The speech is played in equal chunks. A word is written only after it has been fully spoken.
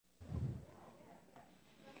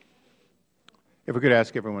If we could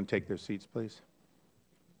ask everyone to take their seats, please.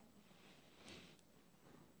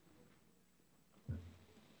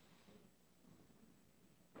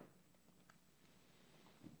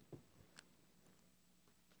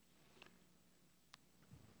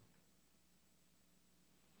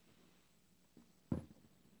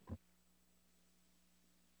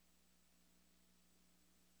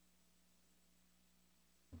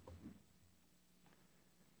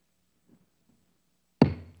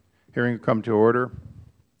 Hearing will come to order.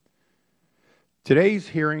 Today's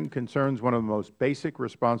hearing concerns one of the most basic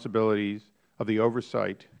responsibilities of the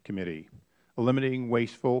Oversight Committee, eliminating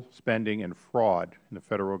wasteful spending and fraud in the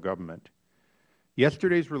Federal Government.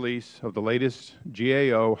 Yesterday's release of the latest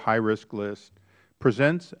GAO high-risk list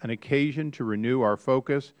presents an occasion to renew our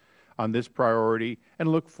focus on this priority and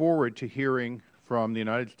look forward to hearing from the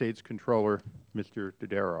United States Comptroller, Mr.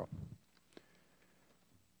 Dodaro,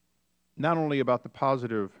 not only about the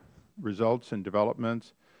positive results and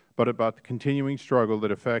developments, but about the continuing struggle that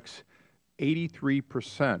affects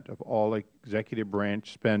 83% of all executive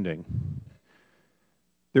branch spending.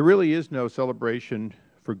 There really is no celebration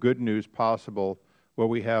for good news possible where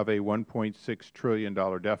we have a $1.6 trillion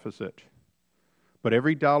deficit. But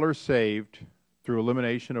every dollar saved through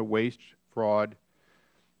elimination of waste, fraud,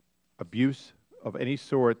 abuse of any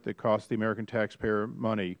sort that costs the American taxpayer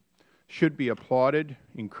money should be applauded,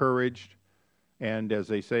 encouraged, and, as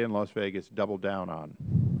they say in Las Vegas, doubled down on.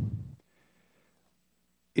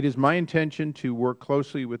 It is my intention to work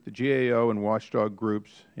closely with the GAO and watchdog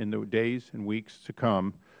groups in the days and weeks to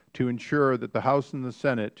come to ensure that the House and the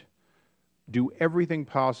Senate do everything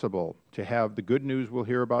possible to have the good news we'll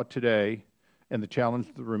hear about today and the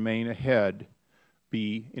challenges that remain ahead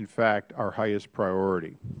be, in fact, our highest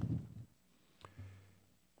priority.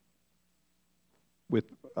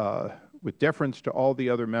 With deference to all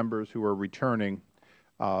the other members who are returning,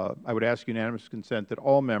 I would ask unanimous consent that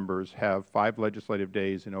all members have 5 legislative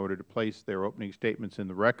days in order to place their opening statements in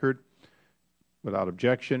the record without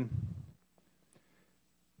objection.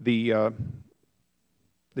 The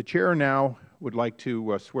Chair now would like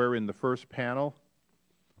to swear in the first panel,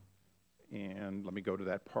 and let me go to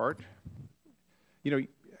that part. You know,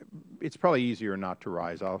 it's probably easier not to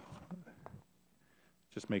rise. I'll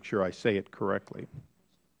just make sure I say it correctly.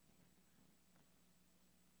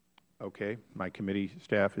 Okay, my committee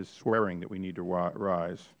staff is swearing that we need to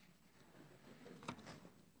rise.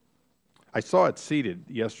 I saw it seated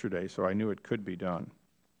yesterday, so I knew it could be done.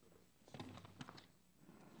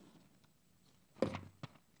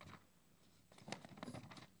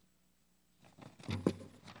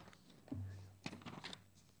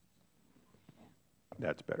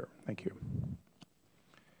 That's better. Thank you.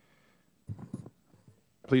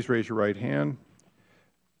 Please raise your right hand.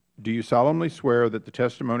 Do you solemnly swear that the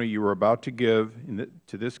testimony you are about to give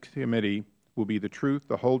to this committee will be the truth,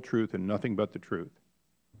 the whole truth, and nothing but the truth?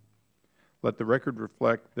 Let the record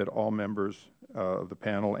reflect that all members of the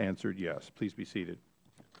panel answered yes. Please be seated.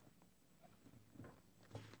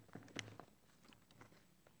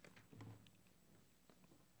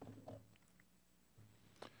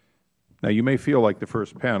 Now, you may feel like the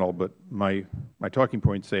first panel, but my talking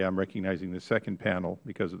points say I'm recognizing the second panel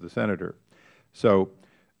because of the Senator. So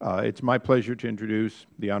it's my pleasure to introduce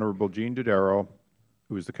the Honorable Gene Dodaro,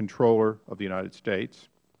 who is the Comptroller of the United States.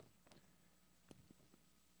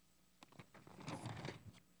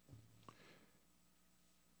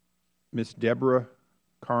 Ms. Deborah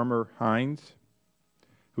Carmer-Hines,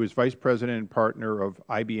 who is Vice President and Partner of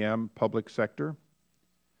IBM Public Sector.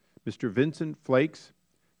 Mr. Vincent Flakes,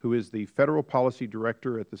 who is the Federal Policy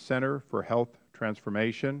Director at the Center for Health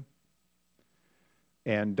Transformation.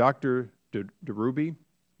 And Dr. DeRuby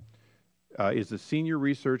is the Senior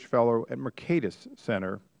Research Fellow at Mercatus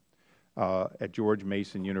Center at George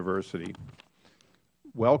Mason University.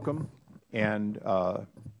 Welcome, and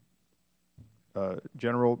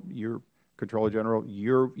General, Comptroller General,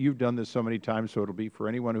 you've done this so many times, so it'll be for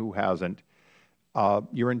anyone who hasn't.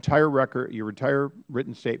 Your entire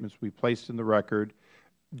written statements will be placed in the record.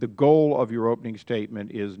 The goal of your opening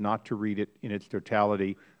statement is not to read it in its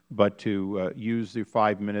totality, but to use the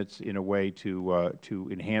 5 minutes in a way to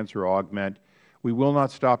enhance or augment. We will not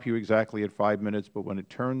stop you exactly at 5 minutes, but when it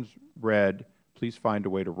turns red, please find a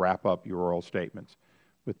way to wrap up your oral statements.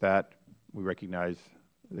 With that, we recognize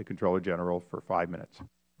the Comptroller General for 5 minutes.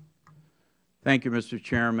 Thank you, Mr.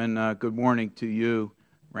 Chairman. Good morning to you,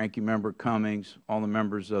 Ranking Member Cummings, all the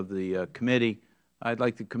members of the committee. I'd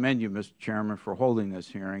like to commend you, Mr. Chairman, for holding this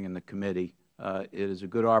hearing in the committee. It is a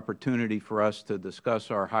good opportunity for us to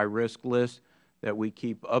discuss our high-risk list that we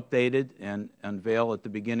keep updated and unveil at the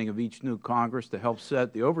beginning of each new Congress to help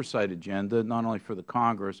set the oversight agenda, not only for the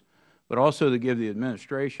Congress, but also to give the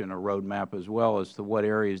administration a roadmap as well as to what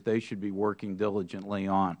areas they should be working diligently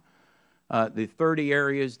on. The 30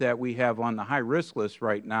 areas that we have on the high-risk list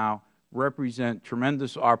right now represent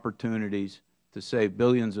tremendous opportunities to save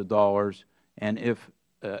billions of dollars, and if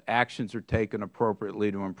actions are taken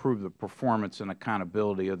appropriately to improve the performance and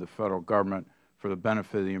accountability of the Federal Government for the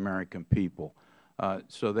benefit of the American people.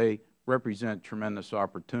 So they represent tremendous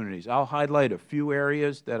opportunities. I'll highlight a few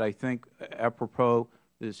areas that I think, apropos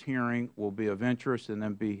this hearing, will be of interest, and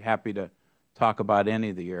then be happy to talk about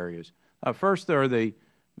any of the areas. First, there are the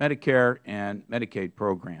Medicare and Medicaid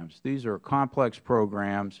programs. These are complex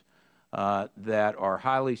programs that are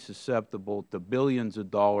highly susceptible to billions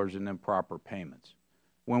of dollars in improper payments.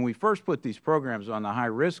 When we first put these programs on the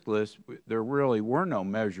high-risk list, there really were no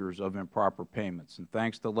measures of improper payments. And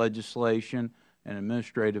thanks to legislation and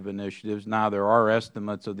administrative initiatives, now there are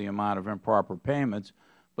estimates of the amount of improper payments,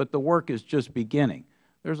 but the work is just beginning.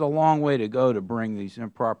 There's a long way to go to bring these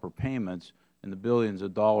improper payments in the billions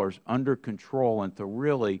of dollars under control and to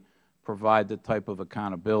really provide the type of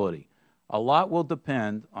accountability. A lot will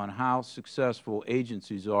depend on how successful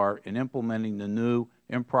agencies are in implementing the new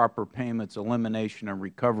Improper Payments Elimination and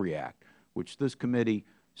Recovery Act, which this committee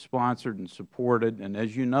sponsored and supported. And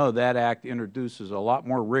as you know, that act introduces a lot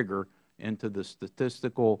more rigor into the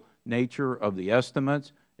statistical nature of the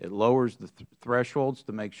estimates. It lowers the thresholds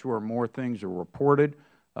to make sure more things are reported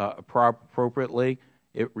appropriately.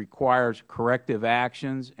 It requires corrective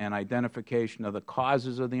actions and identification of the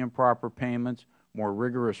causes of the improper payments, more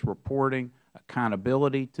rigorous reporting,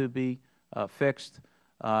 accountability to be fixed,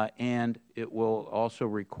 and it will also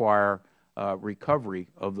require recovery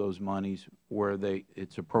of those monies where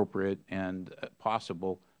it's appropriate and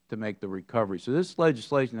possible to make the recovery. So this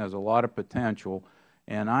legislation has a lot of potential,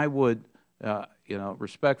 and I would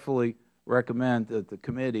respectfully recommend that the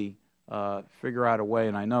committee figure out a way,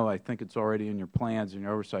 and I think it's already in your plans, in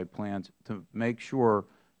your oversight plans, to make sure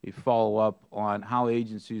you follow up on how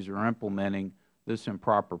agencies are implementing this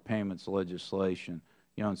improper payments legislation.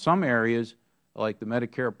 In some areas, like the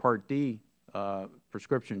Medicare Part D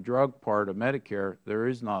prescription drug part of Medicare, there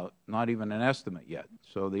is not even an estimate yet.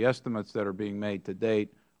 So the estimates that are being made to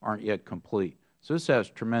date aren't yet complete. So this has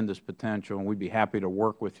tremendous potential, and we'd be happy to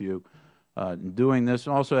work with you in doing this. It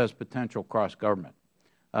also has potential cross-government.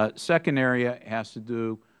 Second area has to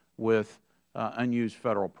do with unused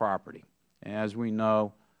Federal property. As we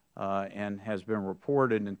know, and has been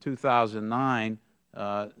reported, in 2009,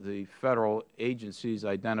 the Federal agencies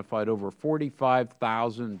identified over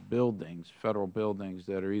 45,000 buildings, Federal buildings,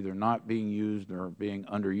 that are either not being used or being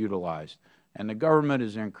underutilized. And the government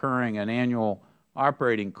is incurring an annual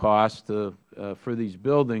operating cost for these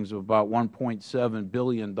buildings of about $1.7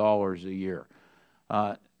 billion a year.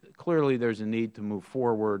 Clearly, there's a need to move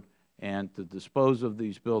forward and to dispose of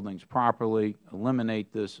these buildings properly,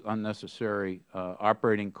 eliminate this unnecessary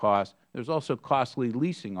operating cost. There's also costly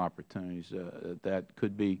leasing opportunities that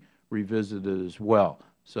could be revisited as well.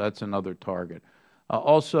 So that's another target.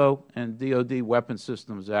 Also, in DOD weapons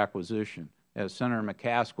systems acquisition, as Senator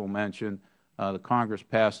McCaskill mentioned, the Congress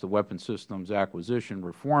passed the Weapons Systems Acquisition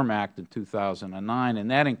Reform Act in 2009,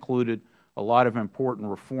 and that included a lot of important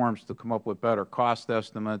reforms to come up with better cost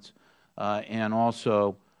estimates and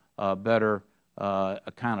also better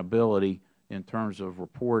accountability in terms of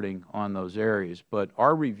reporting on those areas. But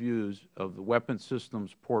our reviews of the weapons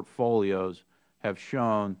systems portfolios have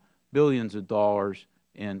shown billions of dollars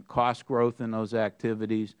in cost growth in those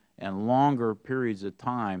activities and longer periods of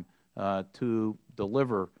time to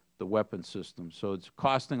deliver the weapons system. So it's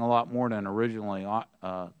costing a lot more than originally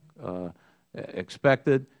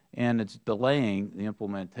expected, and it's delaying the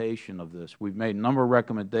implementation of this. We've made a number of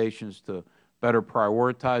recommendations to better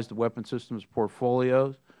prioritize the weapons systems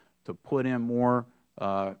portfolios, to put in more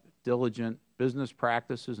diligent business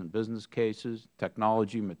practices and business cases,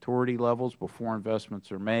 technology maturity levels before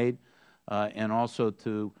investments are made, and also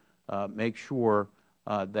to make sure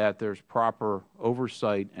that there's proper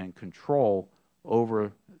oversight and control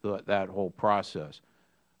over that whole process.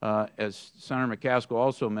 As Senator McCaskill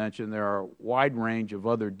also mentioned, there are a wide range of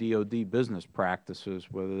other DOD business practices,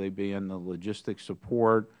 whether they be in the logistics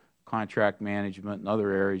support, contract management, and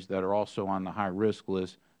other areas that are also on the high-risk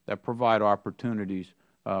list that provide opportunities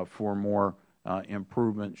for more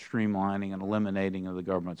improvement, streamlining, and eliminating of the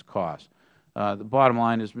government's costs. The bottom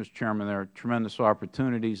line is, Mr. Chairman, there are tremendous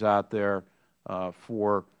opportunities out there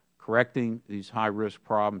for correcting these high-risk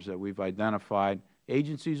problems that we've identified.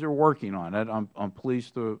 Agencies are working on it. I'm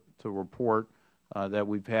pleased to report that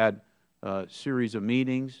we've had a series of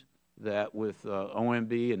meetings with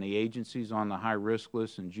OMB and the agencies on the high-risk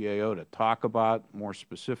list and GAO to talk about more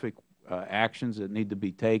specific actions that need to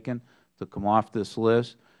be taken. to come off this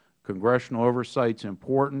list. Congressional oversight is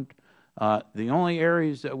important. The only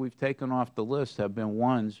areas that we've taken off the list have been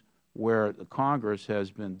ones where the Congress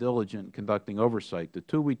has been diligent in conducting oversight. The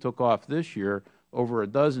two we took off this year, over a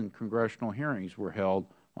dozen congressional hearings were held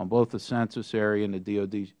on both the census area and the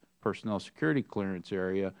DOD personnel security clearance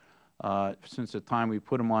area since the time we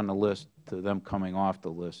put them on the list to them coming off the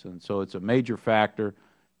list. And so it's a major factor,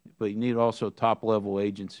 but you need also top-level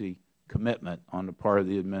agency commitment on the part of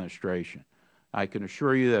the administration. I can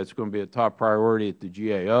assure you that it's going to be a top priority at the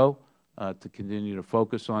GAO to continue to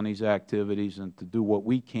focus on these activities and to do what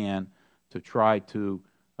we can to try to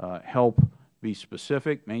help be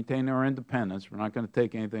specific, maintain our independence. We're not going to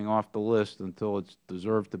take anything off the list until it's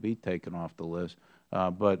deserved to be taken off the list.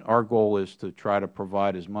 But our goal is to try to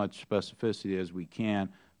provide as much specificity as we can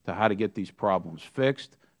to how to get these problems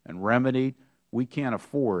fixed and remedied. We can't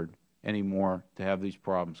afford anymore to have these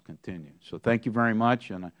problems continue. So thank you very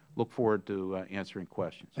much, and I look forward to answering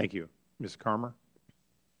questions. Thank you. Ms. Carmer?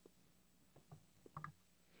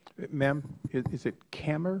 Ma'am, is it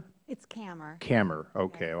Kammer? It's Kammer. Kammer.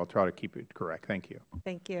 Okay. I'll try to keep it correct. Thank you.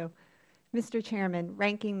 Thank you. Mr. Chairman,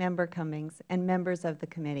 Ranking Member Cummings, and members of the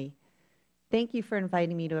committee, thank you for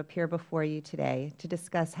inviting me to appear before you today to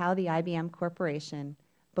discuss how the IBM Corporation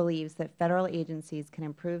believes that Federal agencies can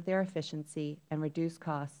improve their efficiency and reduce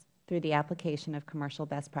costs through the application of commercial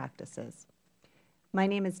best practices. My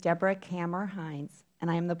name is Deborah Kammer Hines, and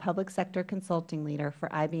I am the Public Sector Consulting Leader for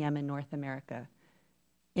IBM in North America.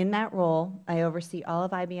 In that role, I oversee all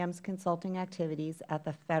of IBM's consulting activities at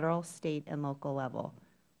the Federal, state, and local level.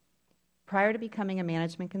 Prior to becoming a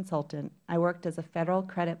management consultant, I worked as a Federal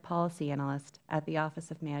credit policy analyst at the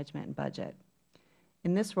Office of Management and Budget.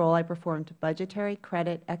 In this role, I performed budgetary,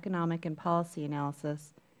 credit, economic, and policy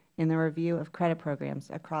analysis in the review of credit programs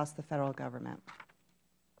across the Federal Government.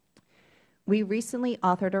 We recently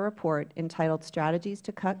authored a report entitled Strategies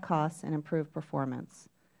to Cut Costs and Improve Performance.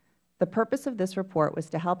 The purpose of this report was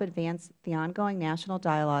to help advance the ongoing national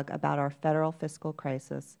dialogue about our Federal fiscal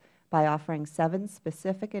crisis by offering 7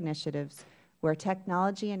 specific initiatives where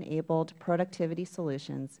technology-enabled productivity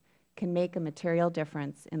solutions can make a material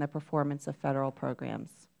difference in the performance of Federal programs.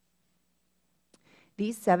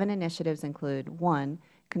 These 7 initiatives include 1.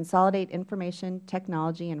 Consolidate information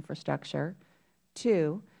technology infrastructure,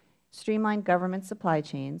 2. Streamline government supply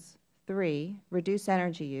chains, 3. Reduce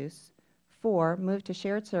energy use, 4. Move to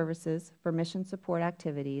shared services for mission support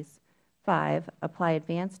activities, 5. Apply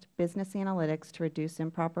advanced business analytics to reduce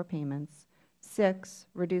improper payments, 6.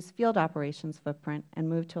 Reduce field operations footprint and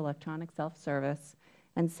move to electronic self-service,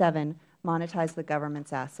 and 7. Monetize the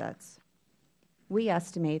government's assets. We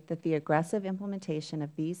estimate that the aggressive implementation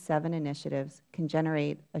of these 7 initiatives can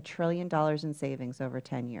generate $1 trillion in savings over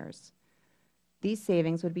 10 years. These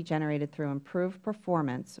savings would be generated through improved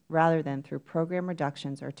performance rather than through program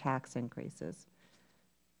reductions or tax increases.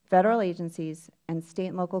 Federal agencies, and state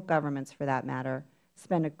and local governments for that matter,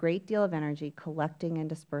 spend a great deal of energy collecting and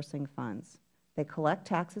dispersing funds. They collect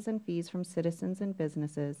taxes and fees from citizens and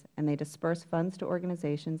businesses, and they disperse funds to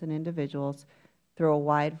organizations and individuals through a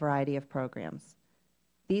wide variety of programs.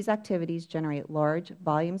 These activities generate large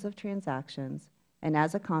volumes of transactions, and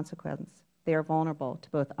as a consequence, they are vulnerable to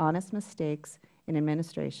both honest mistakes in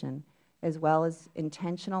administration as well as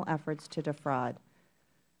intentional efforts to defraud.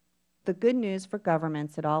 The good news for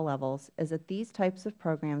governments at all levels is that these types of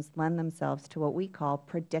programs lend themselves to what we call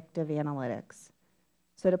predictive analytics.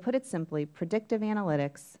 So to put it simply, predictive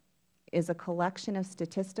analytics is a collection of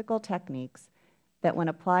statistical techniques that when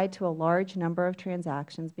applied to a large number of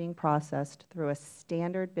transactions being processed through a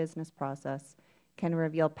standard business process can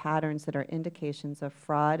reveal patterns that are indications of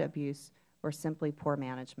fraud, abuse, or simply poor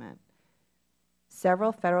management.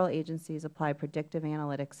 Several Federal agencies apply predictive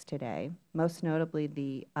analytics today, most notably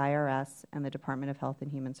the IRS and the Department of Health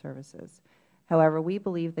and Human Services. However, we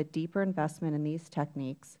believe that deeper investment in these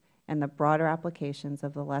techniques and the broader applications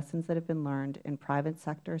of the lessons that have been learned in private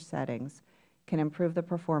sector settings can improve the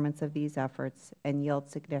performance of these efforts and yield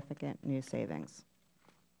significant new savings.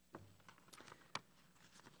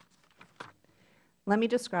 Let me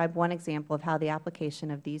describe one example of how the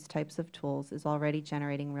application of these types of tools is already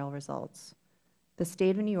generating real results. The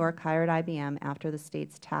State of New York hired IBM after the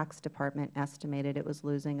state's tax department estimated it was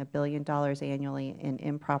losing $1 billion annually in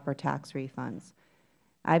improper tax refunds.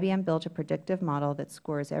 IBM built a predictive model that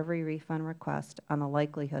scores every refund request on the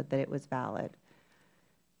likelihood that it was valid.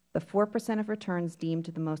 The 4% of returns deemed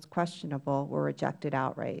the most questionable were rejected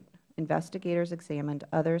outright. Investigators examined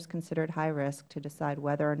others considered high risk to decide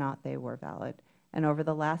whether or not they were valid. And over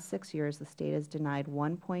the last 6 years, the state has denied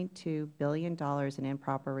 $1.2 billion in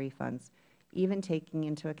improper refunds, even taking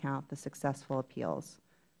into account the successful appeals.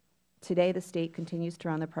 Today, the state continues to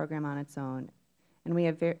run the program on its own, and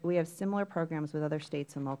we have similar programs with other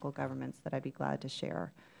states and local governments that I'd be glad to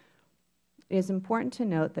share. It is important to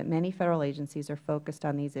note that many federal agencies are focused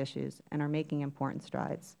on these issues and are making important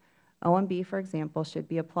strides. OMB, for example, should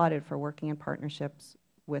be applauded for working in partnerships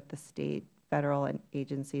with the state, federal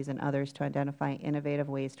agencies, and others to identify innovative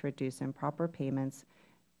ways to reduce improper payments,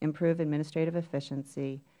 improve administrative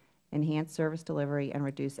efficiency, enhance service delivery, and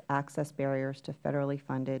reduce access barriers to federally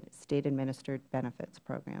funded, state-administered benefits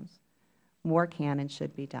programs. More can and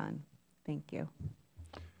should be done. Thank you.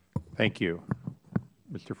 Thank you.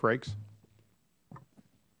 Mr. Frakes?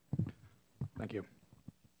 Thank you.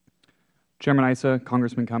 Chairman Issa,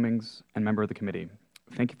 Congressman Cummings, and member of the committee,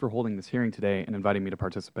 thank you for holding this hearing today and inviting me to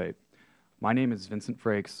participate. My name is Vincent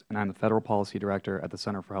Frakes, and I'm the Federal Policy Director at the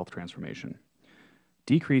Center for Health Transformation.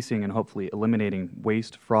 Decreasing and hopefully eliminating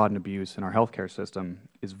waste, fraud, and abuse in our healthcare system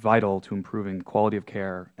is vital to improving quality of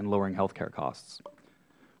care and lowering healthcare costs.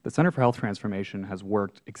 The Center for Health Transformation has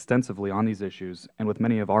worked extensively on these issues and with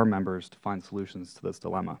many of our members to find solutions to this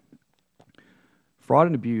dilemma. Fraud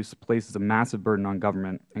and abuse places a massive burden on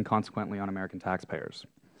government and consequently on American taxpayers.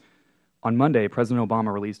 On Monday, President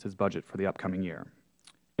Obama released his budget for the upcoming year.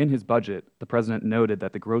 In his budget, the President noted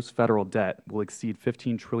that the gross federal debt will exceed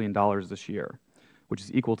 $15 trillion this year, which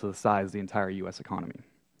is equal to the size of the entire U.S. economy.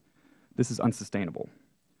 This is unsustainable.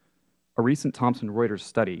 A recent Thomson Reuters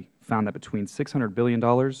study found that between $600 billion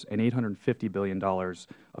and $850 billion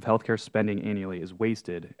of healthcare spending annually is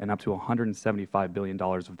wasted, and up to $175 billion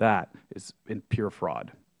of that is in pure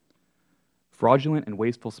fraud. Fraudulent and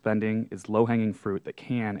wasteful spending is low-hanging fruit that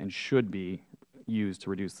can and should be used to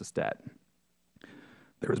reduce this debt.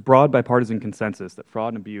 There is broad bipartisan consensus that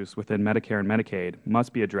fraud and abuse within Medicare and Medicaid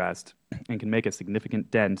must be addressed and can make a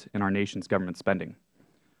significant dent in our nation's government spending.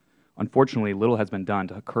 Unfortunately, little has been done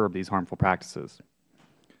to curb these harmful practices.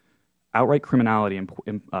 Outright criminality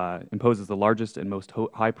imposes the largest and most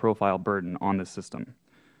high-profile burden on this system.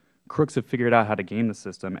 Crooks have figured out how to game the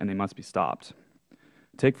system, and they must be stopped.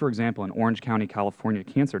 Take, for example, an Orange County, California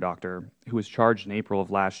cancer doctor who was charged in April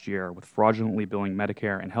of last year with fraudulently billing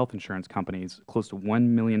Medicare and health insurance companies close to $1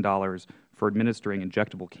 million for administering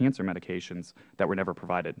injectable cancer medications that were never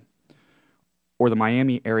provided. Or the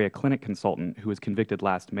Miami area clinic consultant who was convicted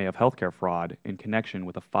last May of healthcare fraud in connection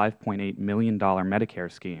with a $5.8 million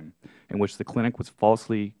Medicare scheme in which the clinic was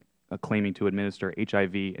falsely claiming to administer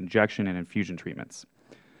HIV injection and infusion treatments.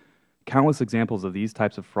 Countless examples of these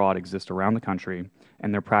types of fraud exist around the country,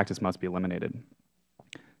 and their practice must be eliminated.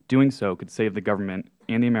 Doing so could save the government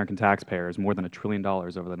and the American taxpayers more than $1 trillion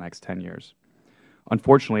over the next 10 years.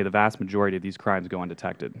 Unfortunately, the vast majority of these crimes go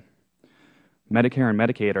undetected. Medicare and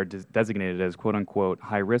Medicaid are designated as quote-unquote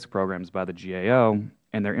high-risk programs by the GAO,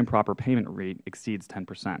 and their improper payment rate exceeds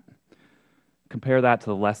 10%. Compare that to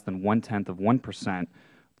the less than 0.1%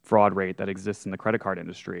 fraud rate that exists in the credit card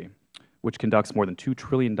industry, which conducts more than $2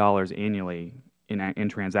 trillion annually in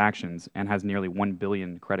transactions and has nearly 1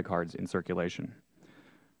 billion credit cards in circulation.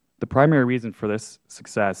 The primary reason for this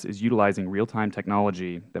success is utilizing real-time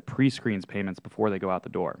technology that pre-screens payments before they go out the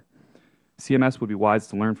door. CMS would be wise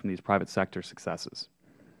to learn from these private sector successes.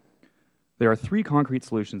 There are 3 concrete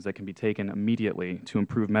solutions that can be taken immediately to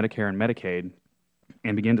improve Medicare and Medicaid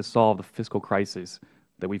and begin to solve the fiscal crisis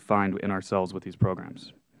that we find in ourselves with these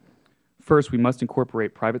programs. First, we must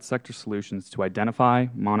incorporate private sector solutions to identify,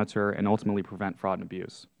 monitor, and ultimately prevent fraud and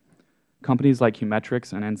abuse. Companies like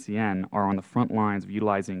Humetrics and NCN are on the front lines of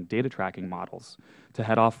utilizing data tracking models to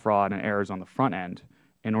head off fraud and errors on the front end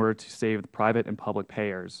in order to save the private and public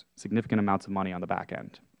payers significant amounts of money on the back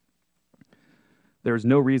end. There is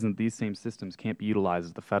no reason that these same systems can't be utilized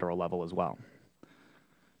at the federal level as well.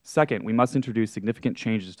 Second, we must introduce significant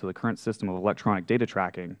changes to the current system of electronic data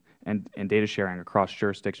tracking and data sharing across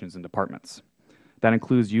jurisdictions and departments. That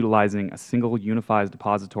includes utilizing a single unified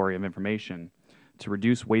depository of information to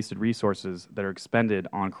reduce wasted resources that are expended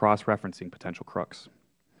on cross-referencing potential crooks.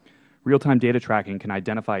 Real-time data tracking can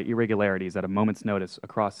identify irregularities at a moment's notice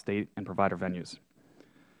across state and provider venues.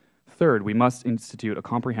 Third, we must institute a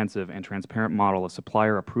comprehensive and transparent model of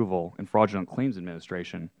supplier approval and fraudulent claims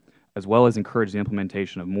administration, as well as encourage the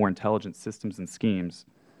implementation of more intelligent systems and schemes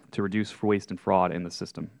to reduce waste and fraud in the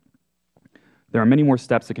system. There are many more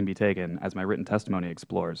steps that can be taken, as my written testimony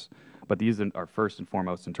explores, but these are first and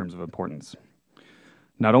foremost in terms of importance.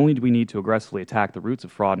 Not only do we need to aggressively attack the roots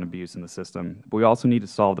of fraud and abuse in the system, but we also need to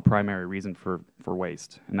solve the primary reason for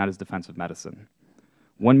waste, and that is defensive medicine.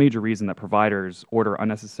 One major reason that providers order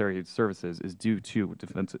unnecessary services is due to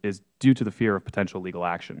the fear of potential legal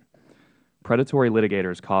action. Predatory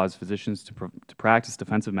litigators cause physicians to practice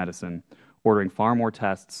defensive medicine ordering far more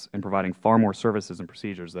tests and providing far more services and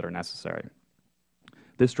procedures that are necessary.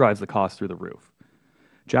 This drives the cost through the roof.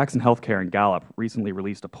 Jackson Healthcare and Gallup recently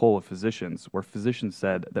released a poll of physicians where physicians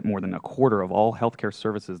said that more than a quarter of all healthcare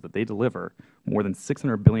services that they deliver, more than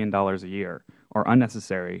 $600 billion a year, are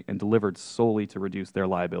unnecessary and delivered solely to reduce their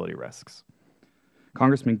liability risks.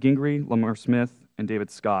 Congressman Gingrey, Lamar Smith, and David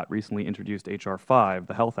Scott recently introduced H.R. 5,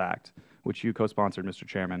 the Health Act, which you co-sponsored, Mr.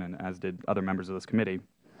 Chairman, and as did other members of this committee,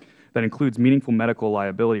 that includes meaningful medical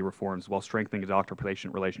liability reforms while strengthening the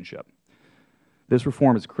doctor-patient relationship. This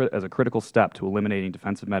reform is a critical step to eliminating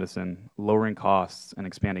defensive medicine, lowering costs, and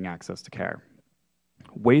expanding access to care.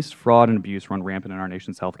 Waste, fraud, and abuse run rampant in our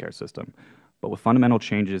nation's healthcare system, but with fundamental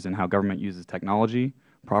changes in how government uses technology,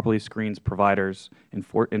 properly screens providers,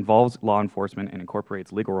 involves law enforcement, and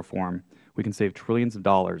incorporates legal reform, we can save trillions of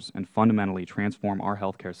dollars and fundamentally transform our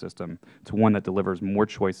healthcare system to one that delivers more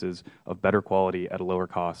choices of better quality at a lower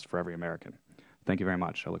cost for every American. Thank you very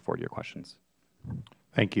much. I look forward to your questions.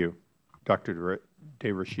 Thank you. Dr.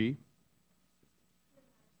 DeRashid.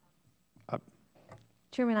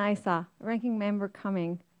 Chairman Issa, Ranking Member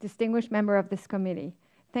Cummings, distinguished member of this committee,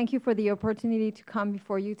 thank you for the opportunity to come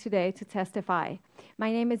before you today to testify.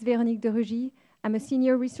 My name is Véronique Derugy. I'm a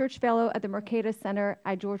senior research fellow at the Mercatus Center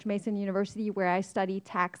at George Mason University, where I study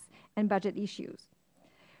tax and budget issues.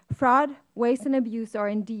 Fraud, waste, and abuse are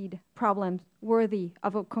indeed problems worthy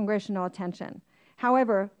of congressional attention.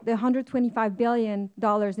 However, the $125 billion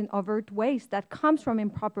in overt waste that comes from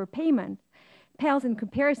improper payment pales in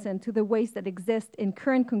comparison to the waste that exists in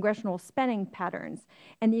current congressional spending patterns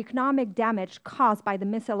and the economic damage caused by the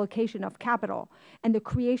misallocation of capital and the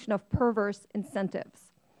creation of perverse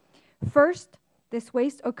incentives. First, this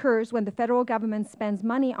waste occurs when the federal government spends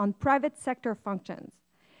money on private sector functions.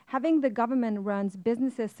 Having the government runs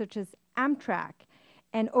businesses such as Amtrak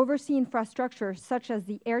and oversee infrastructure such as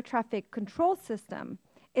the air traffic control system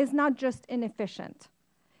is not just inefficient.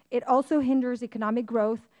 It also hinders economic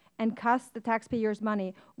growth and costs the taxpayers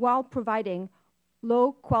money while providing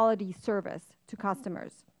low-quality service to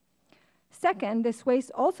customers. Second, this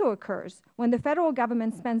waste also occurs when the federal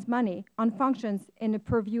government spends money on functions in the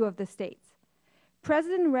purview of the states.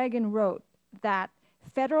 President Reagan wrote that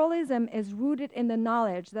federalism is rooted in the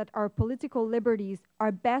knowledge that our political liberties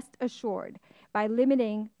are best assured by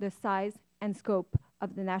limiting the size and scope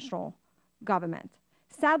of the national government.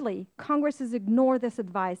 Sadly, Congress has ignored this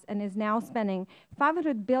advice and is now spending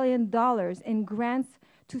 $500 billion in grants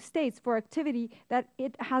to states for activity that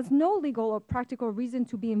it has no legal or practical reason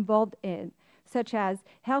to be involved in, such as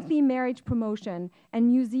healthy marriage promotion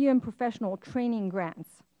and museum professional training grants.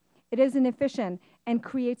 It is inefficient and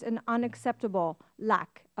creates an unacceptable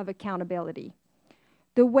lack of accountability.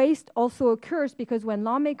 The waste also occurs because when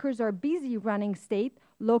lawmakers are busy running state,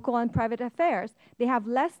 local, and private affairs, they have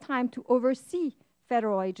less time to oversee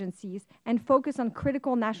federal agencies and focus on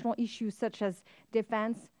critical national issues such as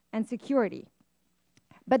defense and security.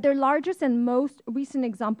 But the largest and most recent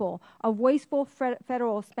example of wasteful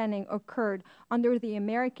federal spending occurred under the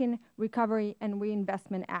American Recovery and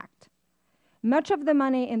Reinvestment Act. Much of the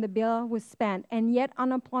money in the bill was spent, and yet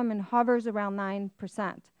unemployment hovers around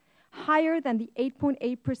 9%, higher than the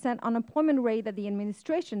 8.8% unemployment rate that the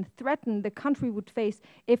administration threatened the country would face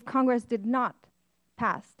if Congress did not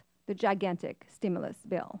pass the gigantic stimulus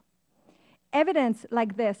bill. Evidence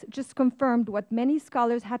like this just confirmed what many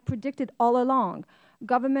scholars had predicted all along.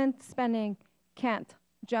 Government spending can't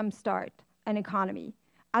jumpstart an economy.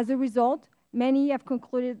 As a result, many have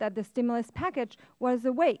concluded that the stimulus package was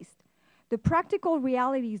a waste. The practical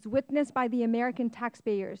realities witnessed by the American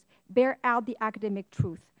taxpayers bear out the academic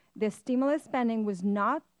truth. The stimulus spending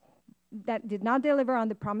did not deliver on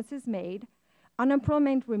the promises made.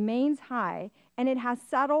 Unemployment remains high, and it has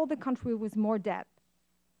saddled the country with more debt.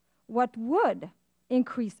 What would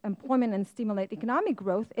increase employment and stimulate economic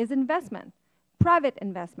growth is investment, private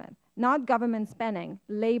investment, not government spending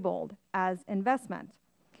labeled as investment.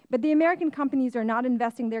 But the American companies are not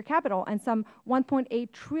investing their capital, and some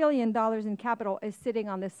 $1.8 trillion in capital is sitting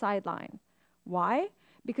on the sideline. Why?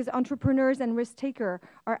 Because entrepreneurs and risk takers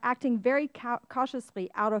are acting very cautiously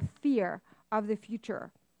out of fear of the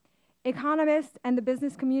future. Economists and the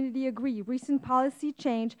business community agree recent policy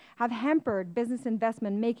change have hampered business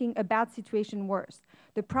investment, making a bad situation worse.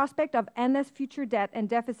 The prospect of endless future debt and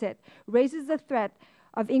deficit raises the threat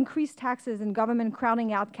of increased taxes and government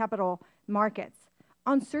crowding out capital markets.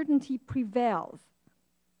 Uncertainty prevails.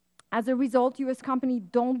 As a result, U.S. companies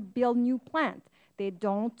don't build new plants, they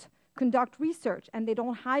don't conduct research, and they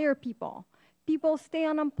don't hire people. People stay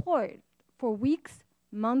unemployed for weeks,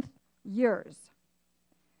 months, years.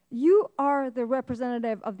 You are the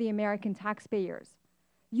representative of the American taxpayers.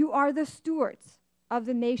 You are the stewards of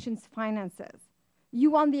the nation's finances.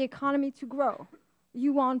 You want the economy to grow.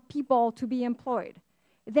 You want people to be employed.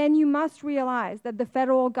 Then you must realize that the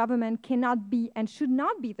federal government cannot be and should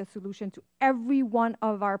not be the solution to every one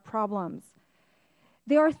of our problems.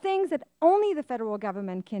 There are things that only the federal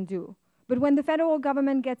government can do. But when the federal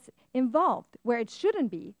government gets involved where it shouldn't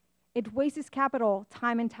be, it wastes capital,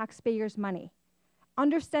 time, and taxpayers' money.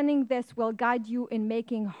 Understanding this will guide you in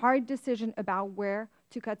making hard decisions about where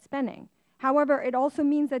to cut spending. However, it also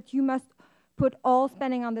means that you must put all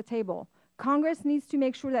spending on the table. Congress needs to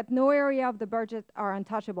make sure that no area of the budget are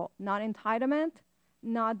untouchable. Not entitlement,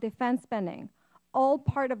 not defense spending. All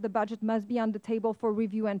part of the budget must be on the table for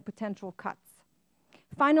review and potential cuts.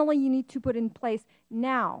 Finally, you need to put in place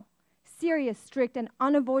now serious, strict, and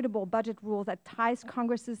unavoidable budget rules that ties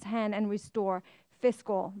Congress's hand and restore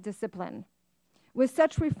fiscal discipline. With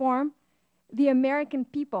such reform, the American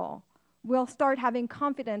people will start having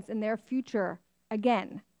confidence in their future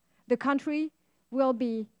again. The country will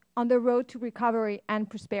be on the road to recovery and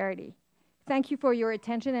prosperity. Thank you for your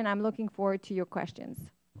attention, and I'm looking forward to your questions.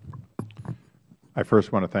 I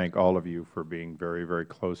first want to thank all of you for being very, very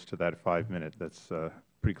close to that 5 minute. That's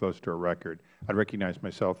pretty close to a record. I'd recognize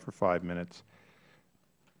myself for 5 minutes.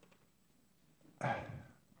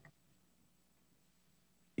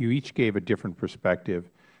 You each gave a different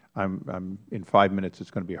perspective. In 5 minutes,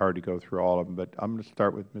 it's going to be hard to go through all of them, but I'm going to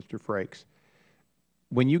start with Mr. Frakes.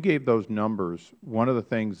 When you gave those numbers, one of the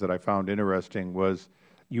things that I found interesting was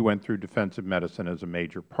you went through defensive medicine as a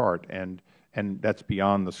major part, and that's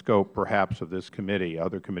beyond the scope, perhaps, of this committee.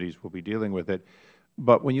 Other committees will be dealing with it.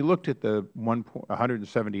 But when you looked at the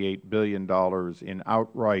 $178 billion in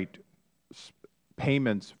outright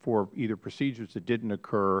payments for either procedures that didn't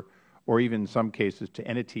occur or even in some cases to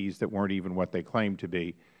entities that weren't even what they claimed to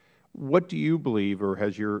be, what do you believe, or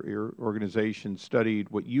has your organization studied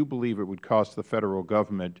what you believe it would cost the Federal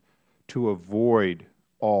Government to avoid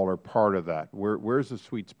all or part of that? Where's the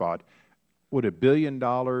sweet spot? Would $1 billion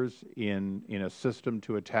in a system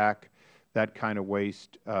to attack that kind of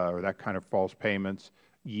waste or that kind of false payments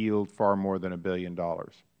yield far more than $1 billion?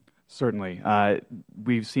 Certainly.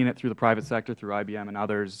 We've seen it through the private sector, through IBM and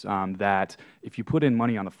others, that if you put in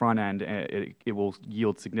money on the front end, it will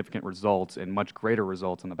yield significant results and much greater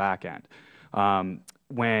results on the back end.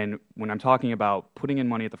 When I'm talking about putting in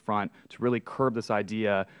money at the front to really curb this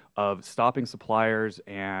idea of stopping suppliers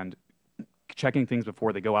and checking things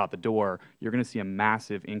before they go out the door, you're going to see a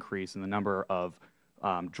massive increase in the number of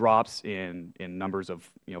drops in numbers of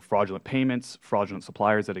fraudulent payments, fraudulent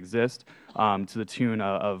suppliers that exist, to the tune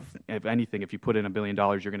of, if anything, if you put in $1 billion,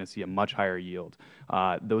 you're going to see a much higher yield.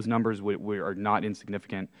 Those numbers are not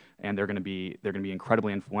insignificant, and they're going to be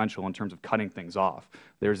incredibly influential in terms of cutting things off.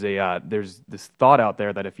 There's this thought out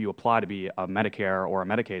there that if you apply to be a Medicare or a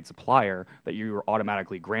Medicaid supplier, that you are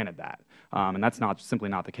automatically granted that, and that's simply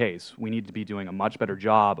not the case. We need to be doing a much better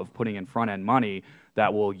job of putting in front end money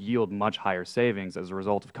that will yield much higher savings as a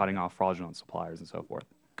result of cutting off fraudulent suppliers and so forth.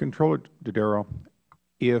 Controller Dodaro,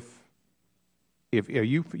 you're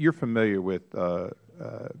familiar with the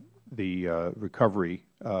recovery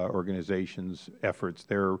organization's efforts,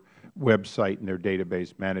 their website and their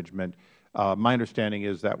database management. My understanding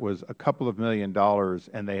is that was a couple of $1 million,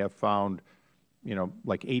 and they have found,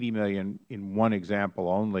 like $80 million in one example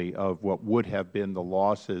only of what would have been the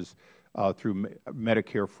losses through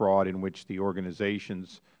Medicare fraud, in which the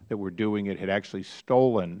organizations that were doing it had actually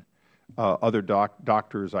stolen other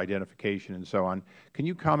doctors' identification and so on. Can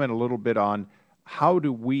you comment a little bit on how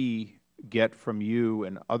do we get from you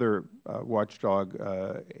and other watchdog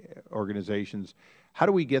organizations, how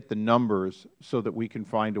do we get the numbers so that we can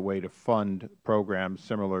find a way to fund programs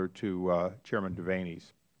similar to Chairman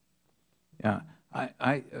Devaney's? Yeah,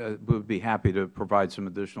 I would be happy to provide some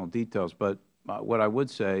additional details, but what I would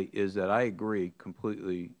say is that I agree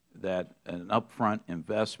completely that an upfront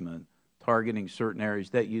investment targeting certain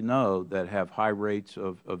areas that that have high rates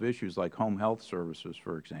of issues like home health services,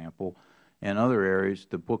 for example, and other areas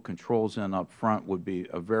to put controls in up front would be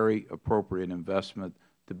a very appropriate investment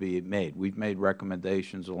to be made. We've made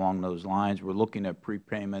recommendations along those lines. We're looking at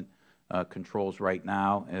prepayment controls right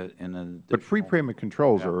now. But prepayment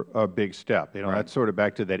controls are a big step. That's sort of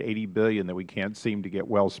back to that $80 billion that we can't seem to get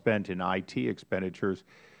well spent in IT expenditures.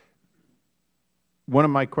 One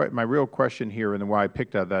of my real question here, and why I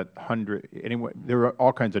picked out that 100, anyway, there are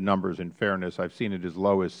all kinds of numbers. In fairness, I've seen it as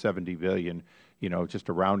low as $70 billion, just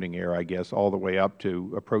a rounding error, I guess, all the way up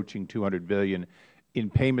to approaching $200 billion in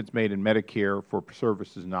payments made in Medicare for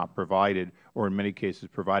services not provided, or in many cases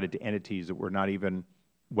provided to entities that were not even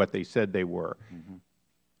what they said they were.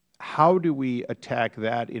 How do we attack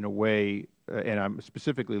that in a way and I'm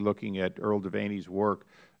specifically looking at Earl Devaney's work,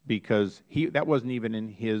 because that wasn't even in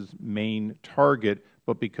his main target,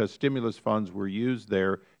 but because stimulus funds were used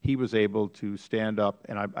there, he was able to stand up,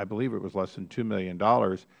 and I believe it was less than $2 million,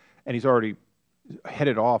 and he's already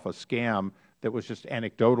headed off a scam that was just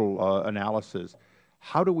anecdotal analysis.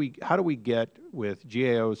 How do we get, with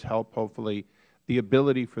GAO's help, hopefully, the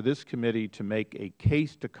ability for this committee to make a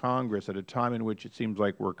case to Congress at a time in which it seems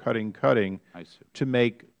like we're cutting, to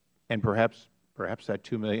make, and perhaps that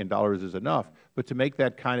 $2 million is enough, but to make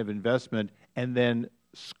that kind of investment and then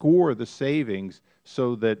score the savings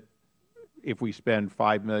so that if we spend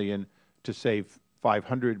 $5 million to save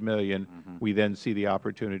 $500 million, we then see the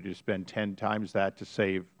opportunity to spend 10 times that to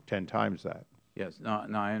save 10 times that. Yes, no,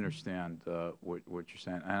 I understand what you're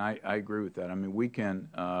saying, and I agree with that. I mean, we can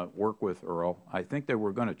work with Earl. I think that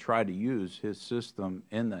we're going to try to use his system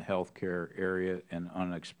in the healthcare area and on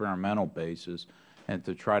an experimental basis, and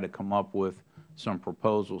to try to come up with some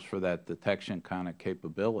proposals for that detection kind of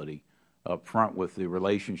capability up front with the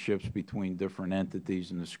relationships between different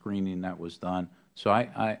entities and the screening that was done. So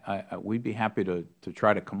we'd be happy to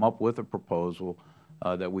try to come up with a proposal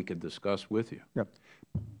that we could discuss with you. Yep.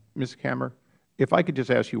 Ms. Kammer, if I could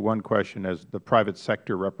just ask you one question as the private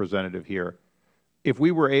sector representative here. If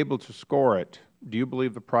we were able to score it, do you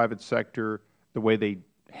believe the private sector, the way they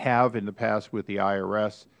have in the past with the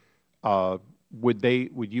IRS, would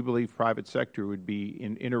you believe private sector would be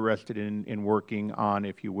interested in working on,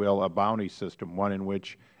 if you will, a bounty system, one in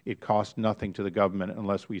which it costs nothing to the government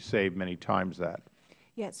unless we save many times that?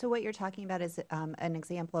 Yeah, so what you're talking about is an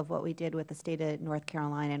example of what we did with the state of North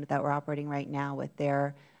Carolina that we're operating right now with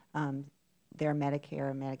their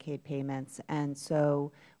Medicare and Medicaid payments. And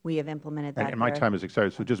so we have implemented that. And my time is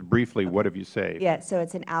excited, so just briefly, what have you saved? Yeah, so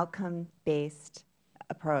it's an outcome-based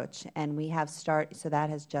approach, and we have so that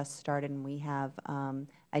has just started, and we have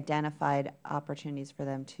identified opportunities for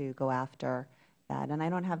them to go after that. And I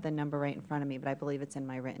don't have the number right in front of me, but I believe it's in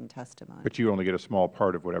my written testimony. But you only get a small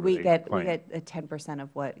part of whatever we they get claim. We get 10% of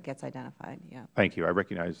what gets identified. Yeah. Thank you. I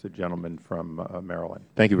recognize the gentleman from Maryland.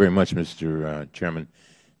 Thank you very much, Mr. Chairman.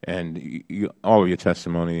 And all of your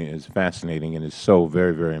testimony is fascinating and is so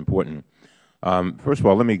very, very important. First of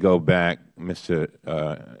all, let me go back, Mr.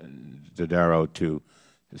 Dodaro, to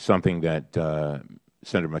something that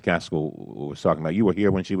Senator McCaskill was talking about. You were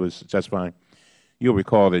here when she was testifying. You'll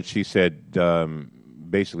recall that she said,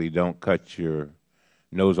 basically, don't cut your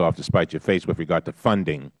nose off to spite your face with regard to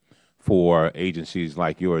funding for agencies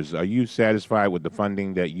like yours. Are you satisfied with the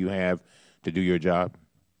funding that you have to do your job?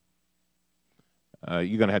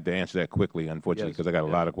 You're going to have to answer that quickly, unfortunately, because I got a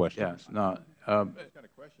lot of questions. Yeah, no.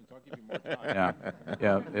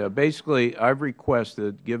 Yeah. Basically, I've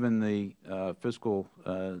requested, given the fiscal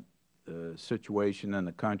situation in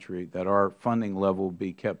the country, that our funding level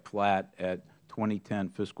be kept flat at 2010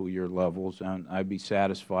 fiscal year levels, and I'd be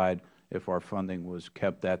satisfied if our funding was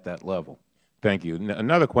kept at that level. Thank you.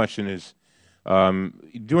 Another question is,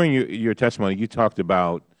 during your testimony, you talked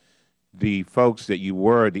about the folks that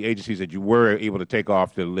the agencies that you were able to take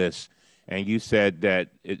off the list, and you said that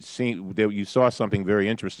it seemed that you saw something very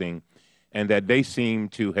interesting, and that they seem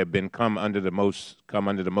to have come under the most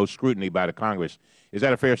scrutiny by the Congress. Is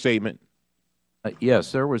that a fair statement?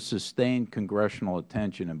 Yes, there was sustained congressional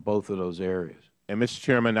attention in both of those areas. And Mr.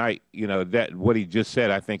 Chairman, that what he just said,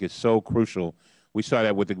 I think, is so crucial. We saw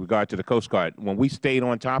that with regard to the Coast Guard. When we stayed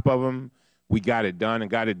on top of them, we got it done, and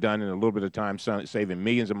got it done in a little bit of time, saving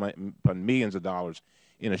millions of dollars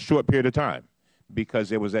in a short period of time, because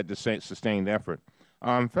there was that sustained effort.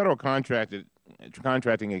 Federal contracting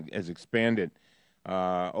has expanded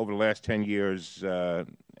over the last 10 years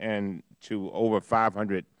and to over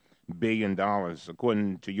 $500 billion.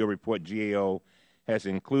 According to your report, GAO has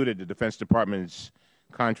included the Defense Department's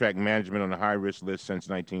contract management on the high-risk list since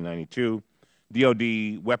 1992.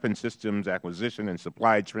 DoD weapon systems acquisition and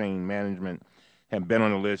supply chain management have been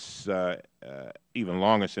on the list even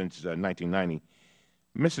longer, since 1990.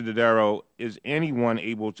 Mr. Dodaro, is anyone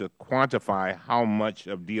able to quantify how much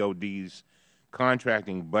of DoD's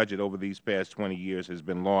contracting budget over these past 20 years has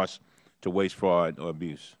been lost to waste, fraud, or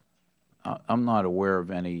abuse? I'm not aware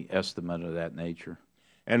of any estimate of that nature.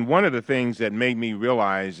 And one of the things that made me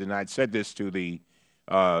realize, and I'd said this to the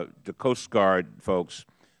Coast Guard folks,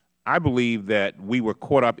 I believe that we were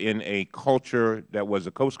caught up in a culture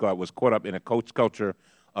the Coast Guard was caught up in a culture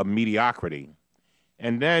of mediocrity.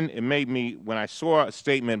 And then it made me, when I saw a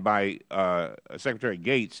statement by Secretary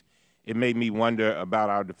Gates, it made me wonder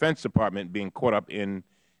about our Defense Department being caught up in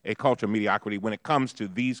a culture of mediocrity when it comes to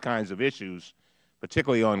these kinds of issues,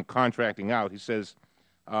 particularly on contracting out. He says,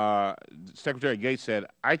 Secretary Gates said,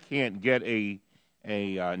 I can't get a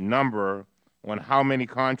number on how many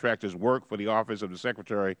contractors work for the Office of the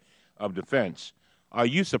Secretary of Defense. Are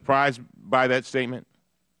you surprised by that statement?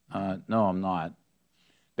 No, I'm not.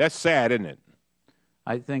 That's sad, isn't it?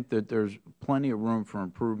 I think that there's plenty of room for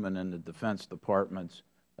improvement in the Defense Department's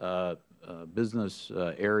business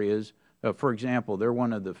areas. For example, they're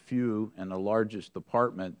one of the few and the largest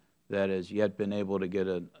department that has yet been able to get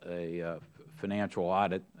a financial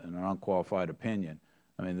audit and an unqualified opinion.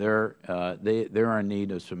 I mean, they're in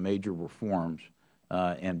need of some major reforms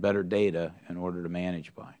and better data in order to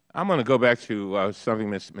manage by. I'm going to go back to something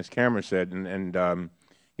Ms. Cameron said, and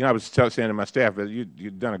you know, I was saying to my staff that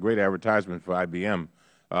you've done a great advertisement for IBM.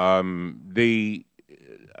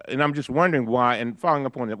 And I'm just wondering why, and following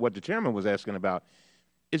up on what the chairman was asking about,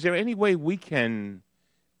 is there any way we can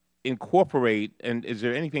incorporate, and is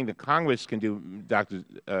there anything that Congress can do,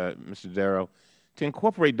 Mr. Darrow, to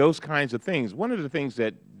incorporate those kinds of things? One of the things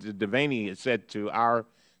that Devaney said to our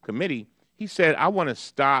committee, he said, I want to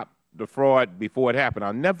stop the fraud before it happened.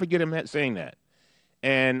 I'll never forget him saying that.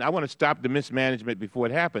 And I want to stop the mismanagement before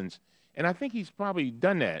it happens. And I think he's probably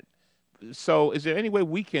done that. So is there any way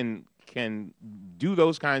we can do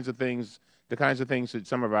those kinds of things, the kinds of things that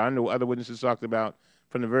some of our other witnesses talked about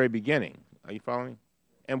from the very beginning? Are you following?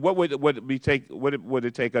 And what would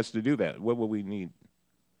it take us to do that? What would we need?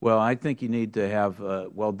 Well, I think you need to have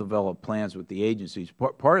well-developed plans with the agencies.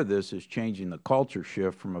 Part of this is changing the culture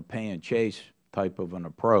shift from a pay-and-chase type of an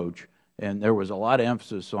approach. And there was a lot of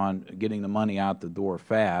emphasis on getting the money out the door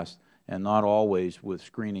fast and not always with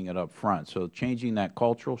screening it up front. So changing that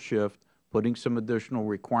cultural shift, putting some additional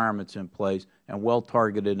requirements in place, and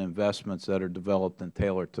well-targeted investments that are developed and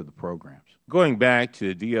tailored to the programs. Going back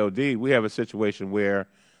to DOD, we have a situation where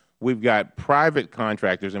we've got private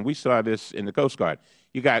contractors, and we saw this in the Coast Guard.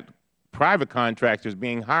 You got private contractors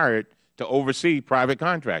being hired to oversee private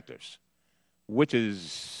contractors, which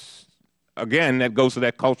is, again, that goes to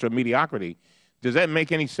that culture of mediocrity. Does that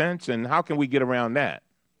make any sense, and how can we get around that?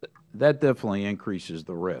 That definitely increases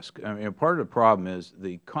the risk. I mean, part of the problem is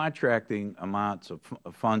the contracting amounts of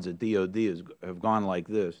funds at DOD have gone like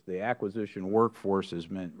this. The acquisition workforce has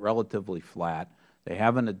been relatively flat. They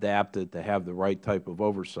haven't adapted to have the right type of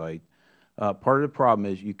oversight. Part of the problem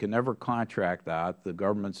is you can never contract out the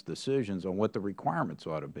government's decisions on what the requirements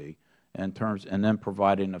ought to be in terms, and then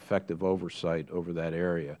providing effective oversight over that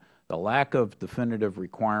area. The lack of definitive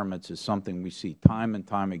requirements is something we see time and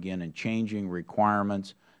time again in changing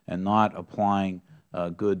requirements and not applying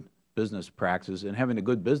good business practices and having a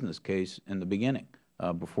good business case in the beginning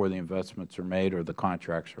before the investments are made or the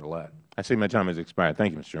contracts are let. I see my time has expired.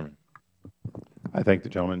 Thank you, Mr. Chairman. I thank the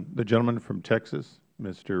gentleman. The gentleman from Texas,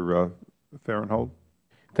 Mr. Farenthold.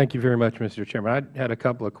 Thank you very much, Mr. Chairman. I had a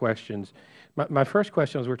couple of questions. My first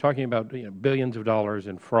question is, we're talking about billions of dollars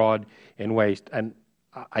in fraud and waste, and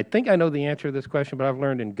I think I know the answer to this question, but I've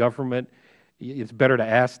learned in government it's better to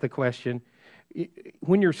ask the question.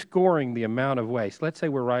 When you're scoring the amount of waste, let's say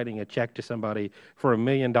we're writing a check to somebody for $1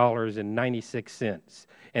 million and 96 cents,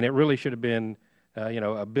 and it really should have been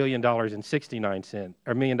 $1 billion and 69 cents,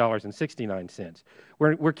 or $1 million and 69 cents.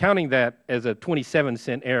 We're counting that as a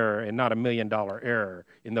 27-cent error and not $1 million error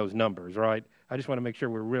in those numbers, right? I just want to make sure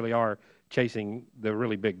we really are chasing the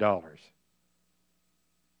really big dollars.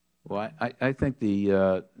 Well, I think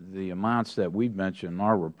the amounts that we've mentioned in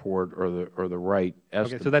our report are the right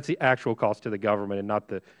estimate. Okay, so that's the actual cost to the government and not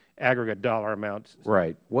the aggregate dollar amounts.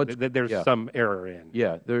 Right. There's some error in.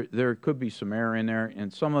 Yeah, there could be some error in there.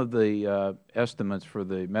 And some of the estimates for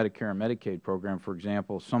the Medicare and Medicaid program, for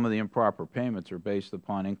example, some of the improper payments are based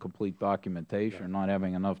upon incomplete documentation or not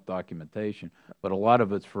having enough documentation. But a lot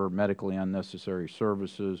of it's for medically unnecessary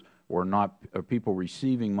services or people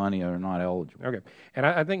receiving money that are not eligible. Okay. And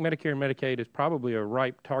I think Medicare and Medicaid is probably a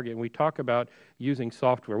ripe target. And we talk about using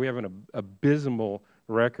software. We have an abysmal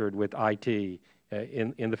record with IT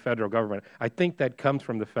in the Federal Government. I think that comes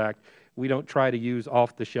from the fact we don't try to use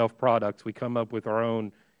off-the-shelf products. We come up with our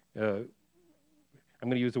own, I'm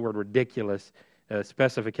going to use the word ridiculous,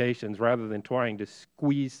 specifications rather than trying to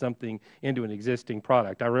squeeze something into an existing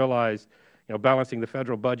product. I realize balancing the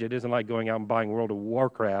federal budget isn't like going out and buying World of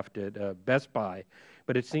Warcraft at Best Buy.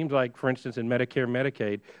 But it seems like, for instance, in Medicare and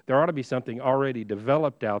Medicaid, there ought to be something already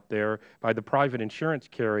developed out there by the private insurance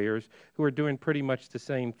carriers who are doing pretty much the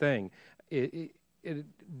same thing.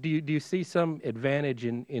 Do you see some advantage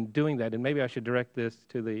in doing that? And maybe I should direct this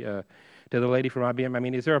to the lady from IBM. I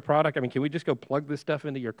mean, is there a product? I mean, can we just go plug this stuff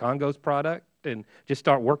into your Congos product and just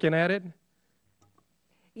start working at it?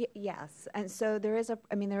 Yes, and so there is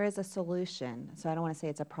a solution. So I don't want to say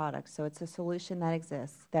it's a product. So it's a solution that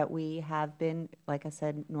exists that we have been, like I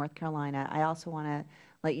said, North Carolina. I also want to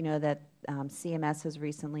let you know that CMS has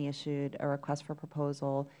recently issued a request for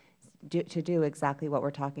proposal to do exactly what we're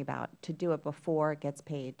talking about, to do it before it gets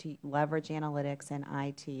paid, to leverage analytics and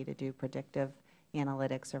IT to do predictive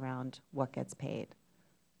analytics around what gets paid.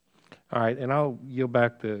 All right, and I'll yield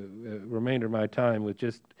back the remainder of my time with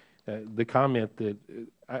just the comment that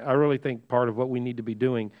I really think part of what we need to be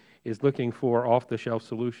doing is looking for off-the-shelf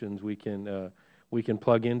solutions we can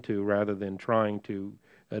plug into rather than trying to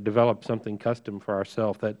develop something custom for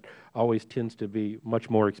ourselves. That always tends to be much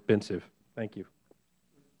more expensive. Thank you.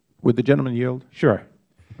 Would the gentleman yield? Sure.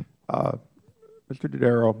 Mr.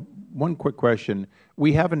 Dodaro, one quick question.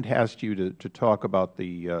 We haven't asked you to talk about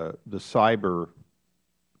the cyber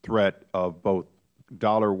threat of both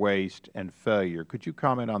dollar waste and failure. Could you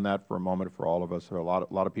comment on that for a moment for all of us? A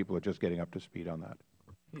lot of people are just getting up to speed on that.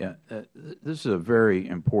 Yeah, this is a very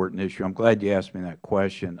important issue. I'm glad you asked me that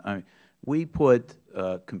question. We put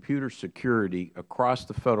computer security across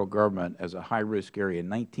the Federal Government as a high-risk area in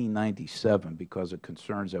 1997 because of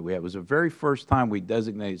concerns that we had. It was the very first time we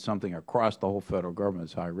designated something across the whole Federal Government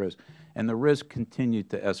as high risk. And the risk continued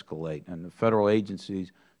to escalate. And the Federal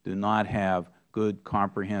agencies do not have good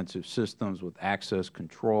comprehensive systems with access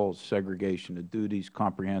controls, segregation of duties,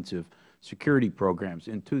 comprehensive security programs.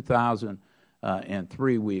 In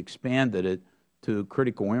 2003, we expanded it to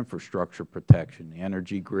critical infrastructure protection, the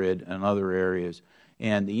energy grid and other areas.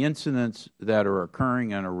 And the incidents that are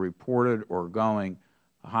occurring and are reported or going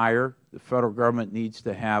higher, the Federal Government needs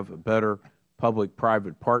to have a better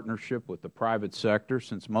public-private partnership with the private sector.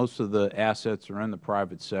 Since most of the assets are in the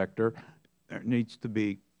private sector, there needs to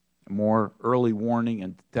be more early warning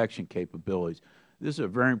and detection capabilities. This is a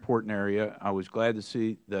very important area. I was glad to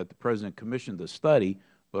see that the President commissioned the study,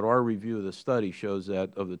 but our review of the study shows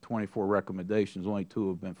that of the 24 recommendations, only 2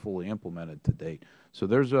 have been fully implemented to date. So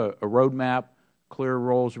there's a roadmap, clear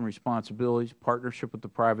roles and responsibilities, partnership with the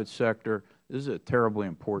private sector. This is a terribly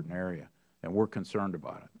important area, and we're concerned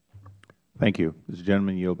about it. Thank you. Does the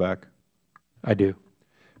gentleman yield back? I do.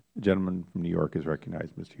 The gentleman from New York is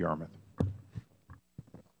recognized. Mr. Yarmouth.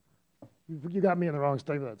 You got me in the wrong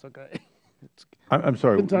state, but that's okay. It's I'm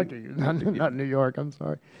sorry. Kentucky, not New York. I'm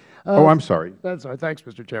sorry. Oh, I'm sorry. That's all right. Thanks,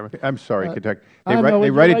 Mr. Chairman. I'm sorry, Kentucky. I They know,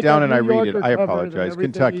 write it like down that and I New read it. Yorker I covered and apologize.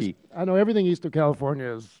 everything Kentucky. I know everything east of California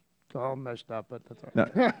is all messed up, but that's all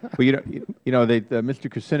right. No, well, Mr.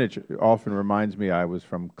 Kucinich often reminds me I was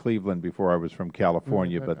from Cleveland before I was from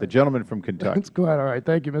California, but the gentleman from Kentucky. That's quite all right.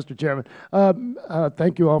 Thank you, Mr. Chairman.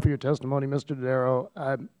 Thank you all for your testimony, Mr. Dodaro.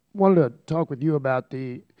 I wanted to talk with you about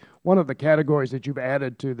one of the categories that you've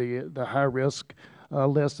added to the high-risk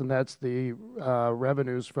list, and that's the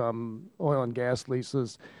revenues from oil and gas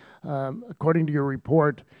leases. According to your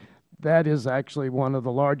report, that is actually one of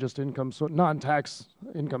the largest non-tax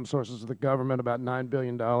income sources of the government, about $9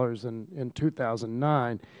 billion in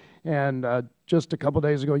 2009. And just a couple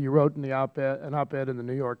days ago, you wrote in an op-ed in the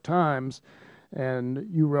New York Times, and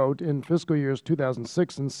you wrote, in fiscal years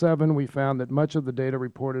 2006 and 2007, we found that much of the data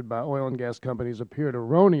reported by oil and gas companies appeared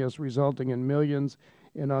erroneous, resulting in millions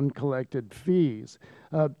in uncollected fees.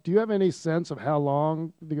 Do you have any sense of how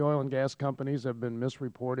long the oil and gas companies have been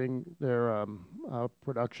misreporting their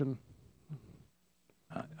production?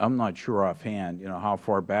 I'm not sure offhand, how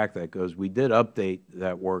far back that goes. We did update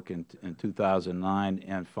that work in 2009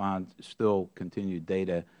 and found still continued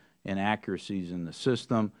data inaccuracies in the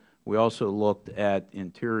system. We also looked at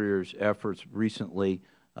Interior's efforts recently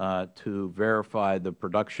to verify the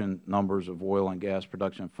production numbers of oil and gas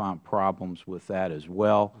production and found problems with that as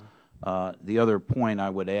well. The other point I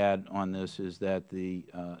would add on this is that the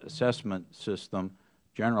assessment system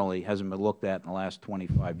generally hasn't been looked at in the last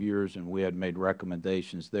 25 years, and we had made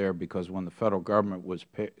recommendations there because when the Federal Government was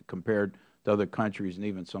compared to other countries and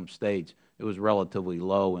even some states, it was relatively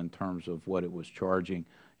low in terms of what it was charging.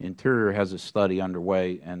 Interior has a study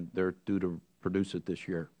underway, and they're due to produce it this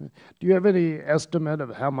year. Do you have any estimate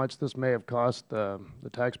of how much this may have cost the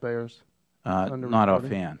taxpayers? Not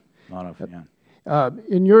offhand. Not offhand.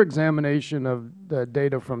 In your examination of the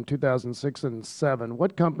data from 2006 and 2007,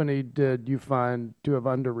 what company did you find to have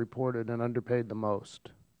underreported and underpaid the most?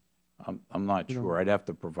 I'm not sure. I'd have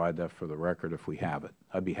to provide that for the record if we have it.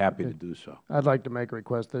 I'd be happy to do so. I'd like to make a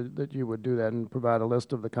request that you would do that and provide a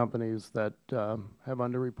list of the companies that have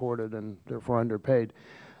underreported and therefore underpaid.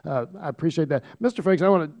 I appreciate that. Mr. Frakes, I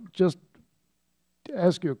want to just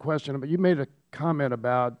ask you a question. But you made a comment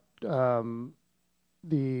about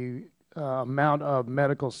the amount of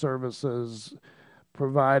medical services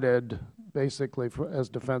provided basically as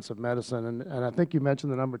defensive medicine. And I think you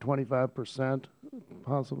mentioned the number 25%,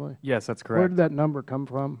 possibly? Yes, that's correct. Where did that number come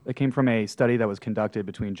from? It came from a study that was conducted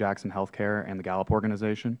between Jackson Healthcare and the Gallup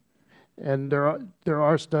organization. And there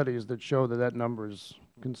are studies that show that that number is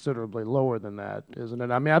considerably lower than that, isn't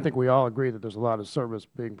it? I mean, I think we all agree that there's a lot of service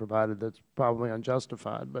being provided that's probably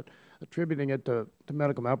unjustified, but attributing it to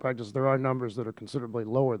medical malpractice, there are numbers that are considerably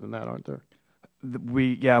lower than that, aren't there?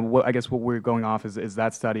 I guess what we're going off is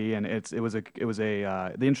that study, and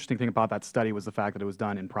the interesting thing about that study was the fact that it was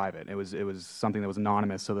done in private. It was something that was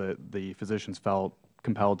anonymous, so that the physicians felt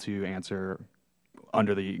compelled to answer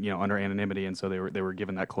under under anonymity, and so they were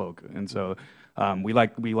given that cloak. And so we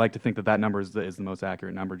like to think that number is the most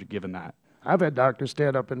accurate number given that. I've had doctors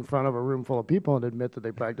stand up in front of a room full of people and admit that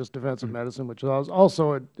they practice defensive medicine, which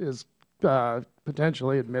also is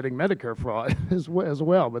potentially admitting Medicare fraud as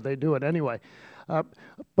well, but they do it anyway.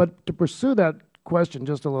 But to pursue that question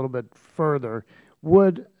just a little bit further,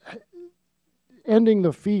 would ending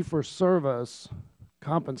the fee-for-service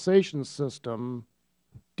compensation system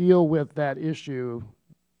deal with that issue,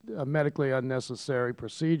 medically unnecessary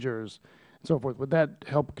procedures, and so forth? Would that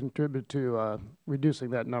help contribute to reducing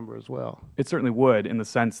that number as well? It certainly would, in the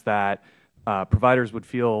sense that providers would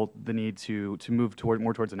feel the need to move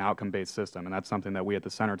more towards an outcome-based system, and that's something that we at the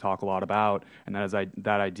center talk a lot about, and that is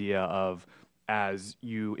that idea of, as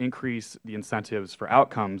you increase the incentives for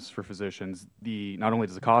outcomes for physicians, not only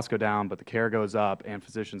does the cost go down, but the care goes up, and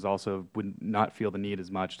physicians also would not feel the need as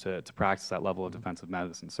much to practice that level of defensive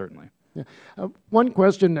medicine, certainly. Yeah. One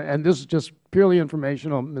question, and this is just purely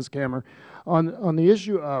informational, Ms. Kammer, on the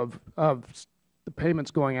issue of the payments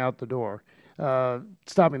going out the door,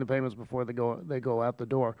 stopping the payments before they go out the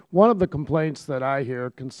door. One of the complaints that I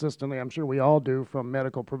hear consistently, I'm sure we all do, from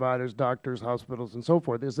medical providers, doctors, hospitals, and so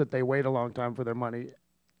forth, is that they wait a long time for their money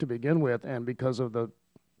to begin with, and because of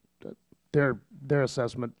their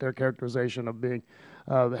assessment, their characterization of being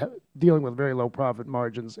dealing with very low profit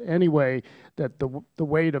margins anyway, that the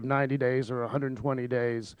wait of 90 days or 120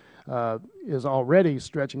 days is already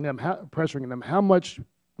stretching them, pressuring them. How much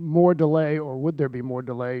more delay, or would there be more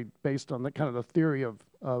delay, based on the kind of the theory of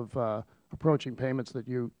approaching payments that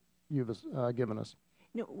you've given us?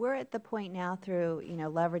 We're at the point now, through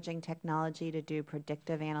leveraging technology to do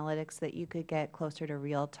predictive analytics, that you could get closer to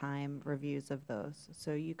real-time reviews of those.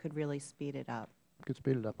 So you could really speed it up. Could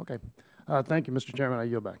speed it up. Okay. Thank you, Mr. Chairman. I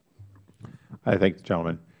yield back. I thank the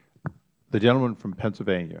gentleman. The gentleman from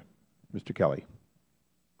Pennsylvania, Mr. Kelly.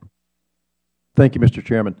 Thank you, Mr.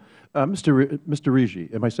 Chairman. Mr. Rigi,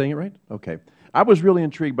 am I saying it right? Okay. I was really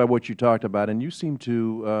intrigued by what you talked about, and you seem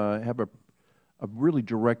to have a really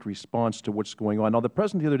direct response to what's going on. Now, the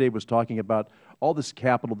President the other day was talking about all this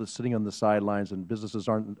capital that's sitting on the sidelines and businesses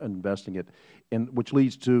aren't investing it, which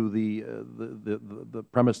leads to the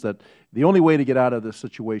premise that the only way to get out of this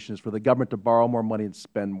situation is for the government to borrow more money and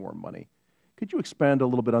spend more money. Could you expand a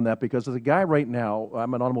little bit on that? Because as a guy right now,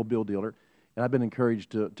 I'm an automobile dealer, and I've been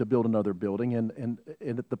encouraged to build another building, and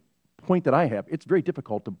at the point that I have, it's very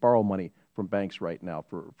difficult to borrow money from banks right now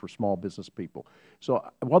for small business people. So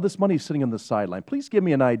while this money is sitting on the sideline, please give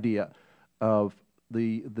me an idea of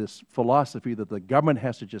this philosophy that the government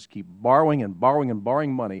has to just keep borrowing and borrowing and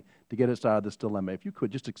borrowing money to get us out of this dilemma. If you could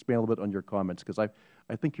just expand a little bit on your comments, because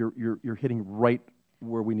I think you're hitting right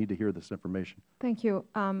where we need to hear this information. Thank you.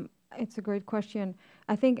 It's a great question.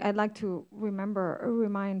 I think I'd like to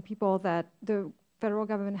remind people that the Federal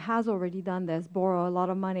government has already done this, borrow a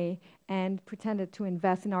lot of money and pretended to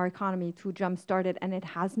invest in our economy to jumpstart it, and it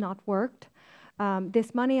has not worked.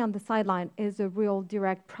 This money on the sideline is a real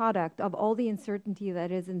direct product of all the uncertainty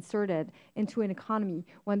that is inserted into an economy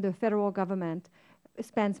when the Federal government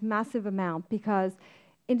spends massive amount, because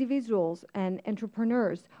individuals and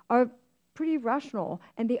entrepreneurs are pretty rational,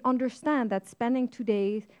 and they understand that spending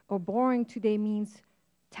today or borrowing today means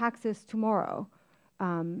taxes tomorrow.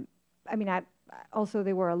 Also,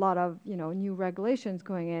 there were a lot of new regulations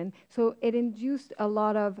going in, so it induced a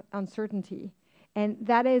lot of uncertainty, and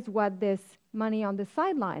that is what this money on the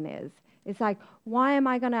sideline is. It's like, why am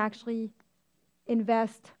I going to actually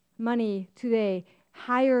invest money today,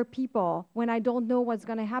 hire people, when I don't know what's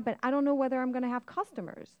going to happen? I don't know whether I'm going to have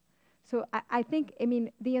customers. So I think,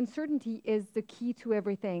 the uncertainty is the key to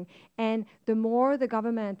everything. And the more the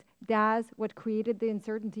government does what created the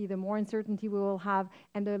uncertainty, the more uncertainty we will have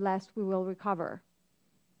and the less we will recover.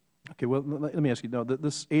 Okay, well, let me ask you, now,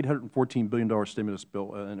 this $814 billion stimulus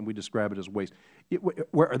bill, and we describe it as waste,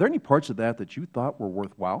 are there any parts of that you thought were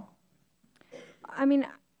worthwhile?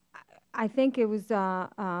 I think it was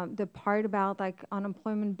the part about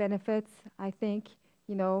unemployment benefits. I think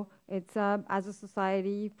it's as a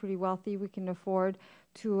society pretty wealthy, we can afford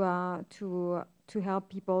to help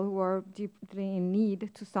people who are deeply in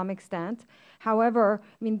need to some extent. However,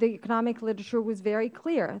 the economic literature was very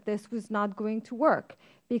clear. This was not going to work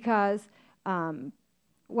because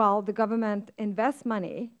while the government invests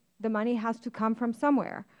money, the money has to come from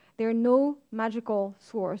somewhere. There are no magical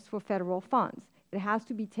source for federal funds. It has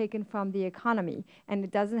to be taken from the economy, and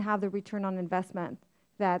it doesn't have the return on investment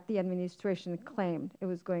that the administration claimed it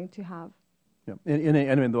was going to have. Yeah. And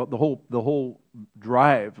I mean, the whole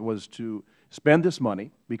drive was to spend this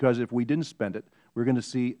money, because if we didn't spend it, we're going to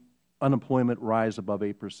see unemployment rise above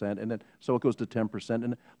 8%, and then so it goes to 10%.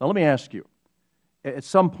 And now let me ask you, at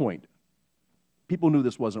some point, people knew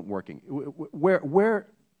this wasn't working.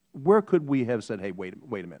 Where could we have said, hey, wait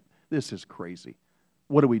a minute, this is crazy.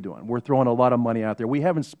 What are we doing? We're throwing a lot of money out there. We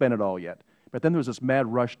haven't spent it all yet. But then there was this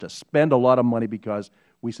mad rush to spend a lot of money because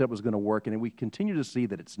we said it was going to work, and we continue to see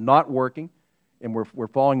that it's not working, and we're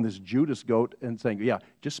following this Judas goat and saying, yeah,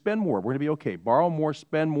 just spend more. We're going to be okay. Borrow more,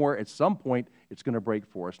 spend more. At some point, it's going to break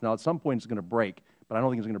for us. Now, at some point, it's going to break, but I don't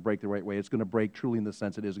think it's going to break the right way. It's going to break truly in the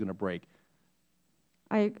sense it is going to break.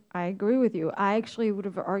 I agree with you. I actually would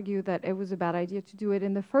have argued that it was a bad idea to do it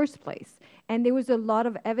in the first place. And there was a lot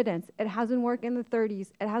of evidence. It hasn't worked in the 30s.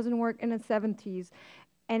 It hasn't worked in the 70s.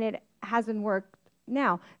 And it hasn't worked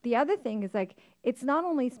now. The other thing is, like, it's not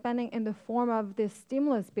only spending in the form of this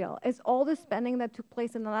stimulus bill. It's all the spending that took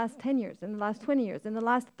place in the last 10 years, in the last 20 years, in the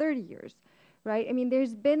last 30 years, right? I mean,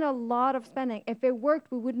 there's been a lot of spending. If it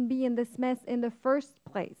worked, we wouldn't be in this mess in the first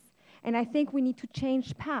place. And I think we need to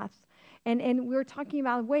change paths. And we're talking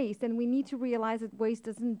about waste, and we need to realize that waste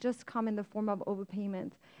doesn't just come in the form of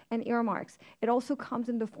overpayment and earmarks. It also comes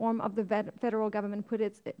in the form of the federal government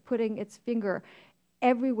putting its finger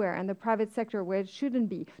everywhere in the private sector where it shouldn't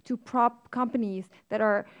be, to prop companies that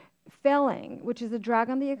are failing, which is a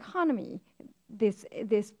drag on the economy, this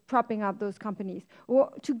propping up those companies,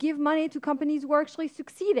 or to give money to companies who are actually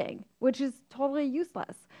succeeding, which is totally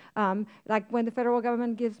useless, like when the federal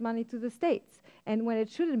government gives money to the states and when it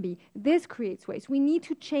shouldn't be. This creates waste. We need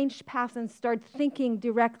to change paths and start thinking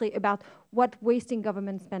directly about what wasting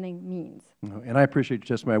government spending means. And I appreciate your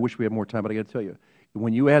testimony. I wish we had more time, but I got to tell you,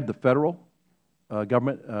 when you add the federal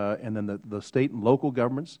government and then the state and local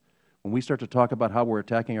governments, when we start to talk about how we're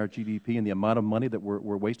attacking our GDP and the amount of money that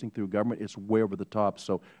we're wasting through government, it's way over the top.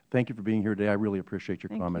 So thank you for being here today. I really appreciate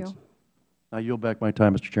your comments. Thank you. I yield back my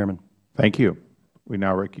time, Mr. Chairman. Thank you. We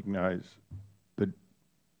now recognize the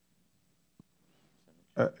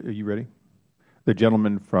are you ready? The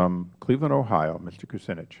gentleman from Cleveland, Ohio, Mr.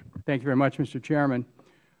 Kucinich. Thank you very much, Mr. Chairman.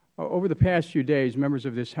 Over the past few days, members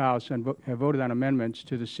of this House have voted on amendments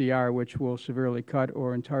to the CR which will severely cut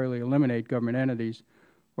or entirely eliminate government entities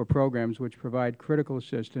or programs which provide critical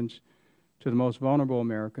assistance to the most vulnerable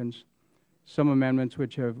Americans. Some amendments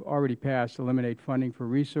which have already passed eliminate funding for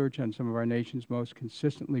research on some of our nation's most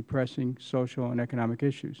consistently pressing social and economic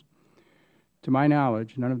issues. To my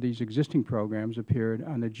knowledge, none of these existing programs appeared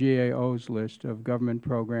on the GAO's list of government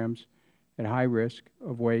programs at high risk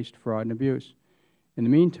of waste, fraud, and abuse. In the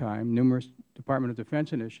meantime, numerous Department of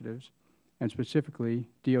Defense initiatives, and specifically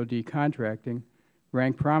DoD contracting,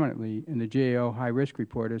 rank prominently in the GAO high-risk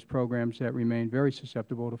report as programs that remain very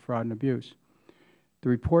susceptible to fraud and abuse. The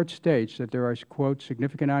report states that there are, quote,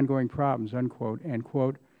 significant ongoing problems, unquote, and,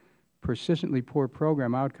 quote, persistently poor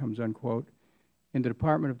program outcomes, unquote, in the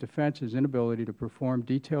Department of Defense's inability to perform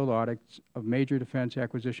detailed audits of major defense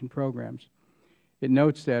acquisition programs. It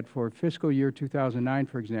notes that for fiscal year 2009,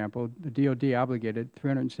 for example, the DoD obligated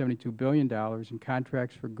 $372 billion in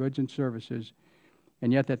contracts for goods and services,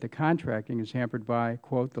 and yet that the contracting is hampered by,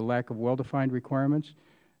 quote, the lack of well-defined requirements,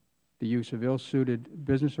 the use of ill-suited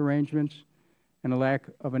business arrangements, and a lack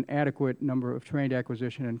of an adequate number of trained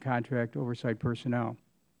acquisition and contract oversight personnel,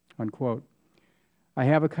 unquote. I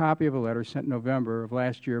have a copy of a letter sent in November of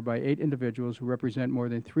last year by 8 individuals who represent more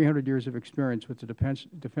than 300 years of experience with the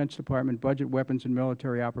Defense Department budget, weapons, and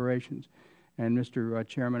military operations. And, Mr.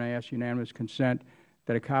 Chairman, I ask unanimous consent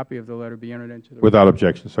that a copy of the letter be entered into the record. Without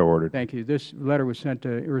objection, so ordered. Thank you. This letter was sent to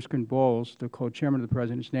Erskine Bowles, the co-chairman of the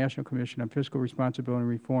President's National Commission on Fiscal Responsibility and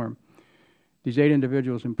Reform. These 8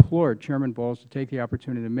 individuals implored Chairman Bowles to take the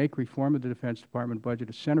opportunity to make reform of the Defense Department budget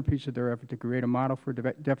a centerpiece of their effort to create a model for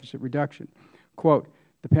deficit reduction. Quote,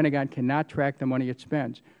 the Pentagon cannot track the money it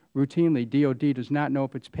spends. Routinely, DoD does not know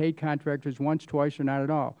if it's paid contractors once, twice, or not at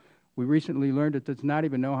all. We recently learned it does not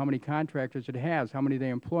even know how many contractors it has, how many they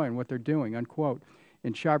employ, and what they're doing, unquote.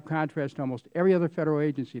 In sharp contrast to almost every other federal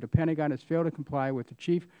agency, the Pentagon has failed to comply with the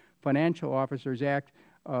Chief Financial Officers Act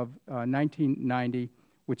of 1990,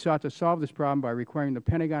 which sought to solve this problem by requiring the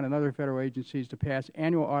Pentagon and other federal agencies to pass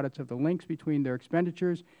annual audits of the links between their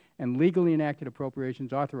expenditures and legally enacted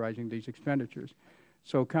appropriations authorizing these expenditures.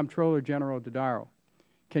 So, Comptroller General Dodaro,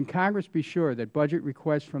 can Congress be sure that budget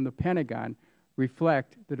requests from the Pentagon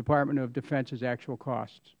reflect the Department of Defense's actual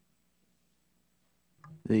costs?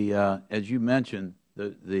 As you mentioned,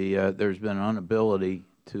 there's been an inability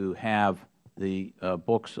to have the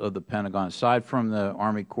books of the Pentagon, aside from the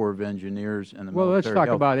Army Corps of Engineers and the Well, let's military talk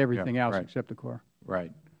health. about everything else right. except the Corps.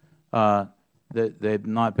 Right. They've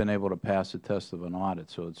not been able to pass the test of an audit,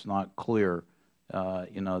 so it's not clear,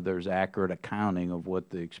 there's accurate accounting of what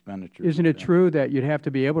the expenditures. Isn't it true that you'd have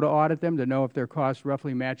to be able to audit them to know if their costs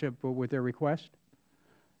roughly match up with their request?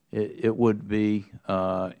 It would be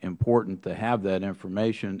important to have that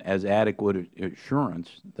information as adequate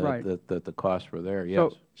assurance that, Right. that the costs were there,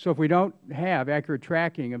 yes. So if we don't have accurate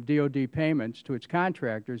tracking of DOD payments to its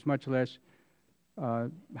contractors, much less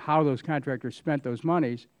how those contractors spent those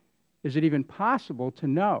monies, is it even possible to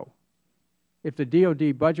know if the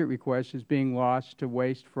DOD budget request is being lost to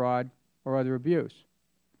waste, fraud, or other abuse?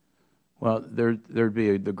 Well, there'd be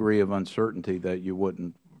a degree of uncertainty that you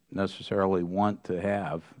wouldn't necessarily want to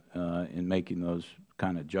have in making those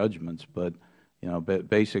kind of judgments, but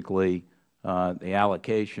basically the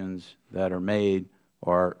allocations that are made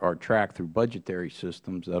are tracked through budgetary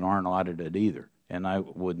systems that aren't audited either. And I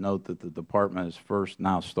would note that the Department is first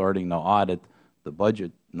now starting to audit the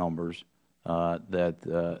budget numbers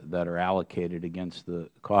that are allocated against the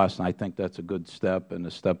costs, and I think that's a good step and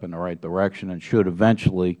a step in the right direction and should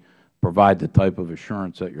eventually provide the type of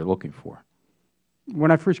assurance that you're looking for.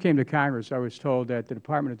 When I first came to Congress, I was told that the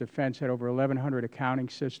Department of Defense had over 1,100 accounting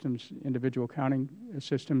systems, individual accounting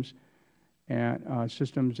systems,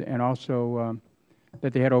 and also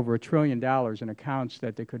that they had over $1 trillion in accounts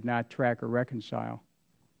that they could not track or reconcile.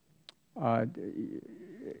 I'm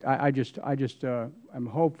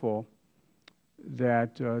hopeful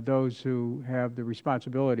that those who have the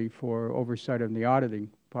responsibility for oversight of the auditing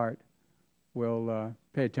part will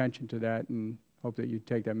pay attention to that, and hope that you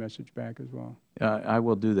take that message back as well. I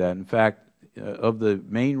will do that. In fact, of the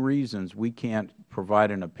main reasons we can't provide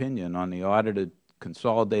an opinion on the audited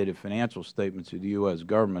consolidated financial statements of the U.S.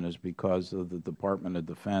 government is because of the Department of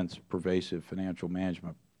Defense pervasive financial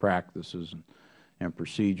management practices and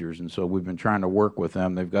procedures. And so we've been trying to work with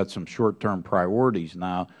them. They've got some short-term priorities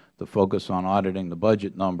now to focus on auditing the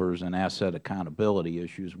budget numbers and asset accountability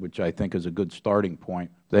issues, which I think is a good starting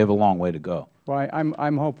point. They have a long way to go. Well,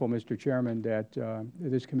 I'm hopeful, Mr. Chairman, that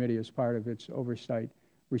this committee, as part of its oversight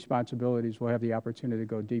responsibilities, will have the opportunity to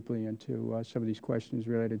go deeply into some of these questions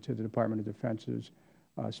related to the Department of Defense's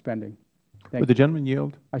spending. Would the gentleman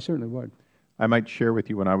yield? I certainly would. I might share with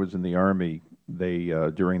you, when I was in the Army, they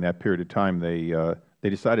during that period of time, they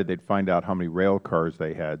decided they'd find out how many rail cars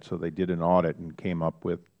they had, so they did an audit and came up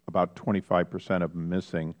with about 25% of them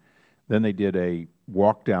missing. Then they did a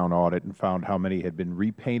walk-down audit and found how many had been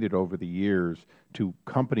repainted over the years to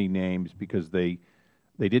company names because they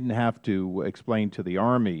didn't have to explain to the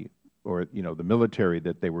Army or the military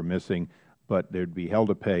that they were missing, but they'd be held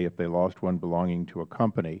to pay if they lost one belonging to a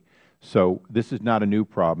company. So this is not a new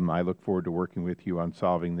problem. I look forward to working with you on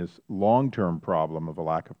solving this long-term problem of a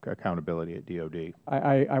lack of accountability at DOD.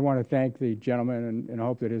 I want to thank the gentleman and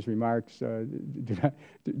hope that his remarks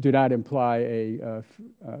do not imply a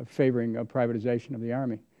favoring of privatization of the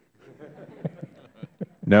Army.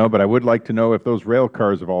 No, but I would like to know if those rail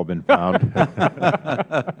cars have all been found.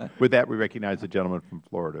 With that, we recognize the gentleman from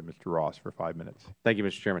Florida, Mr. Ross, for 5 minutes. Thank you,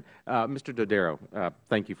 Mr. Chairman. Mr. Dodaro,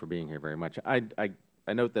 thank you for being here very much.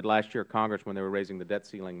 I note that last year Congress, when they were raising the debt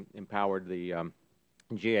ceiling, empowered the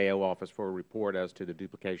GAO office for a report as to the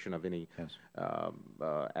duplication of any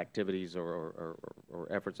activities or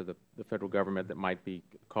efforts of the Federal Government that might be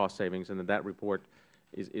cost savings, and that report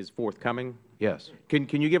is forthcoming. Yes.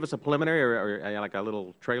 Can you give us a preliminary or like a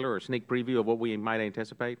little trailer or sneak preview of what we might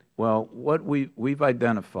anticipate? Well, what we've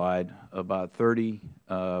identified about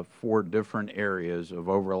 34 different areas of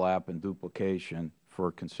overlap and duplication for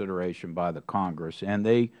consideration by the Congress, and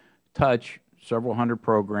they touch several hundred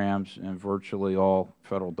programs in virtually all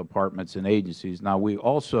Federal departments and agencies. Now, we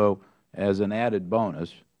also, as an added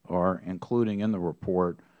bonus, are including in the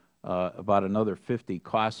report about another 50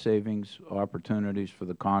 cost savings opportunities for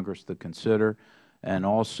the Congress to consider, and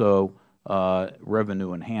also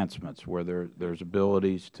revenue enhancements where there's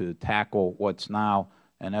abilities to tackle what's now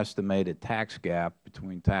an estimated tax gap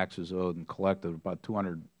between taxes owed and collected of about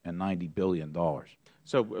 $290 billion.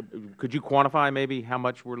 So could you quantify maybe how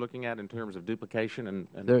much we're looking at in terms of duplication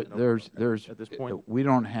at this point? We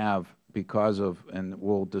don't have, because of, and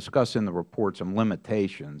we'll discuss in the report, some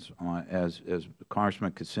limitations as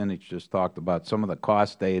Congressman Kucinich just talked about. Some of the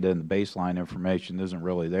cost data and the baseline information isn't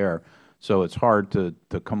really there, so it's hard to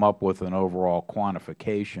come up with an overall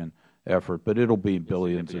quantification effort, but it'll be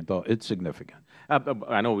billions of dollars. It's significant.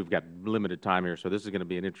 I know we've got limited time here, so this is going to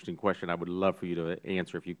be an interesting question. I would love for you to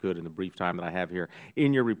answer, if you could, in the brief time that I have here.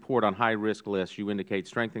 In your report on high-risk lists, you indicate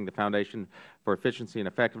strengthening the foundation for efficiency and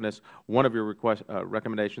effectiveness. One of your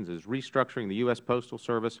recommendations is restructuring the U.S. Postal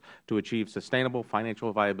Service to achieve sustainable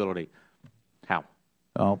financial viability. How?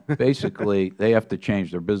 Well, basically, they have to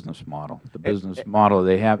change their business model. The business model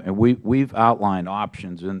they have, and we've outlined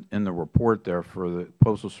options in the report there for the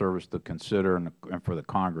Postal Service to consider and for the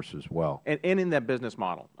Congress as well. And in that business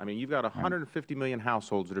model, I mean, you've got 150 million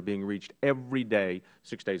households that are being reached every day,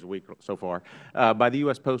 6 days a week so far, by the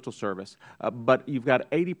U.S. Postal Service. But you've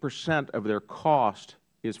got 80% of their cost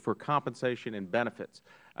is for compensation and benefits.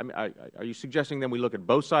 I mean, are you suggesting then we look at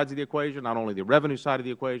both sides of the equation, not only the revenue side of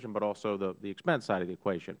the equation, but also the expense side of the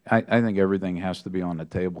equation? I think everything has to be on the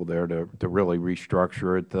table there to really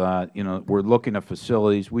restructure it. You know, we're looking at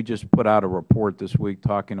facilities. We just put out a report this week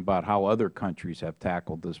talking about how other countries have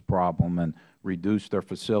tackled this problem and reduced their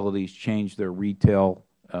facilities, changed their retail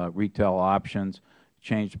options,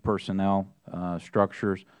 changed personnel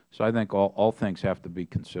structures. So I think all things have to be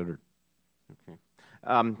considered. Okay.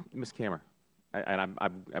 Ms. Kammer. And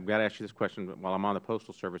I've got to ask you this question while I'm on the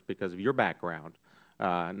Postal Service because of your background,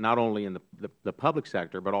 not only in the public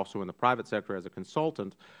sector, but also in the private sector as a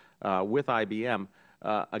consultant with IBM.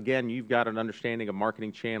 Again, you've got an understanding of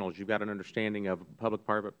marketing channels. You've got an understanding of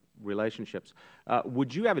public-private relationships.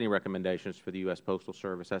 Would you have any recommendations for the U.S. Postal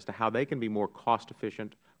Service as to how they can be more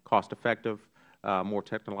cost-efficient, cost-effective, more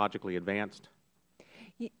technologically advanced?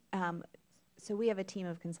 So we have a team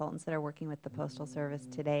of consultants that are working with the Postal Service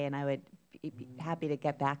today, and I would be happy to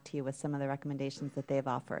get back to you with some of the recommendations that they've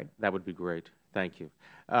offered. That would be great. Thank you.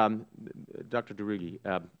 Dr. DeRuggi,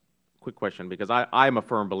 quick question, because I'm a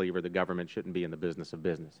firm believer that government shouldn't be in the business of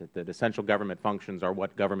business, that essential government functions are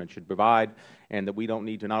what government should provide, and that we don't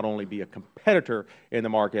need to not only be a competitor in the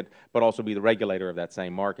market, but also be the regulator of that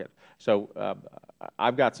same market. So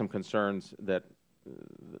I've got some concerns that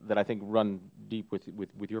I think run deep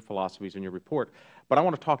with your philosophies in your report. But I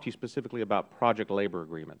want to talk to you specifically about project labor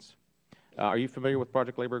agreements. Are you familiar with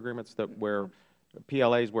project labor agreements where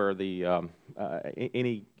PLAs, where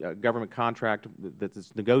any government contract that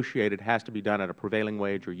is negotiated has to be done at a prevailing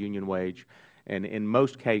wage or union wage? And in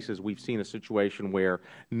most cases, we've seen a situation where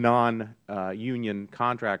non-union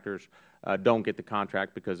contractors don't get the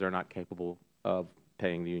contract because they're not capable of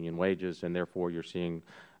paying the union wages, and therefore you're seeing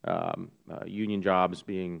union jobs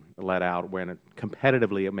being let out when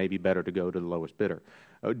competitively it may be better to go to the lowest bidder.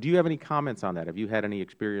 Do you have any comments on that? Have you had any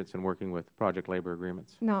experience in working with project labor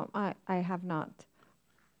agreements? No, I have not.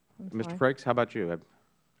 Mr. Frakes, how about you?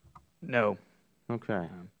 No. Okay.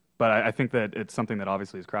 But I think that it's something that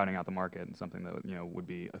obviously is crowding out the market and something that would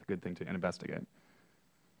be a good thing to investigate.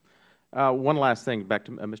 One last thing, back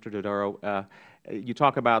to Mr. Dodaro. You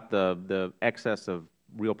talk about the excess of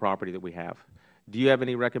real property that we have. Do you have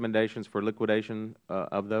any recommendations for liquidation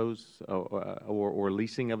of those or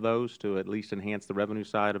leasing of those to at least enhance the revenue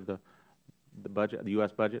side of the budget, the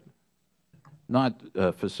U.S. budget? Not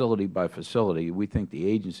facility by facility. We think the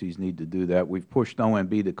agencies need to do that. We've pushed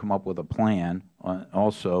OMB to come up with a plan.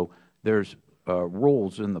 Also, there's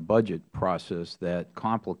rules in the budget process that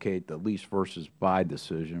complicate the lease versus buy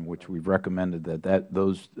decision, which we've recommended that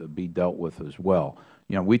those be dealt with as well.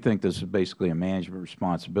 You know, we think this is basically a management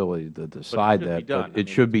responsibility to decide that, but it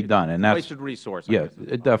should be done. And that's wasted resource. Yeah,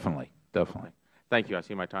 definitely. Thank you. I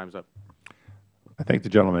see my time's up. I thank the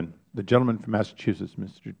gentleman. The gentleman from Massachusetts,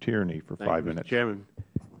 Mr. Tierney, for 5 minutes. Mr. Chairman,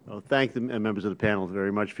 well, thank the members of the panel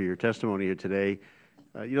very much for your testimony here today.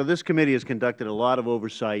 You know, this committee has conducted a lot of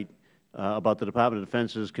oversight about the Department of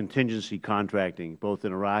Defense's contingency contracting, both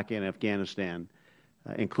in Iraq and Afghanistan,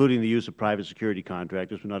 including the use of private security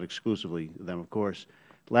contractors, but not exclusively them, of course.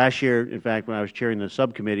 Last year, in fact, when I was chairing the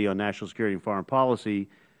subcommittee on national security and foreign policy,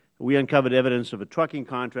 we uncovered evidence of trucking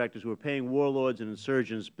contractors who were paying warlords and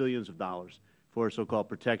insurgents billions of dollars for so-called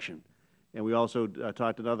protection. And we also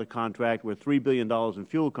talked another contract where $3 billion in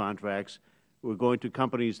fuel contracts were going to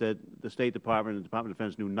companies that the State Department and the Department of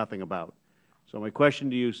Defense knew nothing about. So my question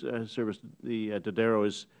to you, Service Dodaro,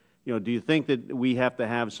 is, do you think that we have to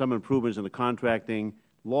have some improvements in the contracting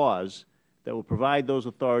laws that will provide those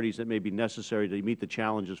authorities that may be necessary to meet the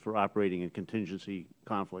challenges for operating in contingency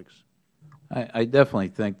conflicts? I definitely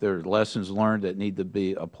think there are lessons learned that need to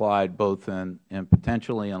be applied both in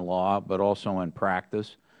potentially in law, but also in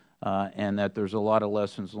practice, and that there's a lot of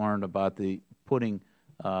lessons learned about putting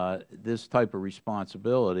this type of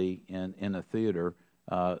responsibility in a theater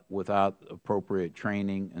without appropriate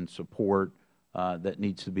training and support that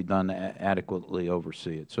needs to be done to adequately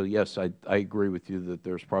oversee it. So, yes, I agree with you that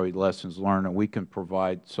there's probably lessons learned, and we can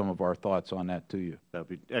provide some of our thoughts on that to you. That would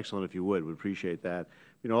be excellent if you would. We'd appreciate that.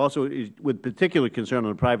 You know, also, with particular concern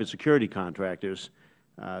on the private security contractors,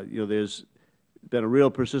 you know, there's been a real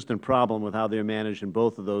persistent problem with how they're managed in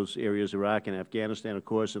both of those areas, Iraq and Afghanistan, of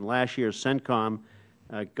course. And last year, CENTCOM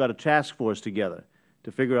got a task force together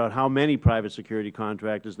to figure out how many private security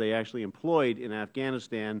contractors they actually employed in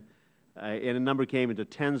Afghanistan, and a number came into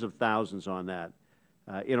tens of thousands on that.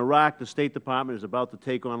 In Iraq, the State Department is about to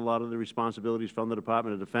take on a lot of the responsibilities from the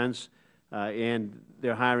Department of Defense, and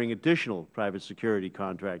they're hiring additional private security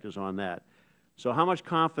contractors on that. So how much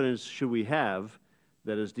confidence should we have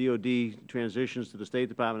that as DOD transitions to the State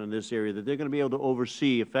Department in this area, that they're going to be able to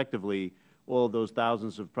oversee effectively all of those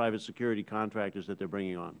thousands of private security contractors that they're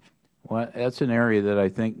bringing on? Well, that's an area that I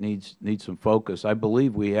think needs some focus. I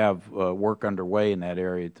believe we have work underway in that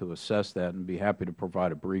area to assess that, and be happy to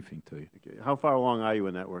provide a briefing to you. Okay. How far along are you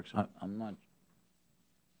in that work, sir? I'm not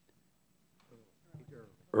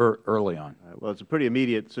early on. Well, it's a pretty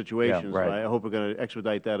immediate situation, Yeah, right. so I hope we're going to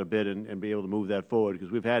expedite that a bit and be able to move that forward,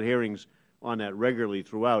 because we've had hearings on that regularly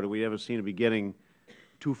throughout, and we haven't seemed to be getting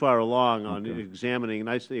too far along on examining, and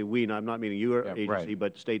I say we, I'm not meaning your agency,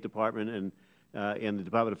 but State Department and the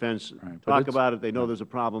Department of Defense talk about it. They know there's a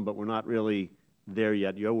problem, but we're not really there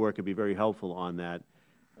yet. Your work could be very helpful on that.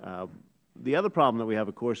 The other problem that we have,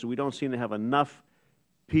 of course, is we don't seem to have enough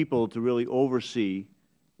people to really oversee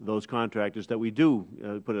those contractors that we do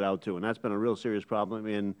put it out to, and that's been a real serious problem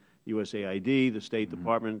in USAID, the State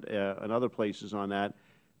Department, and other places on that.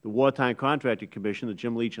 The Wartime Contracting Commission that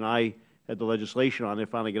Jim Leach and I had the legislation on, they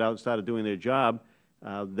finally got out and started doing their job.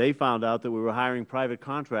 They found out that we were hiring private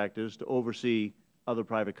contractors to oversee other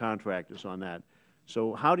private contractors on that.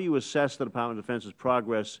 So how do you assess the Department of Defense's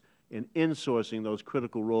progress in insourcing those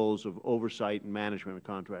critical roles of oversight and management of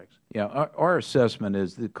contracts? Yeah, our assessment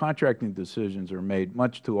is that contracting decisions are made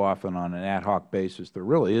much too often on an ad hoc basis. There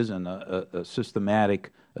really isn't a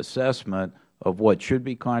systematic assessment of what should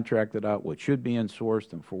be contracted out, what should be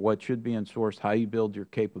insourced, and for what should be insourced, how you build your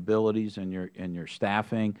capabilities and your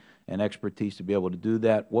staffing and expertise to be able to do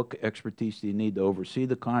that. What expertise do you need to oversee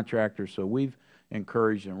the contractor? So we've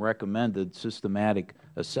encouraged and recommended systematic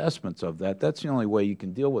assessments of that. That's the only way you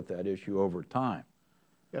can deal with that issue over time.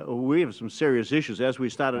 Yeah, well, we have some serious issues. As we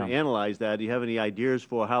started to analyze that, do you have any ideas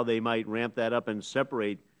for how they might ramp that up and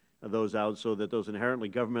separate those out so that those inherently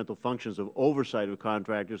governmental functions of oversight of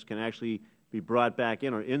contractors can actually be brought back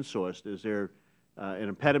in or insourced? Is there an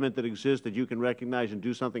impediment that exists that you can recognize and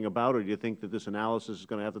do something about, or do you think that this analysis is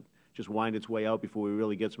going to have to just wind its way out before we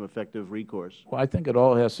really get some effective recourse? Well, I think it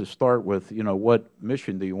all has to start with, you know, what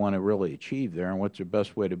mission do you want to really achieve there, and what's the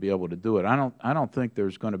best way to be able to do it. I don't think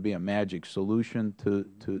there's going to be a magic solution to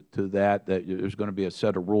that there's going to be a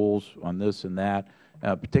set of rules on this and that,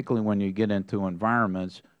 particularly when you get into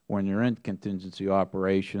environments. When you're in contingency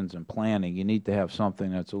operations and planning, you need to have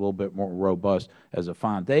something that's a little bit more robust as a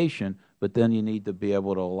foundation, but then you need to be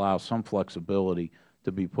able to allow some flexibility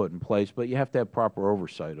to be put in place. But you have to have proper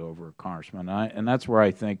oversight over it, Congressman, and that's where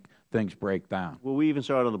I think things break down. Well, we even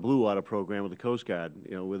saw it on the Blue Water program with the Coast Guard,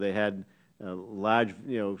 you know, where they had large,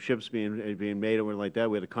 you know, ships being made or like that.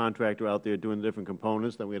 We had a contractor out there doing the different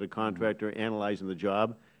components. Then we had a contractor analyzing the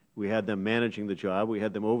job. We had them managing the job. We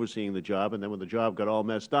had them overseeing the job. And then when the job got all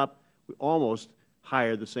messed up, we almost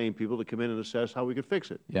hired the same people to come in and assess how we could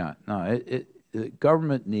fix it. Yeah, no, the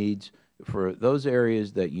government needs, for those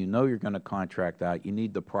areas that you know you're going to contract out, you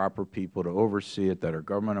need the proper people to oversee it that are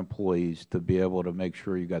government employees to be able to make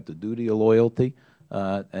sure you got the duty of loyalty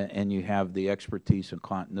and you have the expertise and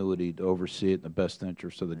continuity to oversee it in the best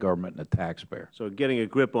interest of the government and the taxpayer. So getting a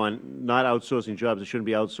grip on not outsourcing jobs that shouldn't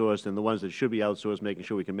be outsourced, and the ones that should be outsourced, making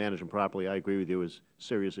sure we can manage them properly, I agree with you, is a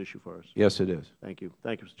serious issue for us. Yes, it is. Thank you.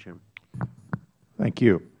 Thank you, Mr. Chairman. Thank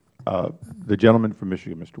you. The gentleman from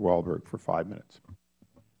Michigan, Mr. Wahlberg, for 5 minutes.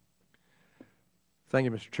 Thank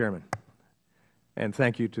you, Mr. Chairman. And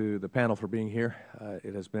thank you to the panel for being here.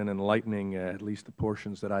 It has been enlightening, at least the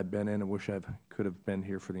portions that I've been in. I wish I could have been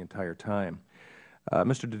here for the entire time.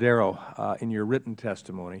 Mr. Dodaro, in your written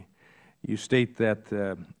testimony, you state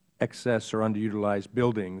that excess or underutilized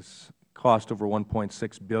buildings cost over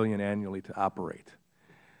 $1.6 billion annually to operate.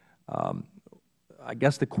 I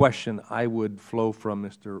guess the question I would flow from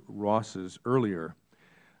Mr. Ross's earlier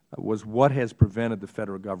was, what has prevented the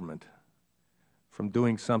Federal Government from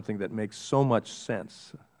doing something that makes so much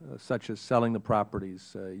sense, such as selling the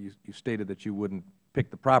properties? You stated that you wouldn't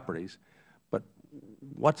pick the properties, but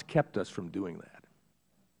what's kept us from doing that?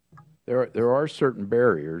 There are certain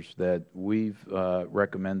barriers that we've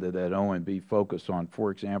recommended that OMB focus on.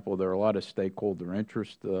 For example, there are a lot of stakeholder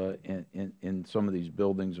interest in some of these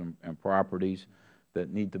buildings and properties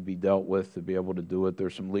that need to be dealt with to be able to do it.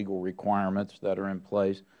 There's some legal requirements that are in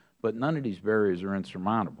place, but none of these barriers are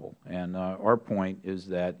insurmountable. And our point is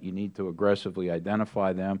that you need to aggressively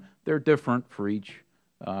identify them. They're different for each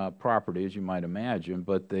property, as you might imagine,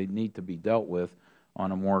 but they need to be dealt with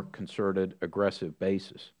on a more concerted, aggressive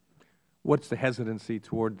basis. What's the hesitancy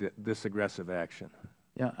toward this aggressive action?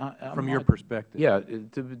 Yeah, from your perspective? Yeah,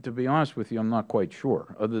 to be honest with you, I'm not quite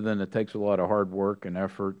sure, other than it takes a lot of hard work and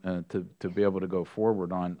effort to be able to go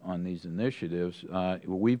forward on these initiatives.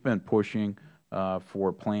 We've been pushing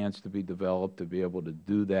for plans to be developed to be able to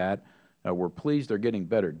do that. We're pleased they're getting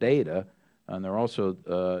better data, and they're also,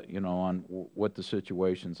 on what the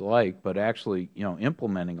situation's like, but actually,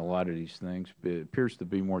 implementing a lot of these things appears to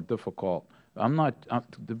be more difficult.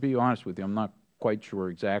 To be honest with you, I'm not quite sure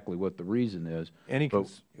exactly what the reason is.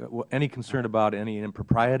 Any concern about any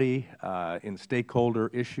impropriety in stakeholder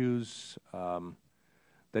issues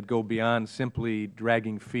that go beyond simply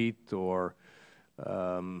dragging feet or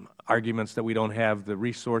arguments that we don't have the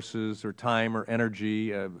resources or time or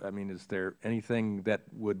energy? I mean, is there anything that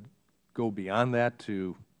would go beyond that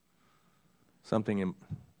to something?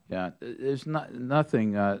 Yeah, there's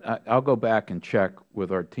nothing. I'll go back and check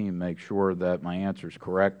with our team, make sure that my answer is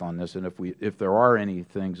correct on this, and if there are any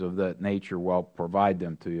things of that nature, we'll provide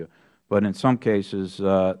them to you. But in some cases,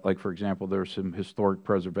 like for example, there are some historic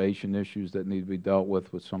preservation issues that need to be dealt with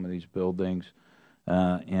some of these buildings,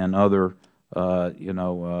 and other,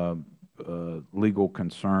 legal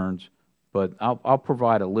concerns. But I'll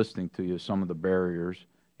provide a listing to you of some of the barriers,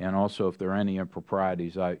 and also if there are any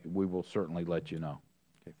improprieties, we will certainly let you know.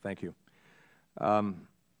 Okay, thank you.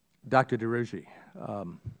 Dr. DeRougy,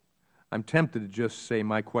 I'm tempted to just say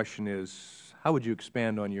my question is, how would you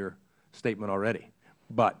expand on your statement already?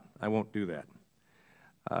 But I won't do that.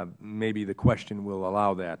 Maybe the question will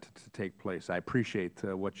allow that to take place. I appreciate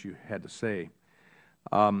what you had to say.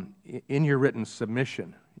 In your written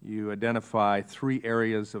submission, you identify 3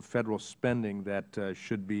 areas of Federal spending that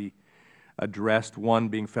should be addressed, 1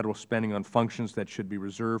 being Federal spending on functions that should be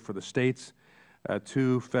reserved for the States,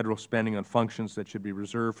 2, Federal spending on functions that should be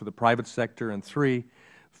reserved for the private sector, and 3,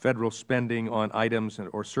 Federal spending on items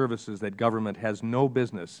or services that government has no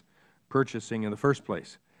business purchasing in the first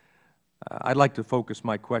place. I'd like to focus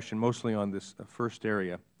my question mostly on this first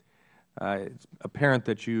area. It's apparent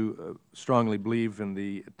that you strongly believe in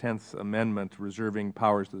the 10th Amendment reserving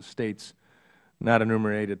powers to the States, not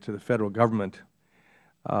enumerated to the Federal Government.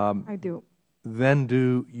 I do. Then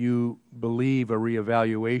do you believe a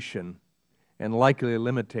reevaluation and likely a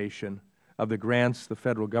limitation of the grants the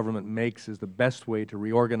Federal Government makes is the best way to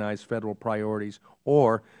reorganize Federal priorities,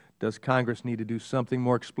 or does Congress need to do something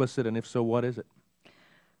more explicit, and if so, what is it?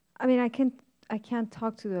 I mean, I can't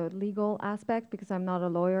talk to the legal aspect because I'm not a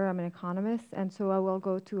lawyer, I'm an economist, and so I will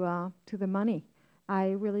go to the money.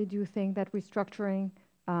 I really do think that restructuring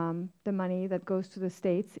the money that goes to the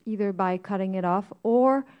States, either by cutting it off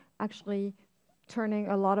or actually turning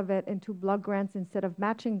a lot of it into block grants instead of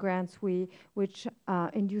matching grants, which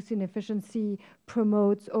induce inefficiency,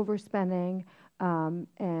 promotes overspending,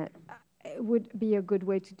 and it would be a good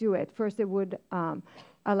way to do it. First, it would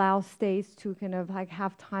allow states to kind of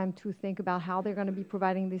have time to think about how they're going to be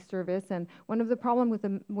providing this service. And one of the problems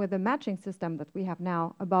with the matching system that we have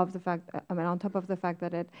now, above the fact, on top of the fact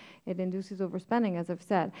that it induces overspending, as I've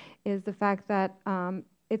said, is the fact that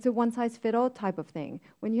it's a one-size-fits-all type of thing.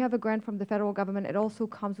 When you have a grant from the Federal Government, it also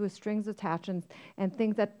comes with strings attached and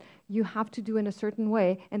things that you have to do in a certain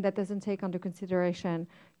way, and that doesn't take under consideration,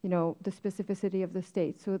 the specificity of the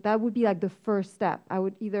state. So that would be like the first step. I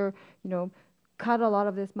would either, cut a lot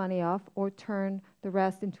of this money off or turn the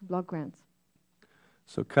rest into block grants.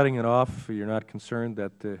 So cutting it off, you're not concerned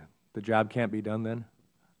that the job can't be done then?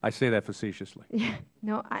 I say that facetiously. Yeah,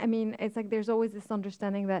 no, I mean, it's like there's always this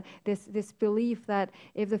understanding that this belief that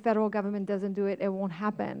if the Federal Government doesn't do it, it won't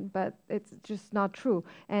happen, but it's just not true.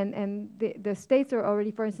 And the states are already,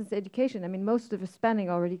 for instance, education. I mean, most of the spending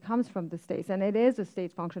already comes from the states, and it is a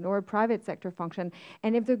state function or a private sector function.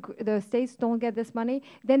 And if the states don't get this money,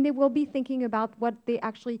 then they will be thinking about what they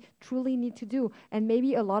actually truly need to do. And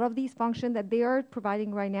maybe a lot of these functions that they are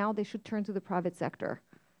providing right now, they should turn to the private sector.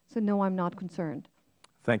 So no, I'm not concerned.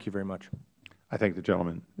 Thank you very much. I thank the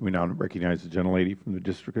gentleman. We now recognize the gentlelady from the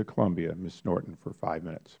District of Columbia, Ms. Norton, for 5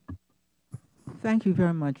 minutes. Thank you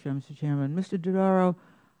very much, Mr. Chairman. Mr. Dodaro,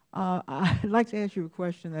 I'd like to ask you a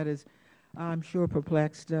question that is, I'm sure,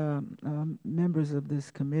 perplexed members of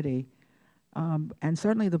this committee and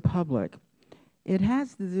certainly the public. It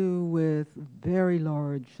has to do with very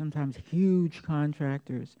large, sometimes huge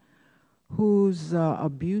contractors whose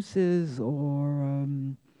abuses or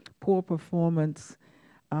poor performance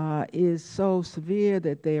is so severe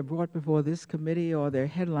that they are brought before this committee or there are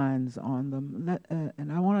headlines on them.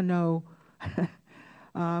 And I want to know,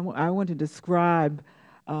 I want to describe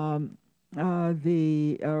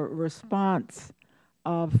the response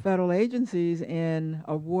of federal agencies in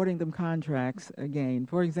awarding them contracts again.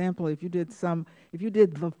 For example, if you did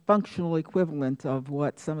the functional equivalent of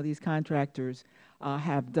what some of these contractors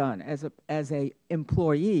have done as a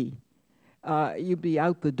employee, you'd be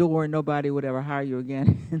out the door and nobody would ever hire you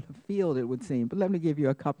again in the field, it would seem. But let me give you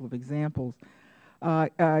a couple of examples.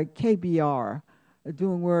 KBR,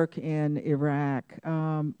 doing work in Iraq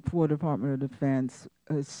for the Department of Defense,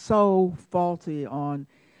 is so faulty on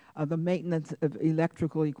the maintenance of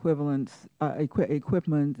electrical equipment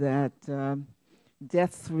that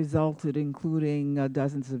deaths resulted, including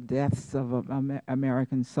dozens of deaths of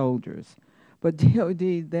American soldiers. But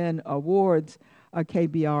DOD then awards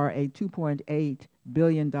KBR a $2.8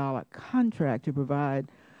 billion contract to provide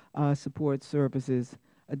support services,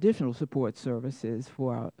 additional support services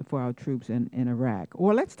for our troops in Iraq.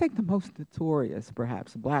 Or let's take the most notorious,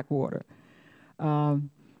 perhaps, Blackwater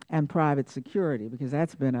and private security, because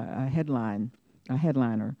that's been a headliner.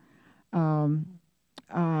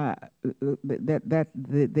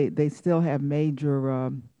 They still have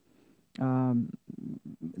major.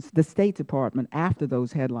 The State Department, after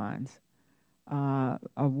those headlines,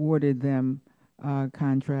 awarded them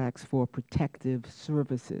contracts for protective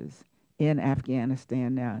services in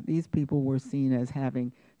Afghanistan. Now, these people were seen as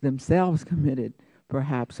having themselves committed,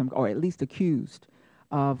 perhaps, or at least accused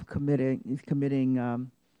of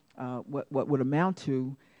committing what would amount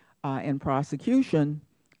to, in prosecution,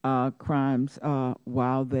 crimes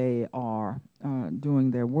while they are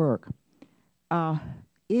doing their work.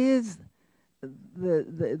 Does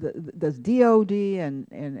DOD and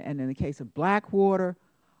in the case of Blackwater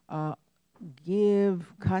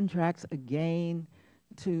give contracts again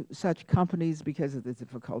to such companies because of the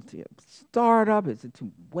difficulty of startup? Is it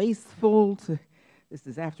too wasteful? This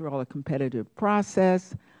is, after all, a competitive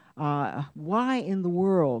process. Why in the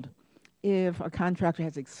world, if a contractor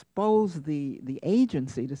has exposed the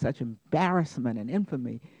agency to such embarrassment and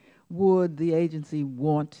infamy, would the agency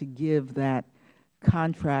want to give that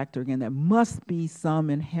contractor, again, there must be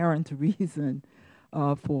some inherent reason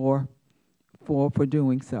for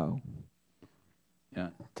doing so? Yeah.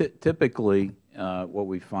 Typically, what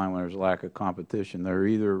we find when there's a lack of competition, there are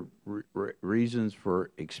either reasons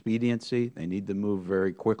for expediency. They need to move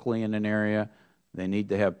very quickly in an area. They need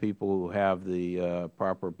to have people who have the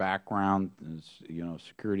proper background,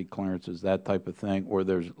 security clearances, that type of thing, or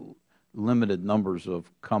there's limited numbers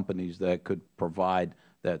of companies that could provide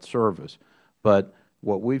that service. But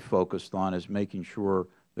what we've focused on is making sure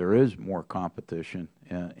there is more competition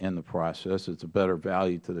in the process. It's a better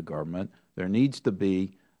value to the government. There needs to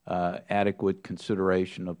be adequate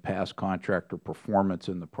consideration of past contractor performance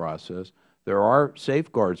in the process. There are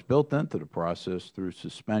safeguards built into the process through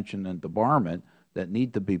suspension and debarment that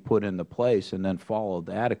need to be put into place and then followed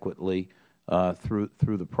adequately through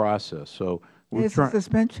the process. So is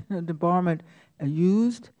suspension and debarment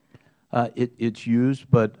used? It's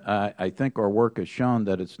used, but I think our work has shown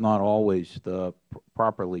that it's not always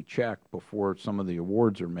properly checked before some of the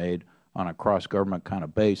awards are made on a cross-government kind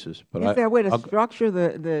of basis. But is there a way to structure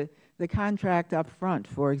the contract up front,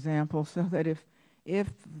 for example, so that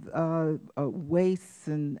if wastes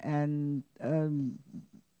and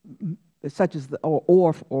such as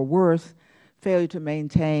or worse, failure to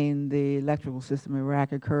maintain the electrical system in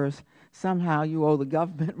Iraq occurs, somehow you owe the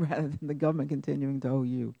government rather than the government continuing to owe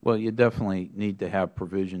you? Well, you definitely need to have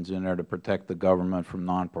provisions in there to protect the government from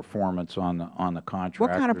non-performance on the contractors.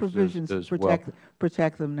 What kind of provisions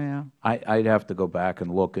protect them now? I'd have to go back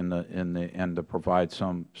and look and to provide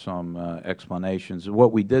some explanations.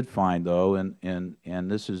 What we did find, though,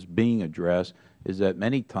 and this is being addressed, is that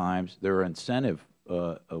many times there are incentive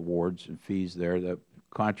awards and fees there that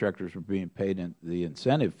contractors were being paid in the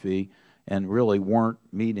incentive fee and really weren't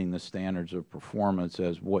meeting the standards of performance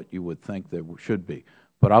as what you would think they should be.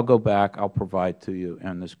 But I'll go back, I'll provide to you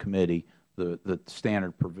and this committee the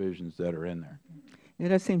standard provisions that are in there. It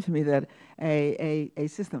does seem to me that a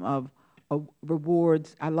system of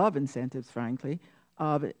rewards, I love incentives, frankly,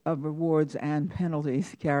 of rewards and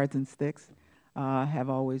penalties, carrots and sticks, have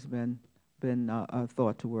always been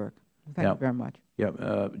thought to work. Thank you very much.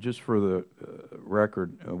 Yeah, just for the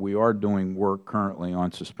record, we are doing work currently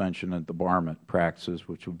on suspension and debarment practices,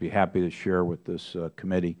 which we'll be happy to share with this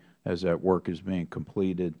committee as that work is being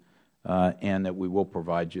completed. and that we will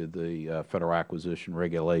provide you the Federal acquisition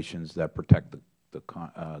regulations that protect the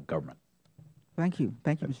government. Thank you.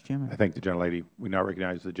 Thank you, Mr. Chairman. I thank the gentlelady. We now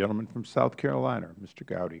recognize the gentleman from South Carolina, Mr.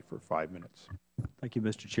 Gowdy, for 5 minutes. Thank you,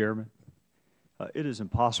 Mr. Chairman. It is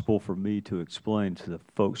impossible for me to explain to the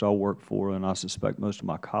folks I work for, and I suspect most of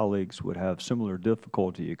my colleagues would have similar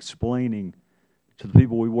difficulty explaining to the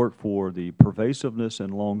people we work for the pervasiveness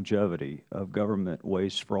and longevity of government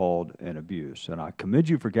waste, fraud, and abuse. And I commend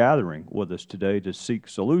you for gathering with us today to seek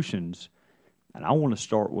solutions. And I want to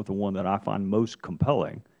start with the one that I find most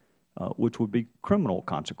compelling, which would be criminal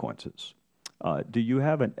consequences. Do you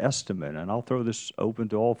have an estimate, and I'll throw this open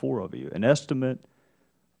to all four of you, an estimate,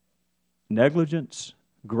 negligence,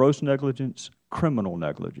 gross negligence, criminal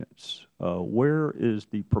negligence? Where is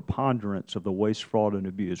the preponderance of the waste, fraud, and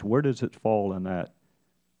abuse? Where does it fall in that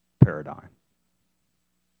paradigm?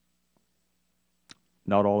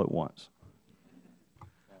 Not all at once.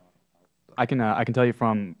 I can tell you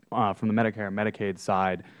from the Medicare and Medicaid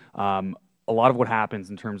side, a lot of what happens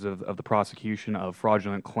in terms of the prosecution of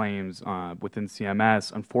fraudulent claims within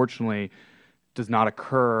CMS, unfortunately, does not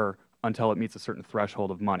occur until it meets a certain threshold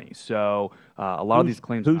of money. So a lot of these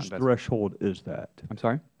claims. Whose threshold is that? I'm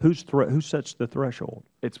sorry? Who sets the threshold?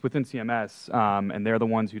 It's within CMS, and they're the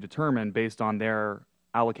ones who determine, based on their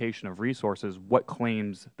allocation of resources, what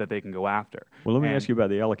claims that they can go after. Well, let me ask you about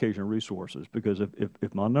the allocation of resources, because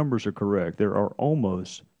if my numbers are correct, there are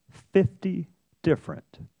almost 50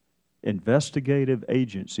 different investigative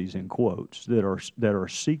agencies, in quotes, that are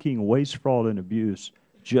seeking waste, fraud, and abuse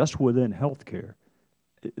just within health care.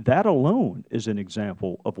 That alone is an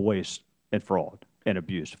example of waste and fraud and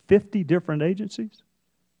abuse. 50 different agencies?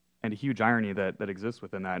 And a huge irony that exists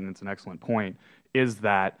within that, and it's an excellent point, is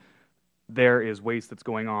that there is waste that's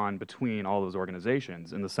going on between all those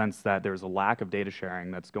organizations, in the sense that there's a lack of data sharing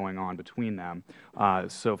that's going on between them.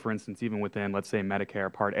 So, for instance, even within, let's say,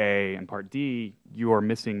 Medicare Part A and Part D, you are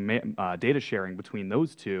missing data sharing between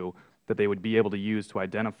those two that they would be able to use to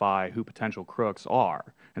identify who potential crooks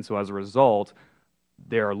are. And so as a result,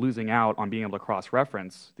 they're losing out on being able to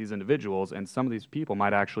cross-reference these individuals, and some of these people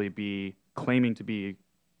might actually be claiming to be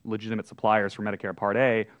legitimate suppliers for Medicare Part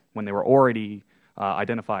A when they were already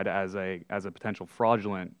identified as a potential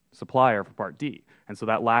fraudulent supplier for Part D. And so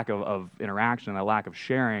that lack of interaction, that lack of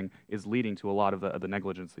sharing, is leading to a lot of the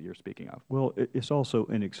negligence that you're speaking of. Well, it's also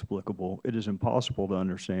inexplicable. It is impossible to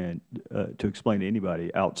understand, to explain to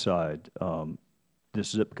anybody outside this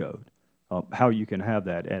zip code, how you can have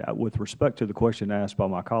that. And with respect to the question asked by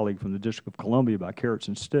my colleague from the District of Columbia about carrots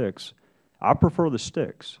and sticks, I prefer the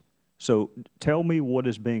sticks. So tell me what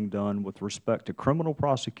is being done with respect to criminal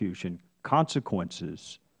prosecution,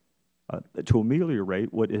 consequences, to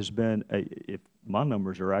ameliorate what has been, if my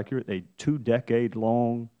numbers are accurate, a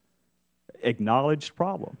 2-decade-long acknowledged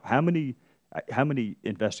problem. How many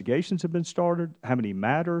investigations have been started? How many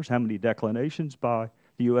matters? How many declinations by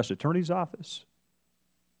the U.S. Attorney's Office?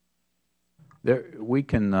 We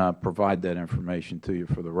can provide that information to you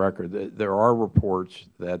for the record. There are reports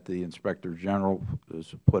that the Inspector General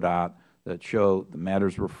has put out that show the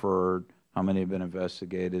matters referred, how many have been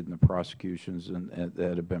investigated, and the prosecutions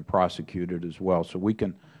that have been prosecuted as well. So we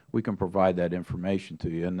can provide that information to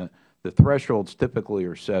you. And the thresholds typically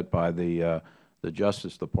are set by the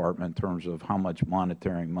Justice Department in terms of how much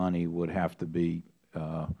monitoring money would have to be,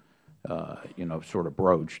 sort of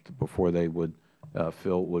broached before they would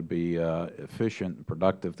feel it would be efficient and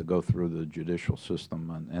productive to go through the judicial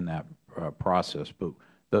system in that process.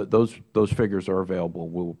 But those figures are available.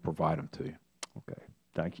 We will provide them to you. Okay.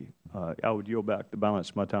 Thank you. I would yield back the balance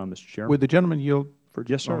of my time, Mr. Chairman. Would the gentleman yield for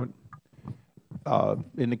just a moment?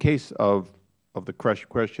 In the case of the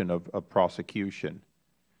question of prosecution,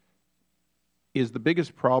 is the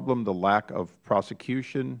biggest problem the lack of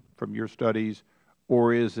prosecution from your studies,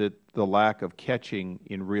 or is it the lack of catching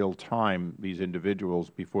in real time these individuals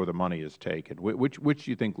before the money is taken? Which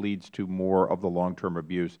do you think leads to more of the long-term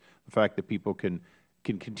abuse? The fact that people can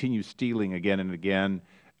continue stealing again and again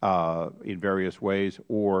in various ways,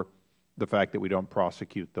 or the fact that we don't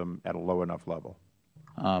prosecute them at a low enough level?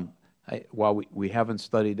 While we haven't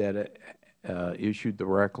studied that issue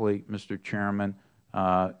directly, Mr. Chairman,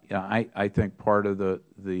 I think part of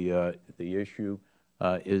the issue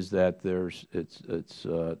is that it's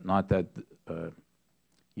not that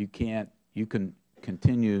you can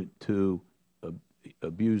continue to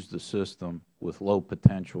abuse the system with low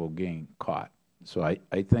potential gain caught. So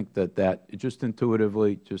I think that just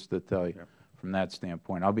intuitively, just to tell you from that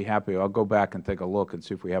standpoint, I'll be happy. I'll go back and take a look and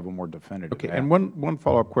see if we have a more definitive Okay. answer. And one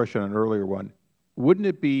follow-up question on an earlier one. Wouldn't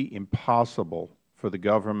it be impossible for the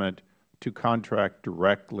government to contract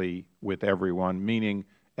directly with everyone, meaning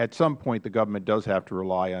At some point, the government does have to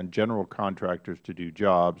rely on general contractors to do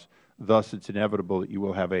jobs. Thus, it's inevitable that you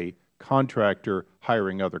will have a contractor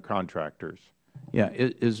hiring other contractors. Yeah,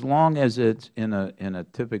 as long as it's in a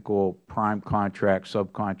typical prime contract,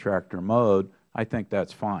 subcontractor mode, I think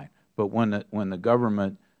that's fine. But when the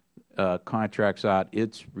government contracts out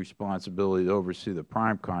its responsibility to oversee the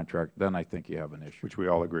prime contract, then I think you have an issue. Which we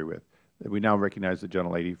all agree with. We now recognize the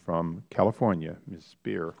gentlelady from California, Ms.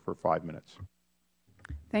 Spear, for 5 minutes.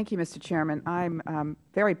 Thank you, Mr. Chairman. I'm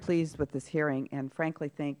very pleased with this hearing and frankly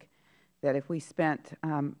think that if we spent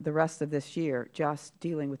the rest of this year just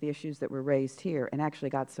dealing with the issues that were raised here and actually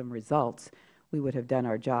got some results, we would have done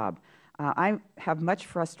our job. I have much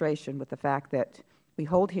frustration with the fact that we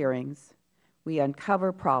hold hearings, we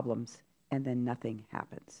uncover problems, and then nothing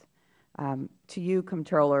happens. To you,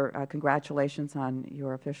 Comptroller, congratulations on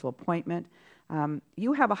your official appointment.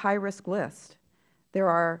 You have a high-risk list. There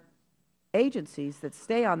are agencies that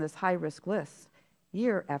stay on this high-risk list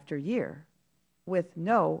year after year with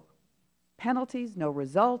no penalties, no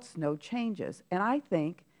results, no changes. And I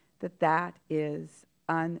think that that is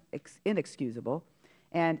inexcusable.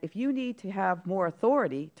 And if you need to have more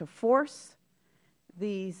authority to force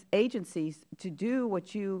these agencies to do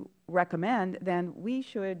what you recommend, then we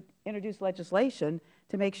should introduce legislation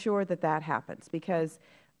to make sure that that happens, because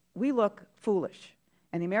we look foolish,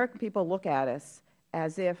 and the American people look at us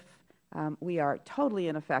as if we are totally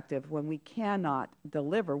ineffective when we cannot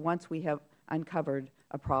deliver once we have uncovered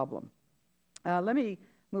a problem. Let me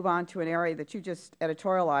move on to an area that you just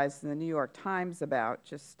editorialized in the New York Times about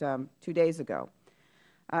just 2 days ago.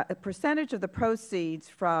 A percentage of the proceeds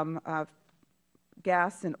from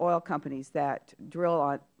gas and oil companies that drill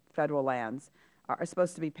on Federal lands are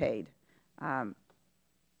supposed to be paid. And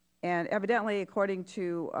evidently, according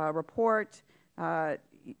to a report,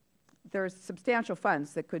 there's substantial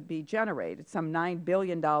funds that could be generated, some $9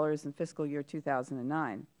 billion in fiscal year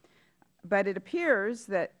 2009. But it appears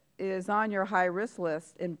that it is on your high-risk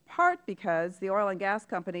list in part because the oil and gas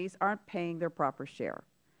companies aren't paying their proper share.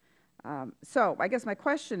 So I guess my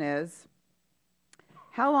question is,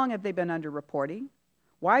 how long have they been underreporting?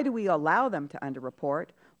 Why do we allow them to underreport?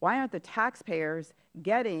 Why aren't the taxpayers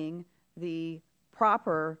getting the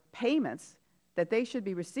proper payments that they should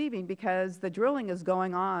be receiving, because the drilling is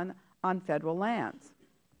going on Federal lands?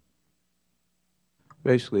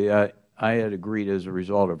 Basically, I had agreed as a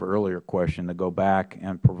result of an earlier question to go back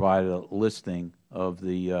and provide a listing of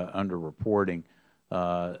the underreporting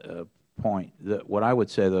point. What I would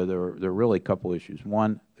say, though, there are really a couple issues.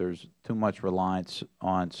 One, there's too much reliance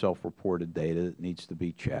on self-reported data that needs to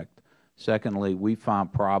be checked. Secondly, we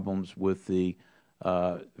found problems with the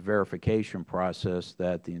verification process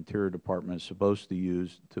that the Interior Department is supposed to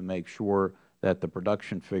use to make sure that the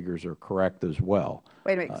production figures are correct as well.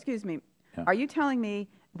 Wait a minute, excuse me. Yeah. Are you telling me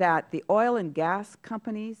that the oil and gas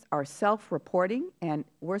companies are self-reporting and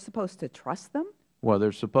we're supposed to trust them? Well,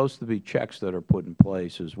 there's supposed to be checks that are put in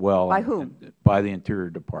place as well. By whom? By the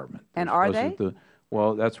Interior Department. And are they?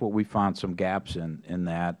 Well, that's what we found some gaps in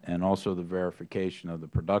that, and also the verification of the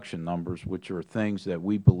production numbers, which are things that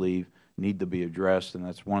we believe need to be addressed, and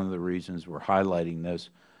that's one of the reasons we're highlighting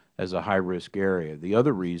this as a high-risk area. The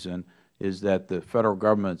other reason is that the Federal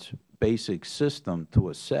Government's basic system to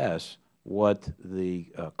assess what the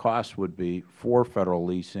cost would be for Federal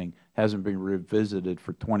leasing hasn't been revisited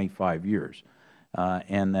for 25 years.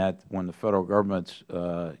 And that when the Federal Government's,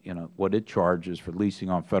 what it charges for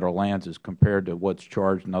leasing on Federal lands is compared to what's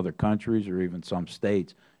charged in other countries or even some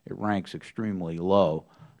states, it ranks extremely low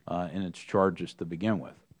in its charges to begin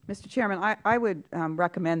with. Mr. Chairman, I would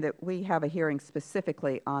recommend that we have a hearing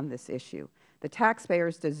specifically on this issue. The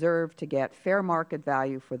taxpayers deserve to get fair market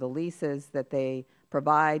value for the leases that they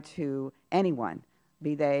provide to anyone,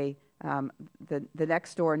 be they the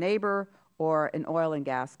next door neighbor or an oil and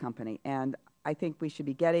gas company. And I think we should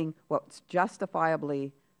be getting what's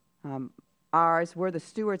justifiably ours. We're the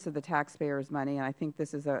stewards of the taxpayers' money, and I think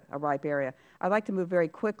this is a ripe area. I'd like to move very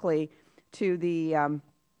quickly to the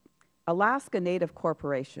Alaska Native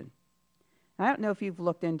Corporation. I don't know if you've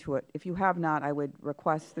looked into it. If you have not, I would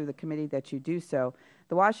request through the committee that you do so.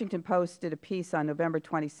 The Washington Post did a piece on November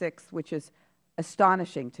 26th, which is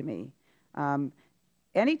astonishing to me.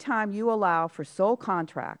 Anytime you allow for sole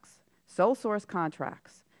contracts, sole source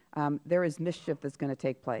contracts, there is mischief that's going to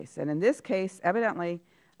take place. And in this case, evidently,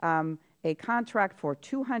 a contract for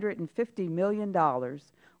 $250 million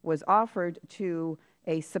was offered to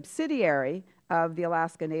a subsidiary of the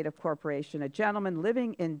Alaska Native Corporation, a gentleman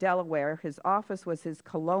living in Delaware. His office was his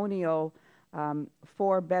colonial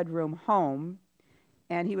 4-bedroom home,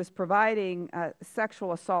 and he was providing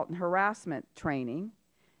sexual assault and harassment training.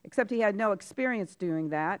 except he had no experience doing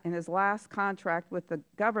that, and his last contract with the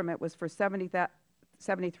government was for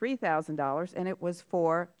 $73,000, and it was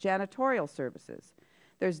for janitorial services.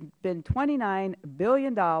 There's been $29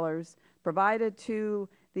 billion provided to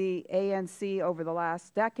the ANC over the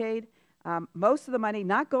last decade, most of the money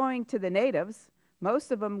not going to the natives,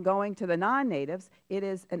 most of them going to the non-natives. It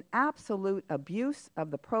is an absolute abuse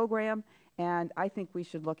of the program, and I think we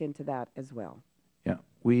should look into that as well. Yeah,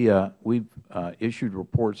 we've issued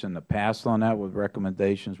reports in the past on that with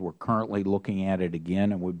recommendations. We're currently looking at it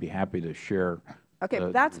again, and we'd be happy to share. Okay,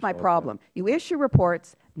 but that's my problem. You issue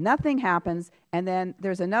reports, nothing happens, and then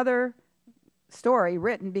there's another story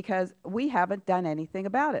written because we haven't done anything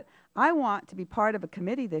about it. I want to be part of a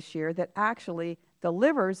committee this year that actually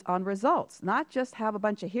delivers on results, not just have a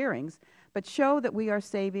bunch of hearings, but show that we are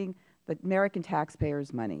saving the American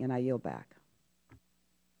taxpayers' money, and I yield back.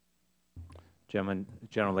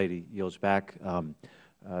 Gentlelady yields back.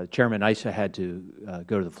 Chairman Issa had to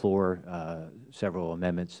go to the floor, several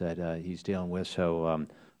amendments that he's dealing with, so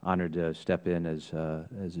honored to step in as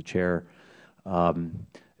the chair.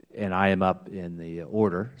 And I am up in the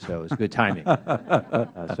order, so it's good timing.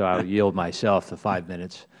 So I'll yield myself the 5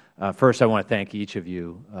 minutes. First, I want to thank each of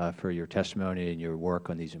you for your testimony and your work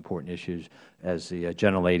on these important issues. As the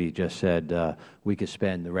gentlelady just said, we could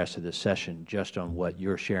spend the rest of this session just on what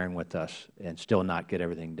you're sharing with us and still not get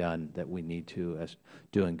everything done that we need to as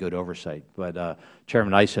doing good oversight. But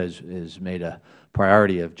Chairman Issa has made a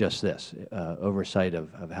priority of just this, oversight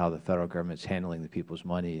of how the Federal Government is handling the people's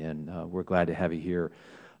money, and we're glad to have you here.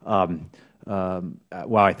 While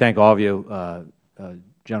I thank all of you,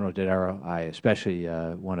 General Dodaro, I especially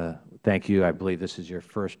want to thank you. I believe this is your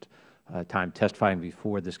first time testifying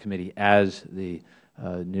before this committee as the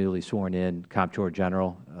newly sworn-in Comptroller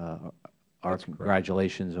General. Our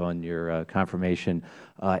congratulations on your confirmation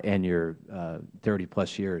and your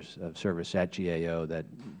 30-plus years of service at GAO. That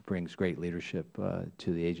brings great leadership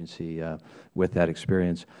to the agency with that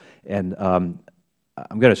experience. And I'm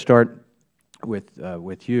going to start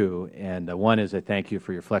with you, and one is a thank you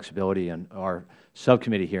for your flexibility in our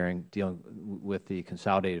subcommittee hearing dealing with the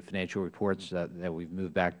consolidated financial reports that we've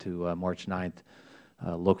moved back to March 9th.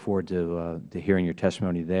 Look forward to hearing your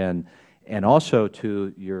testimony then, and also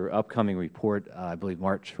to your upcoming report, I believe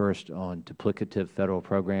March 1st, on duplicative Federal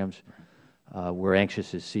programs. We're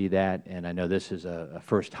anxious to see that, and I know this is a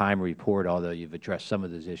first-time report, although you've addressed some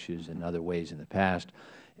of those issues in other ways in the past.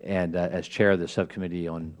 And as chair of the subcommittee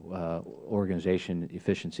on organization,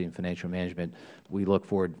 efficiency, and financial management, we look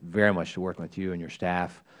forward very much to working with you and your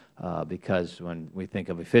staff because when we think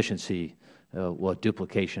of efficiency, well,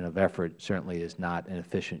 duplication of effort certainly is not an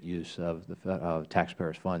efficient use of the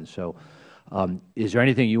taxpayers' funds. So is there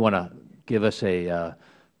anything you want to give us a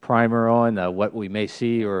primer on what we may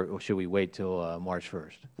see, or should we wait till March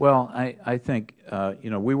 1st? Well, I think,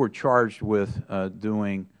 we were charged with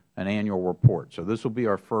doing an annual report. So this will be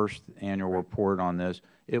our first annual report on this.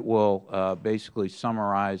 It will basically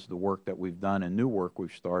summarize the work that we've done and new work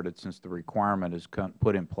we've started since the requirement is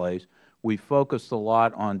put in place. We focused a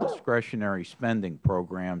lot on discretionary spending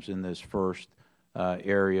programs in this first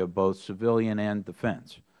area, both civilian and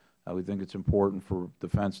defense. We think it's important for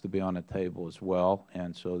defense to be on the table as well,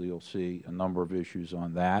 and so you'll see a number of issues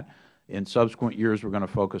on that. In subsequent years, we're going to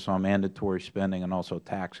focus on mandatory spending and also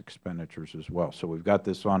tax expenditures as well. So we've got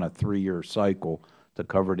this on a 3-year cycle to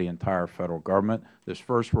cover the entire Federal Government. This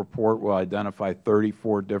first report will identify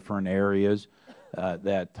 34 different areas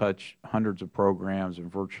that touch hundreds of programs in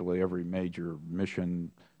virtually every major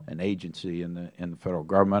mission and agency in the Federal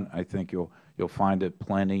Government. I think you'll find it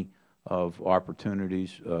plenty of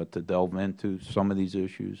opportunities to delve into some of these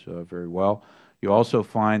issues very well. You also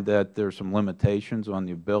find that there are some limitations on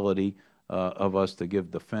the ability of us to give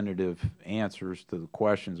definitive answers to the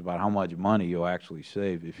questions about how much money you'll actually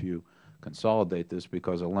save if you consolidate this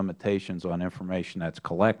because of limitations on information that's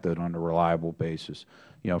collected on a reliable basis,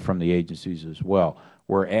 from the agencies as well.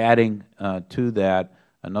 We're adding to that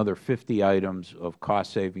another 50 items of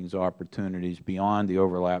cost savings opportunities beyond the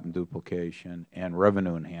overlap and duplication and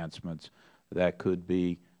revenue enhancements that could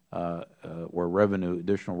be where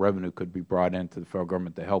additional revenue could be brought into the Federal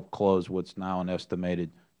Government to help close what's now an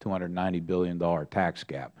estimated $290 billion tax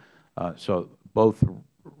gap. So both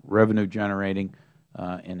revenue generating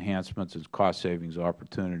enhancements and cost savings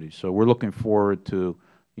opportunities. So we're looking forward to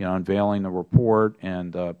unveiling the report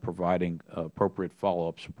and providing appropriate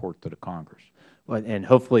follow-up support to the Congress. Well, and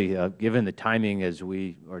hopefully, given the timing as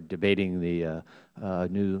we are debating the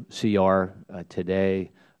new CR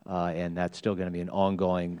today, and that's still going to be an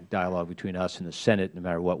ongoing dialogue between us and the Senate, no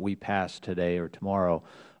matter what we pass today or tomorrow,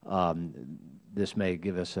 this may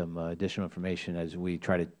give us some additional information as we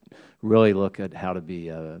try to really look at how to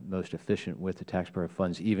be most efficient with the taxpayer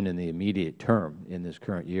funds, even in the immediate term in this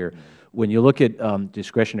current year. When you look at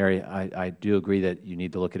discretionary, I do agree that you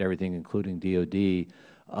need to look at everything, including DOD,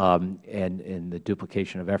 and the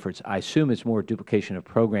duplication of efforts. I assume it's more duplication of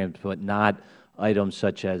programs, but not items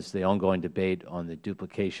such as the ongoing debate on the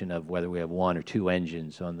duplication of whether we have 1 or 2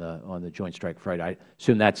 engines on the Joint Strike Fighter. I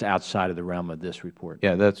assume that's outside of the realm of this report.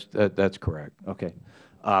 Yeah, that's correct. Okay.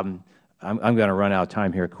 I'm going to run out of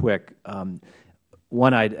time here quick.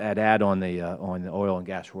 One I'd add on the oil and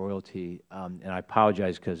gas royalty, and I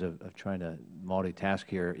apologize because of trying to multitask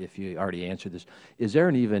here if you already answered this. Is there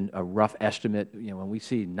even a rough estimate, when we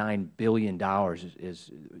see $9 billion is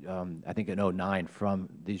I think in 2009 from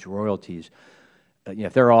these royalties,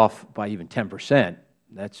 if they're off by even 10%,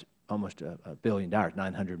 that's almost $1 billion,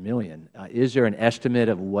 $900 million. Is there an estimate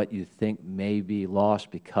of what you think may be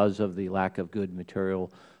lost because of the lack of good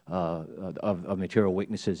material, of material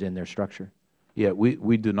weaknesses in their structure? Yeah,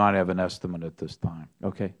 we do not have an estimate at this time.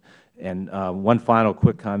 Okay. And one final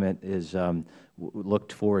quick comment is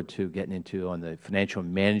looked forward to getting into on the financial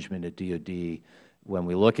management at DOD. When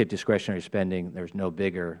we look at discretionary spending, there's no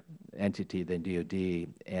bigger entity than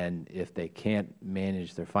DOD, and if they can't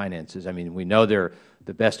manage their finances, I mean, we know they're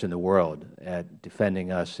the best in the world at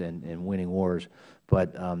defending us and winning wars,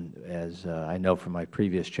 but as I know from my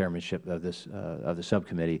previous chairmanship of the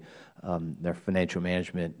subcommittee, their financial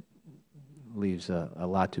management leaves a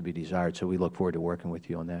lot to be desired, so we look forward to working with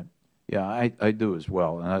you on that. Yeah, I do as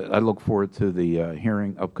well. And I look forward to the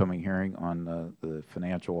upcoming hearing on the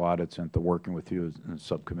financial audits and to working with you in the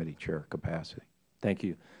subcommittee chair capacity. Thank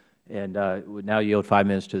you. And would now yield 5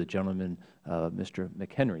 minutes to the gentleman, Mr.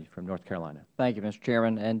 McHenry from North Carolina. Thank you, Mr.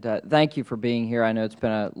 Chairman, and thank you for being here. I know it's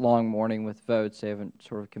been a long morning with votes. They haven't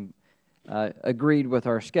sort of agreed with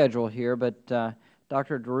our schedule here, but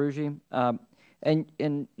Dr. DeRougy,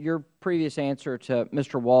 in your previous answer to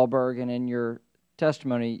Mr. Walberg and in your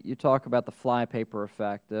testimony, you talk about the flypaper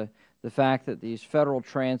effect, the fact that these Federal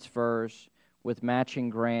transfers with matching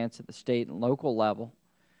grants at the State and local level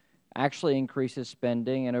actually increases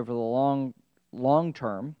spending and over the long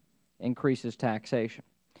term increases taxation.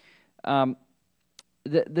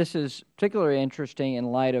 This is particularly interesting in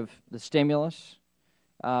light of the stimulus,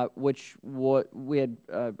 which we had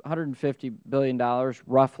 $150 billion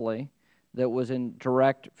roughly that was in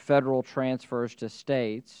direct Federal transfers to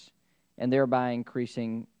States and thereby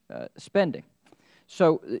increasing spending.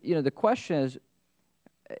 So, the question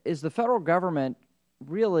is the Federal government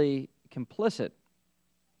really complicit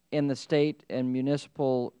in the State and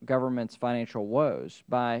municipal government's financial woes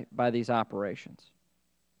by these operations?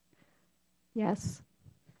 Yes,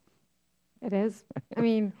 it is. I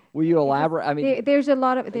mean, will you elaborate? I mean, there's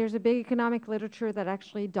a big economic literature that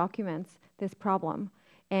actually documents this problem,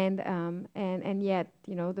 and yet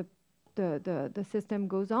the system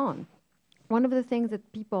goes on. One of the things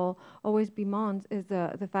that people always bemoan is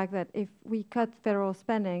the fact that if we cut Federal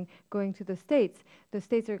spending going to the States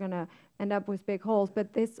are going to end up with big holes.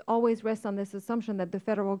 But this always rests on this assumption that the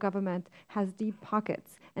Federal government has deep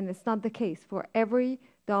pockets, and it's not the case. For every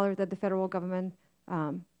dollar that the Federal government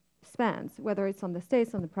spends, whether it's on the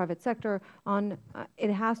States, on the private sector,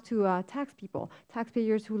 it has to tax people,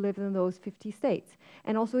 taxpayers who live in those 50 states.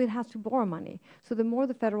 And also it has to borrow money. So the more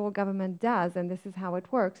the Federal government does, and this is how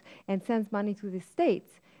it works, and sends money to the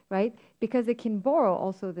states, right, because it can borrow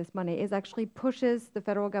also this money, it actually pushes the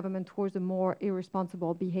Federal government towards a more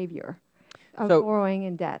irresponsible behavior of borrowing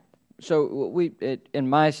and debt. So in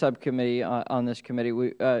my subcommittee on this committee,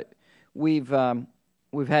 we've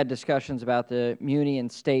had discussions about the muni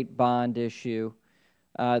and state bond issue,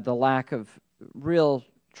 the lack of real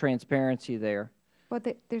transparency there.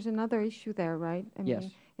 But there's another issue there, right? I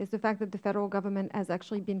mean, is the fact that the Federal government has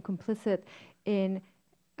actually been complicit in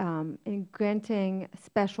granting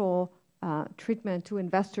special treatment to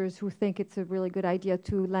investors who think it's a really good idea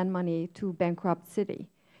to lend money to bankrupt city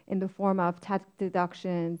in the form of tax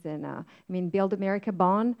deductions and, Build America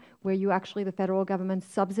bond, where you actually, the Federal government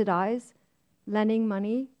subsidize lending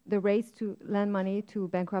money, the rates to lend money to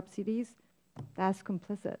bankrupt cities, that's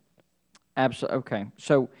complicit. Absolutely. Okay.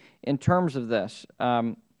 So in terms of this,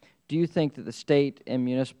 do you think that the State and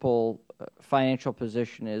municipal financial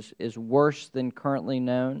position is worse than currently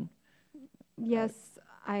known? Yes,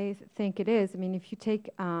 I think it is. If you take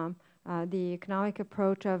the economic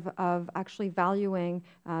approach of actually valuing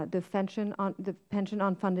the pension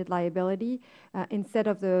unfunded liability instead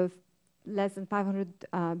of the less than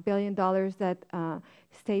 $500 billion that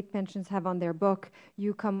state pensions have on their book,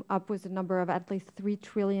 you come up with a number of at least $3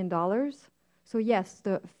 trillion. So yes,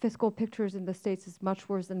 the fiscal pictures in the states is much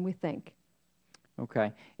worse than we think.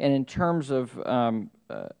 Okay. And in terms of,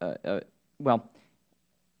 well,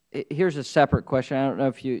 here's a separate question. I don't know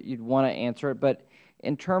if you'd want to answer it, but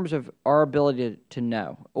in terms of our ability to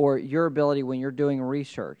know, or your ability when you're doing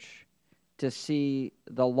research to see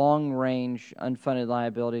the long-range unfunded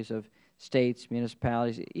liabilities of states,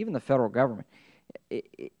 municipalities, even the Federal Government,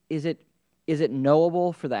 is it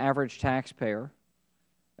knowable for the average taxpayer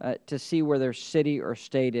to see where their city or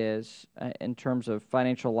state is in terms of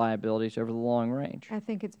financial liabilities over the long range? I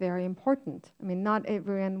think it's very important. I mean, not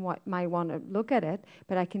everyone might want to look at it,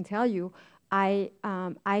 but I can tell you, I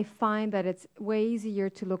find that it's way easier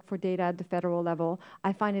to look for data at the federal level.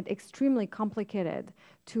 I find it extremely complicated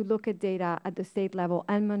to look at data at the state level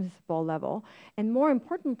and municipal level. And more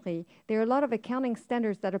importantly, there are a lot of accounting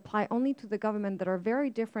standards that apply only to the government that are very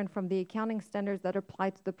different from the accounting standards that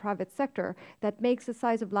apply to the private sector, that makes the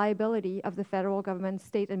size of liability of the federal government,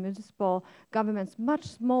 state and municipal governments much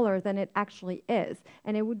smaller than it actually is.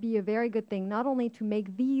 And it would be a very good thing not only to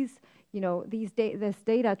make these this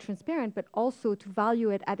data transparent, but also to value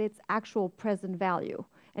it at its actual present value,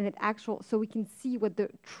 and so we can see what the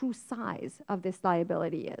true size of this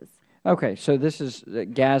liability is. Okay, so this is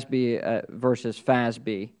GASB versus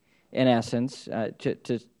FASB, in essence,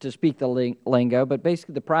 to speak the lingo. But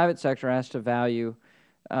basically, the private sector has to value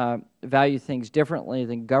things differently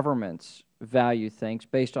than governments value things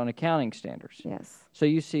based on accounting standards. Yes. So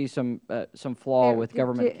you see some flaw with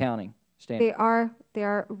government accounting standards. There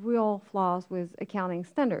are real flaws with accounting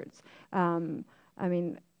standards. I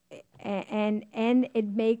mean, and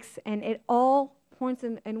it all points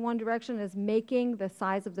in one direction, as making the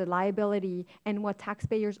size of the liability and what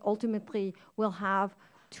taxpayers ultimately will have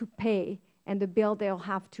to pay and the bill they'll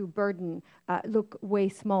have to burden look way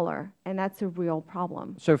smaller, and that's a real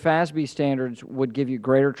problem. So FASB standards would give you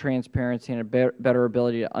greater transparency and a better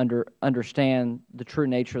ability to understand the true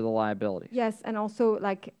nature of the liability. Yes, and also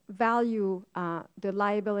like value the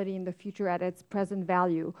liability in the future at its present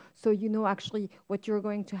value, so you know actually what you're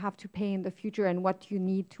going to have to pay in the future and what you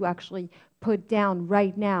need to actually put down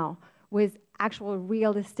right now with actual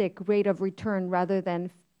realistic rate of return rather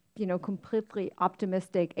than completely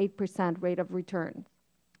optimistic 8% rate of return.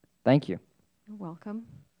 Thank you. You're welcome.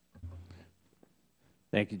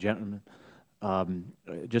 Thank you, gentlemen.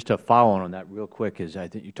 Just to follow on that real quick is I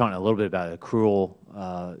think you're talking a little bit about accrual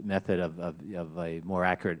method of a more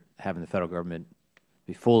accurate, having the Federal Government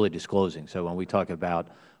be fully disclosing. So when we talk about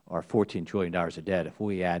our $14 trillion of debt, if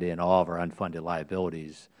we add in all of our unfunded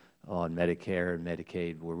liabilities on Medicare and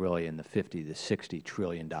Medicaid, we're really in the $50 to $60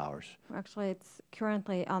 trillion. Actually, it's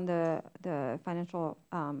currently on the financial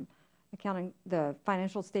accounting, the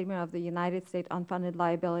financial statement of the United States unfunded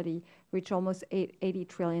liability reach almost $80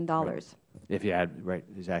 trillion. Right. If you add, right,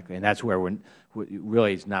 exactly. And that's where we're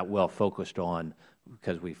really is not well focused on,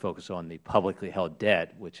 because we focus on the publicly held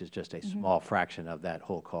debt, which is just a small fraction of that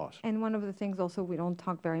whole cost. And one of the things also we don't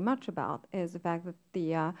talk very much about is the fact that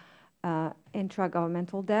the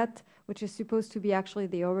intragovernmental debt, which is supposed to be actually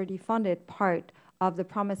the already funded part of the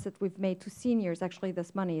promise that we've made to seniors, actually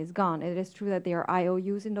this money is gone. It is true that there are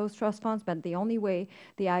IOUs in those trust funds, but the only way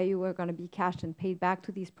the IOU are going to be cashed and paid back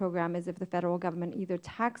to these programs is if the Federal Government either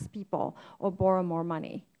tax people or borrow more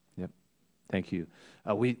money. Yep. Thank you.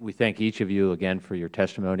 We thank each of you again for your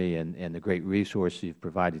testimony and the great resources you've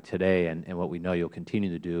provided today and what we know you'll continue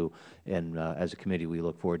to do. And as a committee, we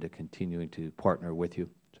look forward to continuing to partner with you.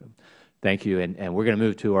 So, thank you. And we're going to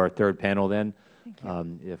move to our third panel then.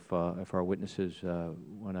 If our witnesses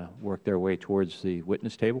want to work their way towards the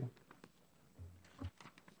witness table.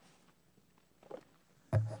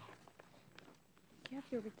 Do you have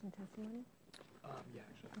your written testimony? Yeah,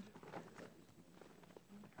 actually.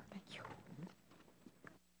 Thank you.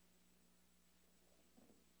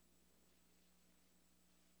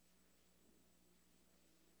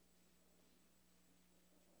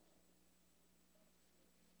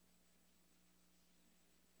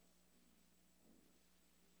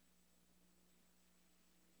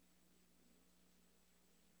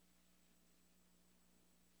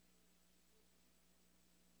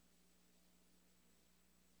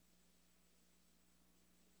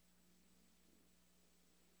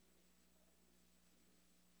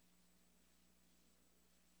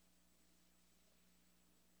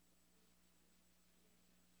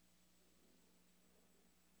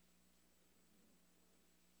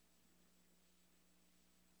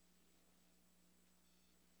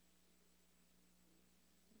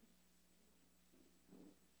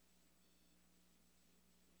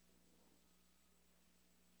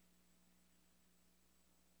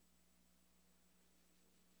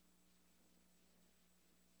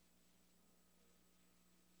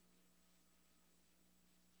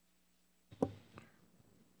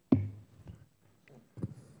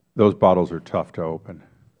 Those bottles are tough to open.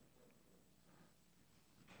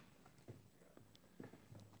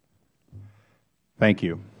 Thank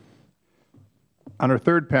you. On our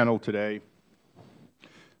third panel today,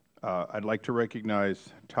 I'd like to recognize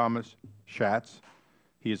Thomas Schatz.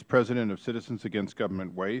 He is President of Citizens Against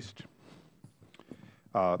Government Waste.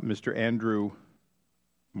 Mr. Andrew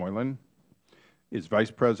Moylan is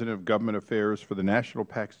Vice President of Government Affairs for the National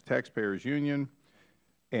Taxpayers Union.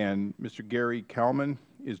 And Mr. Gary Kalman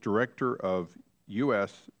is Director of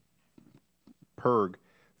U.S. PERG,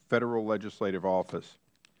 Federal Legislative Office.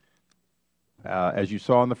 As you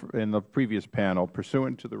saw in the previous panel,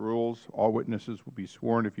 pursuant to the rules, all witnesses will be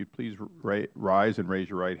sworn. If you'd please rise and raise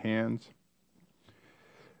your right hands.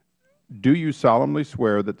 Do you solemnly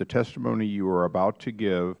swear that the testimony you are about to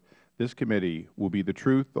give this committee will be the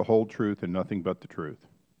truth, the whole truth, and nothing but the truth?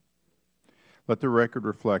 Let the record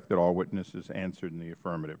reflect that all witnesses answered in the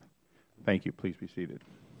affirmative. Thank you. Please be seated.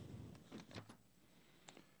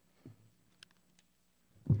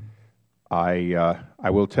 I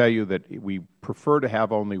will tell you that we prefer to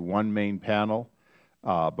have only one main panel,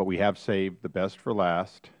 but we have saved the best for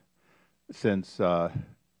last, since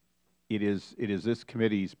it is this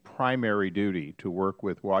committee's primary duty to work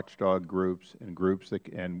with watchdog groups and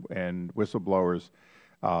and whistleblowers.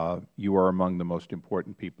 You are among the most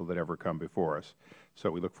important people that ever come before us. So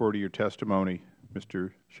we look forward to your testimony,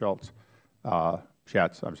 Mr. Schatz.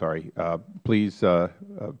 I'm sorry. Please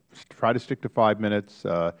try to stick to 5 minutes,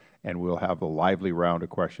 and we'll have a lively round of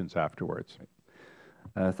questions afterwards.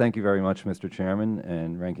 Thank you very much, Mr. Chairman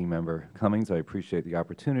and Ranking Member Cummings. I appreciate the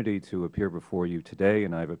opportunity to appear before you today,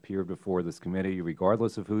 and I've appeared before this committee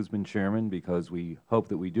regardless of who's been chairman, because we hope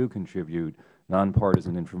that we do contribute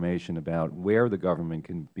nonpartisan information about where the government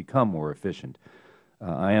can become more efficient.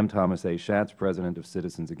 I am Thomas A. Schatz, President of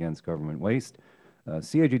Citizens Against Government Waste.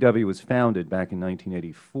 CAGW was founded back in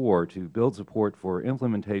 1984 to build support for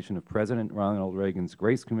implementation of President Ronald Reagan's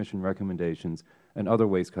Grace Commission recommendations and other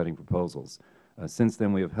waste-cutting proposals. Since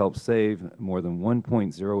then, we have helped save more than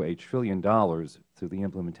 $1.08 trillion through the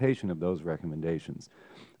implementation of those recommendations.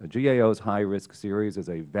 GAO's high-risk series is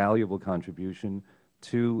a valuable contribution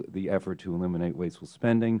to the effort to eliminate wasteful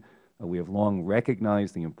spending. We have long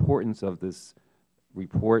recognized the importance of this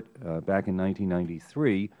report. Back in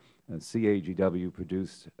 1993, CAGW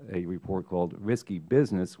produced a report called Risky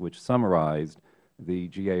Business, which summarized the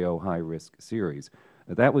GAO high-risk series.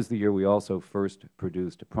 That was the year we also first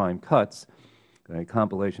produced Prime Cuts, a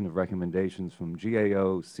compilation of recommendations from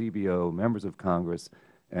GAO, CBO, members of Congress,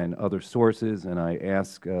 and other sources, and I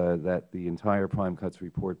ask that the entire Prime Cuts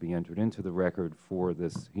report be entered into the record for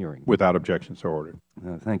this hearing. Without objection, so ordered.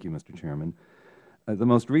 Thank you, Mr. Chairman. The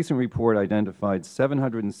most recent report identified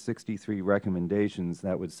 763 recommendations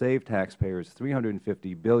that would save taxpayers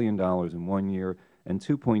 $350 billion in 1 year and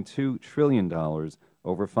 $2.2 trillion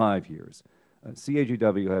over 5 years.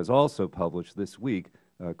 CAGW has also published this week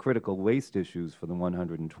critical waste issues for the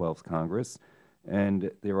 112th Congress,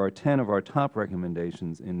 and there are 10 of our top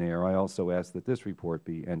recommendations in there. I also ask that this report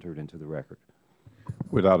be entered into the record.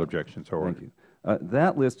 Without objection, so ordered. Thank you.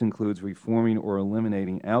 That list includes reforming or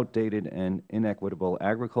eliminating outdated and inequitable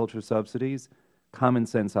agriculture subsidies, common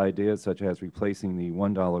sense ideas such as replacing the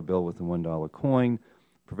 $1 bill with the $1 coin,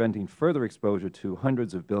 preventing further exposure to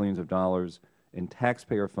hundreds of billions of dollars in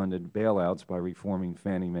taxpayer-funded bailouts by reforming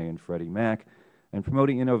Fannie Mae and Freddie Mac, and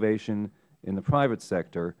promoting innovation in the private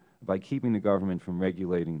sector by keeping the government from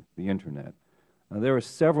regulating the Internet. There are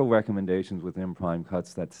several recommendations within Prime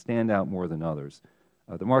Cuts that stand out more than others.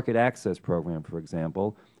 The Market Access Program, for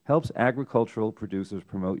example, helps agricultural producers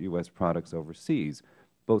promote U.S. products overseas.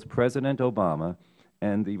 Both President Obama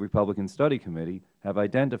and the Republican Study Committee have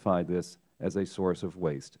identified this as a source of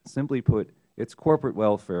waste. Simply put, it's corporate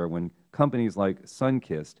welfare when companies like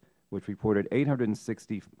Sunkist, which reported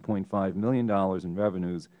 $860.5 million in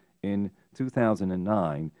revenues in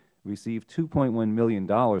 2009, received $2.1 million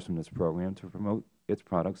from this program to promote its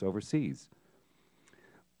products overseas.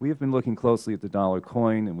 We have been looking closely at the dollar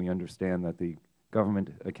coin, and we understand that the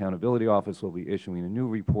Government Accountability Office will be issuing a new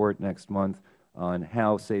report next month on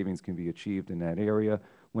how savings can be achieved in that area.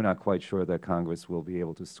 We're not quite sure that Congress will be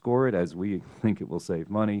able to score it, as we think it will save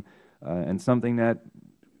money, and something that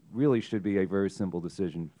really should be a very simple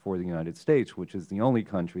decision for the United States, which is the only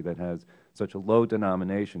country that has such a low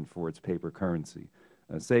denomination for its paper currency.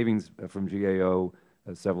 Savings from GAO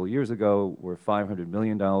several years ago were $500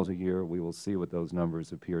 million a year. We will see what those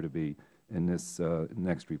numbers appear to be in this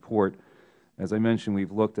next report. As I mentioned,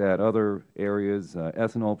 we've looked at other areas,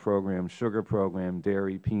 ethanol program, sugar program,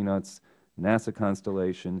 dairy, peanuts, NASA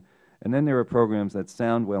Constellation, and then there are programs that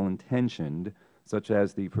sound well-intentioned, such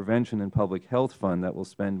as the Prevention and Public Health Fund that will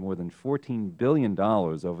spend more than $14 billion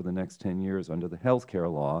over the next 10 years under the health care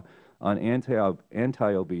law on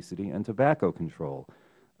anti-obesity and tobacco control.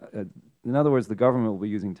 In other words, the government will be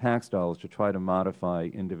using tax dollars to try to modify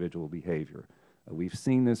individual behavior. We've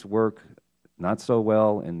seen this work not so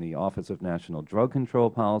well in the Office of National Drug Control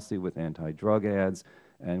Policy with anti-drug ads,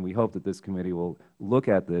 and we hope that this committee will look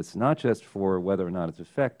at this not just for whether or not it's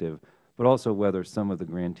effective, but also whether some of the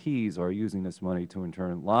grantees are using this money to in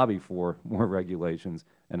turn lobby for more regulations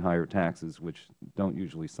and higher taxes, which don't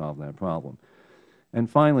usually solve that problem. And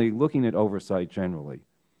finally, looking at oversight generally,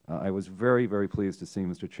 I was very, very pleased to see,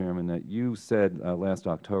 Mr. Chairman, that you said last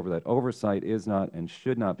October that oversight is not and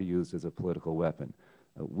should not be used as a political weapon.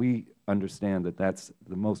 We understand that that's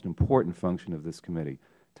the most important function of this committee.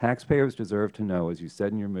 Taxpayers deserve to know, as you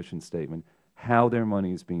said in your mission statement, how their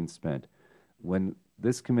money is being spent. When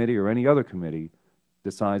this committee or any other committee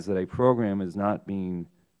decides that a program is not being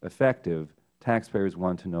effective, taxpayers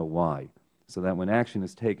want to know why, so that when action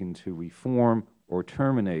is taken to reform or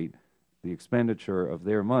terminate the expenditure of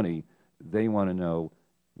their money, they want to know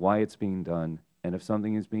why it's being done, and if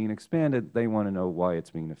something is being expanded, they want to know why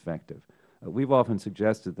it's being effective. We've often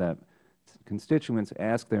suggested that constituents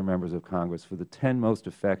ask their members of Congress for the 10 most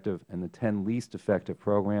effective and the 10 least effective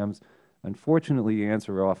programs. Unfortunately, the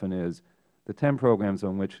answer often is the 10 programs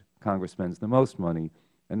on which Congress spends the most money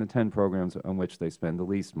and the 10 programs on which they spend the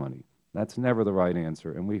least money. That's never the right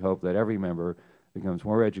answer, and we hope that every member becomes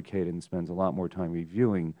more educated and spends a lot more time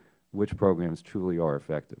reviewing which programs truly are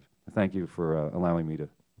effective. Thank you for allowing me to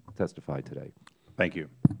testify today. Thank you.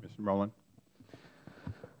 Mr. Rowland.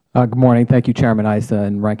 Good morning. Thank you, Chairman Issa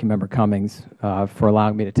and Ranking Member Cummings, for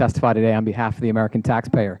allowing me to testify today on behalf of the American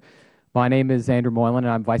taxpayer. My name is Andrew Moylan,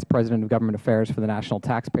 and I'm Vice President of Government Affairs for the National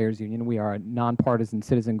Taxpayers Union. We are a nonpartisan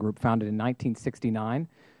citizen group founded in 1969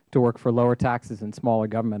 to work for lower taxes and smaller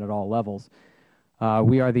government at all levels.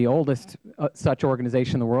 We are the oldest such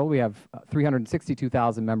organization in the world. We have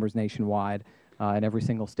 362,000 members nationwide in every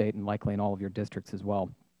single state and likely in all of your districts as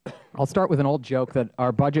well. I'll start with an old joke that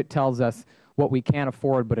our budget tells us what we can't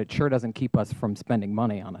afford, but it sure doesn't keep us from spending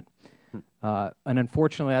money on it. And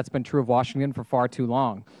unfortunately, that's been true of Washington for far too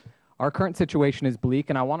long. Our current situation is bleak,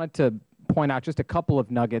 and I wanted to point out just a couple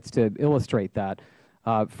of nuggets to illustrate that.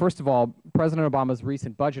 First of all, President Obama's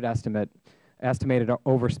recent budget estimated our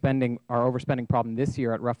overspending problem this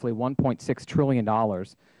year at roughly $1.6 trillion,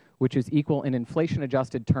 which is equal in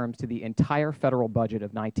inflation-adjusted terms to the entire federal budget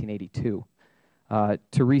of 1982.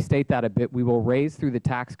 To restate that a bit, we will raise through the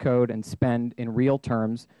tax code and spend in real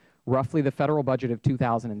terms roughly the federal budget of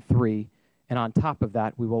 2003, and on top of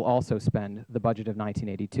that, we will also spend the budget of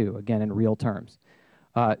 1982, again in real terms.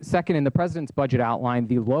 Second, in the President's budget outline,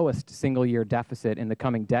 the lowest single-year deficit in the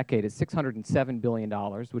coming decade is $607 billion,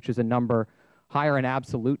 which is a number higher in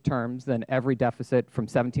absolute terms than every deficit from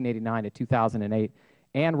 1789 to 2008,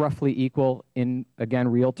 and roughly equal in, again,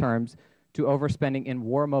 real terms to overspending in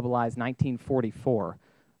war-mobilized 1944.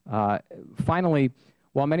 Finally,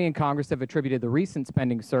 while many in Congress have attributed the recent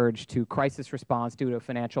spending surge to crisis response due to a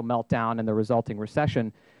financial meltdown and the resulting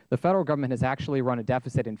recession, the Federal Government has actually run a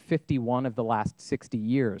deficit in 51 of the last 60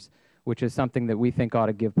 years, which is something that we think ought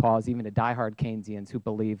to give pause even to diehard Keynesians who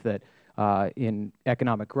believe that in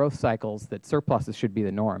economic growth cycles that surpluses should be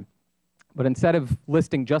the norm. But instead of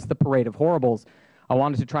listing just the parade of horribles, I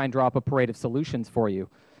wanted to try and draw up a parade of solutions for you.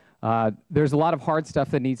 There's a lot of hard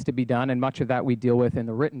stuff that needs to be done, and much of that we deal with in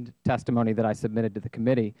the written testimony that I submitted to the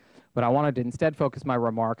committee. But I wanted to instead focus my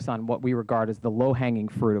remarks on what we regard as the low-hanging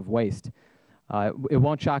fruit of waste. It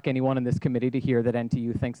won't shock anyone in this committee to hear that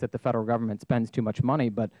NTU thinks that the Federal Government spends too much money,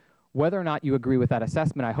 but whether or not you agree with that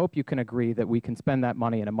assessment, I hope you can agree that we can spend that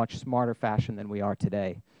money in a much smarter fashion than we are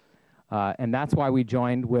today. And that's why we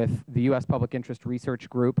joined with the U.S. Public Interest Research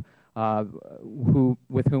Group,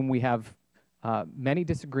 with whom we have many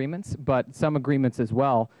disagreements, but some agreements as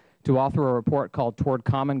well, to author a report called Toward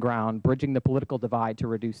Common Ground, Bridging the Political Divide to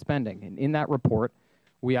Reduce Spending. And in that report,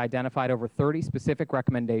 we identified over 30 specific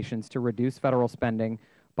recommendations to reduce federal spending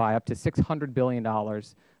by up to $600 billion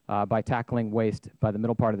by tackling waste by the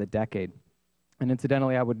middle part of the decade. And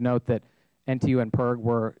incidentally, I would note that NTU and PIRG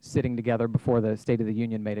were sitting together before the State of the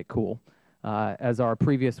Union made it cool, as our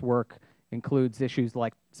previous work includes issues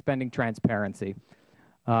like spending transparency.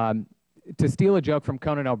 To steal a joke from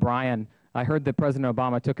Conan O'Brien, I heard that President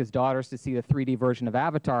Obama took his daughters to see the 3D version of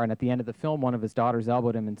Avatar, and at the end of the film, one of his daughters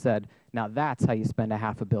elbowed him and said, "Now that's how you spend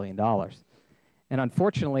 $500 million." And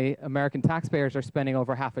unfortunately, American taxpayers are spending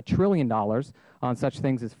over $500 billion on such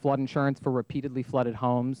things as flood insurance for repeatedly flooded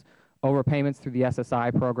homes, overpayments through the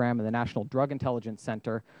SSI program and the National Drug Intelligence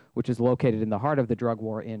Center, which is located in the heart of the drug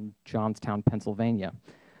war in Johnstown, Pennsylvania,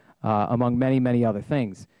 among many, many other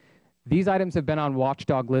things. These items have been on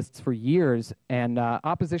watchdog lists for years, and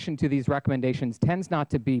opposition to these recommendations tends not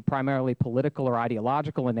to be primarily political or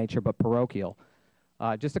ideological in nature, but parochial.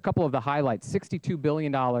 Just a couple of the highlights: $62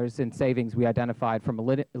 billion in savings we identified from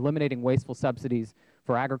eliminating wasteful subsidies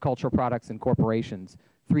for agricultural products and corporations,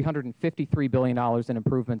 $353 billion in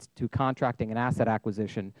improvements to contracting and asset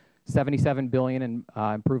acquisition, $77 billion in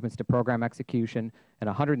improvements to program execution, and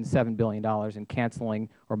 $107 billion in canceling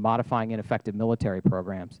or modifying ineffective military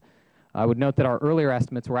programs. I would note that our earlier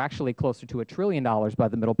estimates were actually closer to $1 trillion by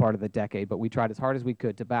the middle part of the decade, but we tried as hard as we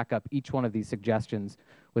could to back up each one of these suggestions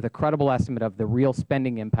with a credible estimate of the real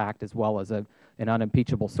spending impact, as well as an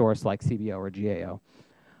unimpeachable source like CBO or GAO.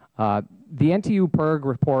 The NTU PIRG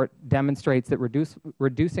report demonstrates that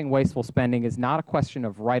reducing wasteful spending is not a question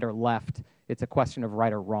of right or left, it's a question of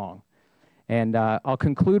right or wrong. And I'll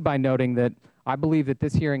conclude by noting that I believe that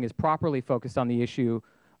this hearing is properly focused on the issue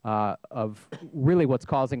of really what's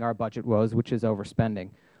causing our budget woes, which is overspending.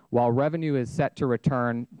 While revenue is set to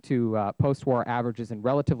return to post-war averages in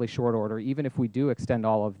relatively short order, even if we do extend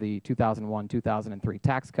all of the 2001-2003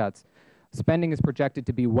 tax cuts, spending is projected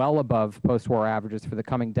to be well above post-war averages for the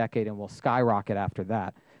coming decade and will skyrocket after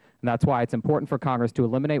that. And that's why it's important for Congress to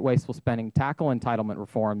eliminate wasteful spending, tackle entitlement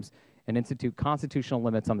reforms, and institute constitutional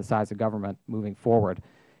limits on the size of government moving forward.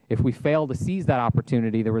 If we fail to seize that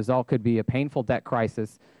opportunity, the result could be a painful debt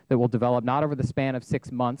crisis that will develop not over the span of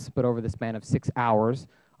 6 months, but over the span of 6 hours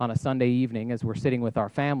on a Sunday evening as we're sitting with our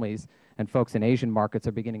families and folks in Asian markets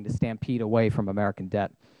are beginning to stampede away from American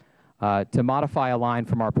debt. To modify a line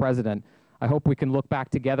from our president, I hope we can look back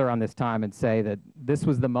together on this time and say that this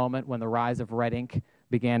was the moment when the rise of red ink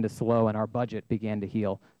began to slow and our budget began to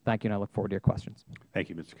heal. Thank you, and I look forward to your questions. Thank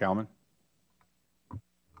you, Mr. Kalman.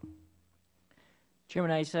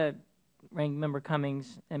 Chairman Issa, Ranking Member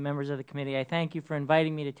Cummings, and members of the committee, I thank you for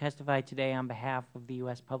inviting me to testify today on behalf of the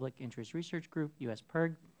U.S. Public Interest Research Group, U.S.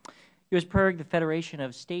 PIRG. U.S. PIRG, the Federation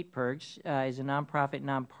of State PIRGs, is a nonprofit,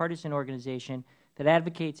 nonpartisan organization that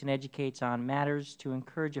advocates and educates on matters to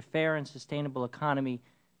encourage a fair and sustainable economy,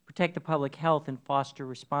 protect the public health, and foster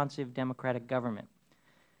responsive democratic government.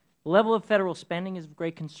 The level of Federal spending is of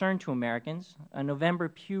great concern to Americans. A November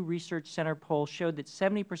Pew Research Center poll showed that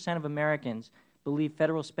 70% of Americans believe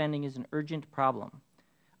Federal spending is an urgent problem.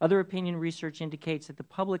 Other opinion research indicates that the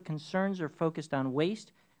public concerns are focused on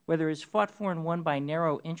waste, whether it is fought for and won by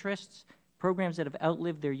narrow interests, programs that have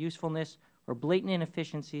outlived their usefulness, or blatant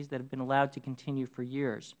inefficiencies that have been allowed to continue for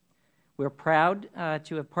years. We are proud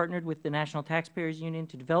to have partnered with the National Taxpayers Union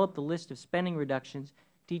to develop the list of spending reductions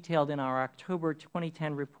detailed in our October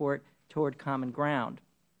 2010 report, Toward Common Ground.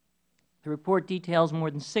 The report details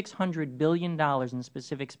more than $600 billion in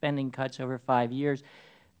specific spending cuts over 5 years.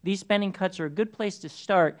 These spending cuts are a good place to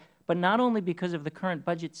start, but not only because of the current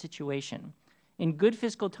budget situation. In good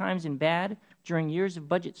fiscal times and bad, during years of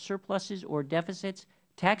budget surpluses or deficits,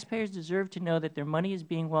 taxpayers deserve to know that their money is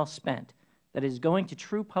being well spent, that it is going to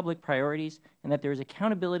true public priorities, and that there is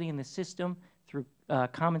accountability in the system through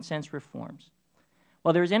common sense reforms.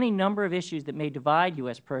 While there is any number of issues that may divide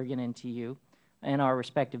U.S. PIRG and NTU, and our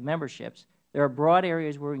respective memberships, there are broad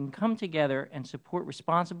areas where we can come together and support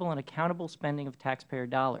responsible and accountable spending of taxpayer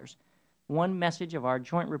dollars. One message of our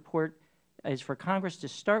joint report is for Congress to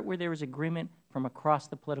start where there is agreement from across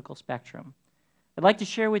the political spectrum. I'd like to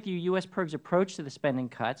share with you U.S. PIRG's approach to the spending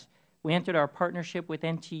cuts. We entered our partnership with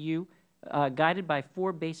NTU guided by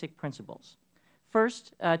 4 basic principles.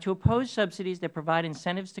 First, to oppose subsidies that provide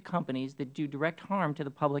incentives to companies that do direct harm to the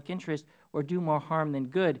public interest or do more harm than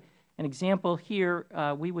good. An example here,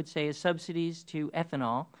 we would say, is subsidies to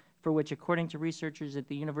ethanol, for which, according to researchers at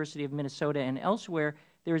the University of Minnesota and elsewhere,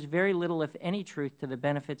 there is very little, if any, truth to the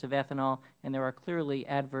benefits of ethanol, and there are clearly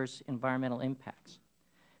adverse environmental impacts.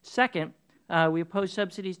 Second, we oppose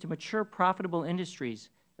subsidies to mature, profitable industries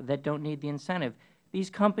that don't need the incentive. These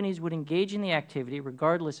companies would engage in the activity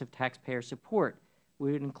regardless of taxpayer support.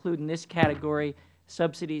 We would include in this category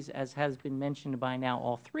subsidies, as has been mentioned by now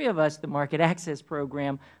all 3 of us, the Market Access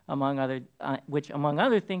Program, which, among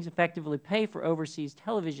other things, effectively pay for overseas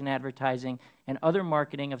television advertising and other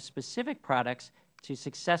marketing of specific products to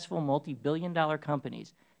successful multi-billion-dollar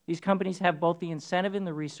companies. These companies have both the incentive and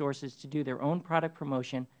the resources to do their own product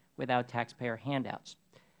promotion without taxpayer handouts.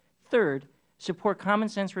 Third, support common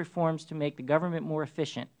sense reforms to make the government more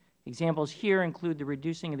efficient. Examples here include the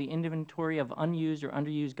reducing of the inventory of unused or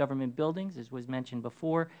underused government buildings, as was mentioned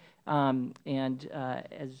before, as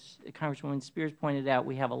Congresswoman Spears pointed out,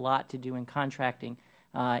 we have a lot to do in contracting.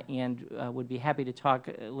 and would be happy to talk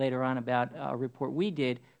later on about a report we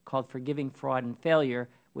did called Forgiving Fraud and Failure,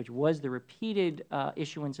 which was the repeated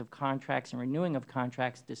issuance of contracts and renewing of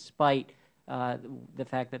contracts despite the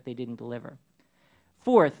fact that they didn't deliver.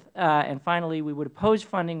 Fourth, and finally, we would oppose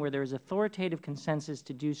funding where there is authoritative consensus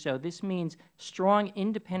to do so. This means strong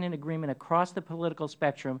independent agreement across the political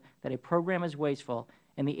spectrum that a program is wasteful,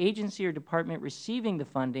 and the agency or department receiving the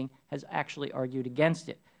funding has actually argued against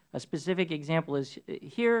it. A specific example is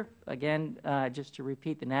here, again, just to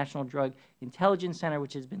repeat, the National Drug Intelligence Center,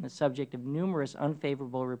 which has been the subject of numerous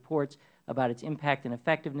unfavorable reports about its impact and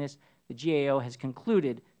effectiveness. The GAO has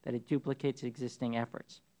concluded that it duplicates existing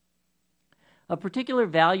efforts. A particular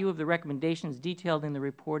value of the recommendations detailed in the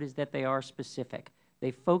report is that they are specific.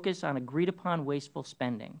 They focus on agreed-upon wasteful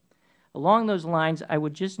spending. Along those lines, I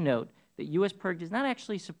would just note that U.S. PERG does not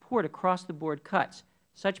actually support across-the-board cuts.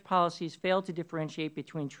 Such policies fail to differentiate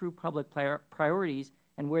between true public priorities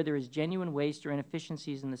and where there is genuine waste or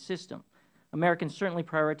inefficiencies in the system. Americans certainly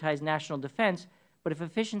prioritize national defense, but if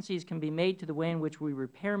efficiencies can be made to the way in which we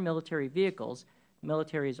repair military vehicles, the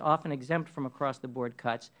military is often exempt from across-the-board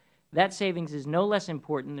cuts, that savings is no less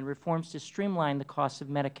important than reforms to streamline the costs of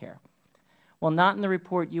Medicare. While not in the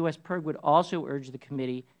report, U.S. PERG would also urge the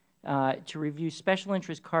committee to review special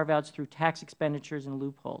interest carve-outs through tax expenditures and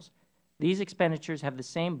loopholes. These expenditures have the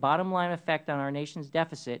same bottom-line effect on our nation's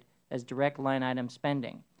deficit as direct line-item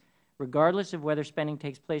spending. Regardless of whether spending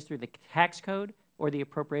takes place through the tax code or the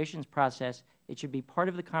appropriations process, it should be part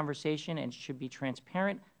of the conversation and should be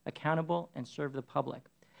transparent, accountable, and serve the public.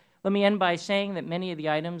 Let me end by saying that many of the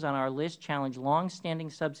items on our list challenge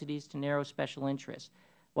long-standing subsidies to narrow special interests.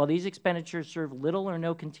 While these expenditures serve little or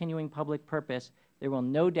no continuing public purpose, there will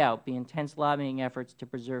no doubt be intense lobbying efforts to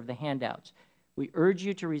preserve the handouts. We urge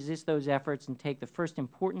you to resist those efforts and take the first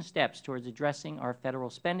important steps towards addressing our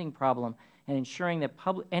federal spending problem and ensuring that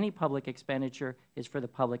any public expenditure is for the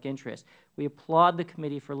public interest. We applaud the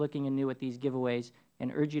committee for looking anew at these giveaways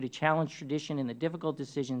and urge you to challenge tradition in the difficult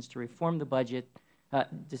decisions to reform the budget,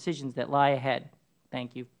 decisions that lie ahead.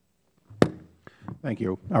 Thank you. Thank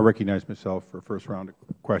you. I recognize myself for first round of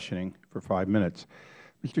questioning for 5 minutes.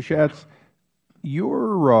 Mr. Schatz,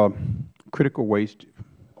 your critical waste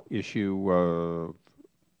issue of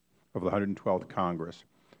the 112th Congress,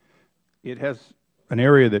 it has an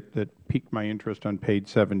area that piqued my interest on page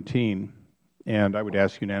 17, and I would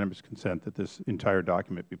ask unanimous consent that this entire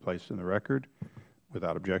document be placed in the record.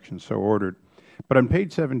 Without objection, so ordered. But on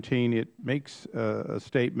page 17, it makes a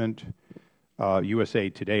statement, USA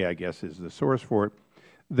Today, I guess, is the source for it,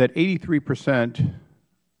 that 83%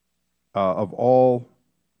 of all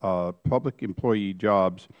public employee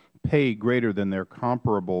jobs pay greater than their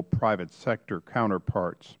comparable private sector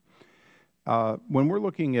counterparts. When we're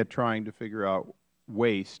looking at trying to figure out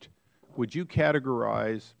waste, would you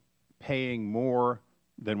categorize paying more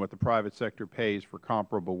than what the private sector pays for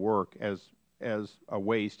comparable work as a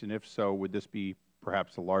waste, and if so, would this be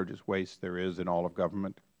perhaps the largest waste there is in all of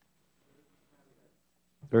government?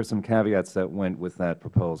 There are some caveats that went with that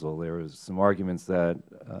proposal. There was some arguments that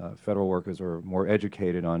Federal workers are more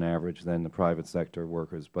educated on average than the private sector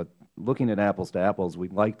workers. But looking at apples to apples,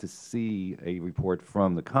 we'd like to see a report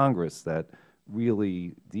from the Congress that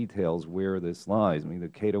really details where this lies. I mean, the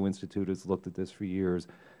Cato Institute has looked at this for years,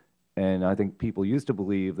 and I think people used to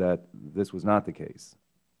believe that this was not the case.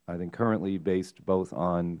 I think currently, based both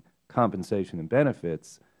on compensation and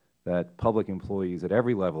benefits, that public employees at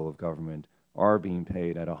every level of government are being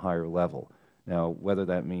paid at a higher level. Now, whether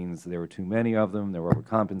that means there are too many of them, they're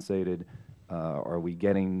overcompensated, are we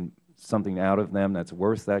getting something out of them that's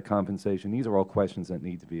worth that compensation? These are all questions that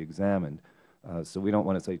need to be examined. So we don't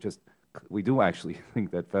want to say just, we do actually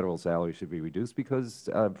think that Federal salaries should be reduced because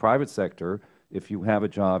private sector, if you have a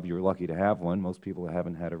job, you're lucky to have one. Most people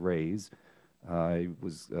haven't had a raise. I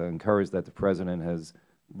was encouraged that the President has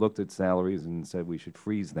looked at salaries and said we should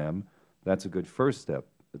freeze them. That's a good first step.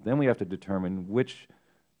 But then we have to determine which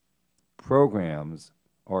programs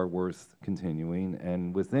are worth continuing,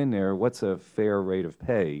 and within there, what's a fair rate of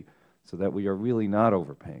pay so that we are really not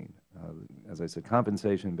overpaying. As I said,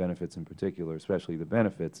 compensation benefits in particular, especially the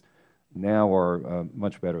benefits, now are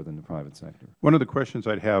much better than the private sector. One of the questions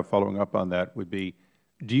I'd have following up on that would be,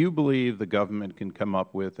 do you believe the government can come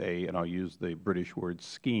up with a, and I'll use the British word,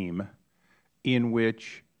 scheme, in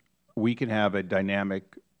which we can have a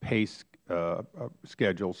dynamic pay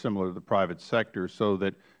schedule similar to the private sector so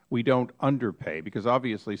that we don't underpay? Because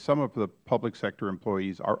obviously some of the public sector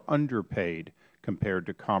employees are underpaid compared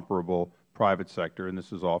to comparable private sector, and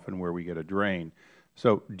this is often where we get a drain.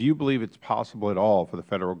 So do you believe it's possible at all for the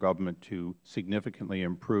Federal Government to significantly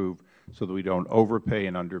improve so that we don't overpay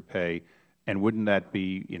and underpay, And wouldn't that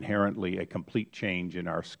be inherently a complete change in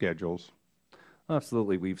our schedules?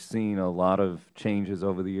 Absolutely. We've seen a lot of changes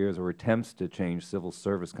over the years, or attempts to change civil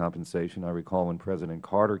service compensation. I recall when President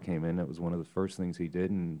Carter came in, that was one of the first things he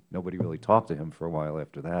did, and nobody really talked to him for a while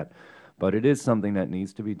after that. But it is something that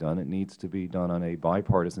needs to be done. It needs to be done on a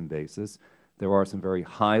bipartisan basis. There are some very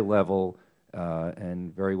high-level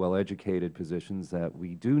and very well-educated positions that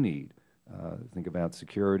we do need. Think about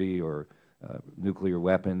security or nuclear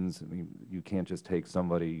weapons. I mean, you can't just take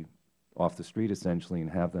somebody off the street, essentially, and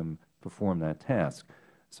have them perform that task.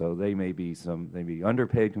 So they may be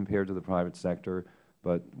underpaid compared to the private sector,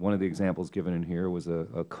 but one of the examples given in here was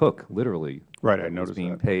a cook, literally, right, I that noticed was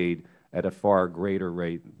being that. paid at a far greater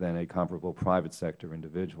rate than a comparable private sector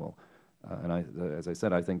individual. As I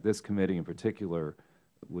said, I think this committee in particular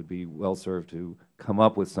would be well served to come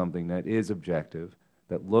up with something that is objective,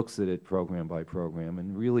 that looks at it program by program,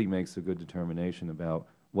 and really makes a good determination about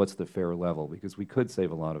what's the fair level, because we could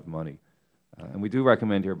save a lot of money. And we do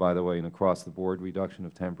recommend here, by the way, an across-the-board reduction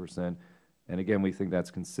of 10%. And again, we think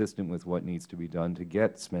that's consistent with what needs to be done to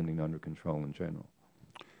get spending under control in general.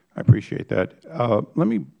 I appreciate that.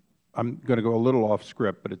 I'm going to go a little off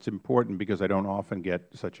script, but it's important because I don't often get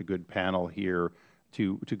such a good panel here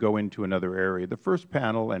to go into another area. The first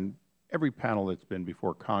panel, and every panel that's been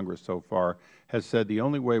before Congress so far, has said the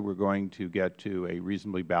only way we're going to get to a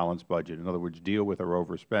reasonably balanced budget, in other words, deal with our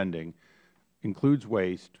overspending, includes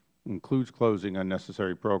waste, includes closing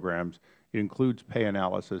unnecessary programs, it includes pay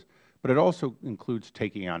analysis, but it also includes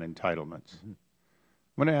taking on entitlements. I'm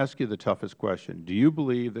going to ask you the toughest question. Do you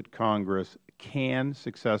believe that Congress can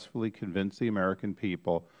successfully convince the American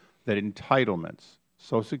people that entitlements,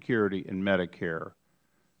 Social Security and Medicare,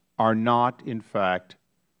 are not, in fact,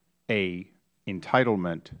 a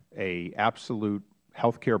entitlement, a absolute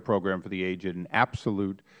health care program for the aged, an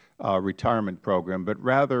absolute retirement program, but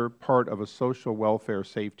rather part of a social welfare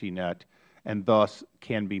safety net, and thus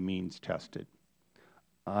can be means tested?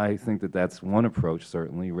 I think that that's one approach,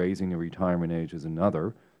 certainly. Raising the retirement age is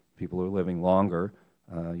another. People are living longer.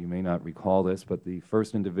 You may not recall this, but the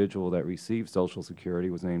first individual that received Social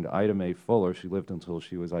Security was named Ida Mae Fuller. She lived until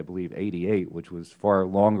she was, I believe, 88, which was far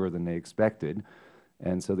longer than they expected.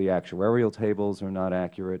 And so the actuarial tables are not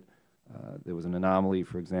accurate. There was an anomaly,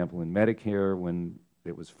 for example, in Medicare when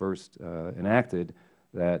it was first enacted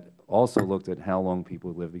that also looked at how long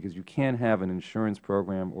people live, because you can't have an insurance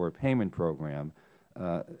program or a payment program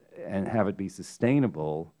and have it be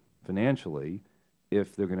sustainable financially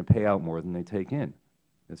if they're going to pay out more than they take in.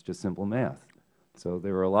 It's just simple math. So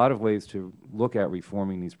there are a lot of ways to look at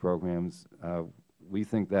reforming these programs. We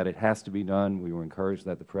think that it has to be done. We were encouraged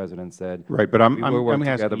that the President said. Right, but I'm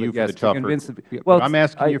asking you for the tougher. I'm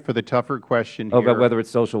asking you for the tougher question here. About whether it's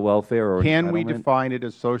social welfare or can we define it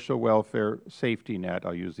as social welfare safety net?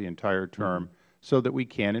 I'll use the entire term, so that we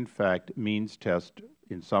can, in fact, means test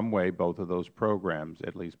in some way both of those programs,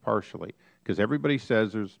 at least partially, because everybody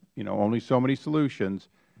says there's only so many solutions.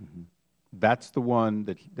 That's the one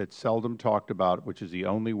that's seldom talked about, which is the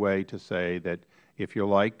only way to say that if you're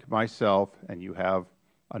like myself and you have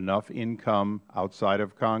enough income outside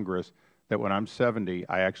of Congress that when I'm 70,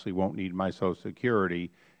 I actually won't need my Social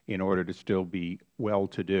Security in order to still be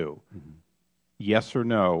well-to-do. Yes or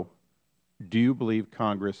no, do you believe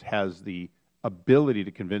Congress has the ability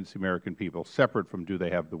to convince the American people, separate from do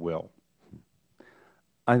they have the will?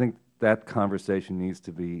 I think that conversation needs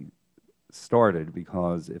to be started,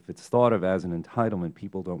 because if it's thought of as an entitlement,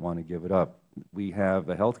 people don't want to give it up. We have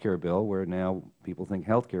a health care bill where now people think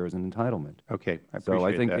health care is an entitlement. Okay, I appreciate that. So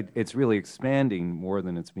I think it's really expanding more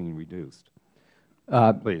than it's being reduced.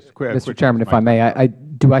 Please, Mr. Chairman, if I may,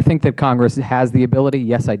 do I think that Congress has the ability?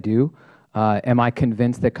 Yes, I do. Am I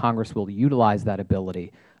convinced that Congress will utilize that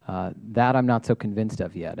ability? That I'm not so convinced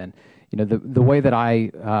of yet. And the way that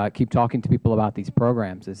I keep talking to people about these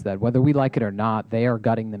programs is that whether we like it or not, they are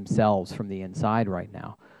gutting themselves from the inside right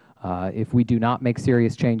now. If we do not make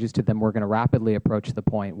serious changes to them, we're going to rapidly approach the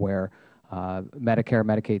point where Medicare,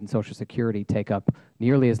 Medicaid, and Social Security take up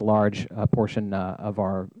nearly as large a portion of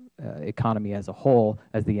our economy as a whole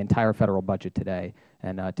as the entire Federal budget today.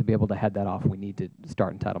 And to be able to head that off, we need to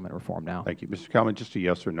start entitlement reform now. Thank you. Mr. Kalman, just a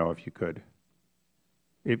yes or no if you could.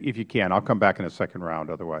 If you can. I'll come back in a second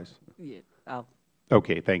round otherwise. Yeah,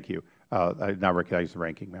 okay, thank you. I now recognize the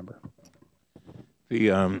ranking member.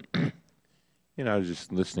 I was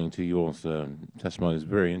just listening to you all's testimony. It's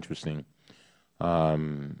very interesting.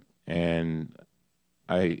 And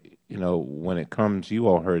when it comes, you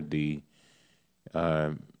all heard the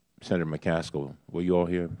Senator McCaskill. Were you all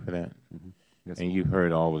here for that? Yes. And you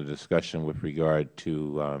heard all the discussion with regard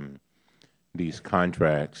to these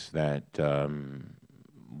contracts that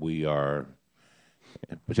we are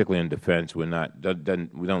particularly in defense, we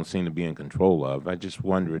don't seem to be in control of. I just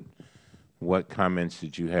wondered what comments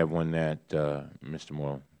did you have on that, Mr.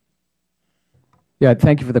 Morrow? Yeah,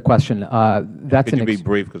 thank you for the question. Could you be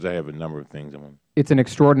brief, because I have a number of things I want. It's an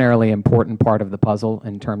extraordinarily important part of the puzzle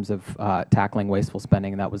in terms of tackling wasteful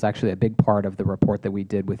spending, and that was actually a big part of the report that we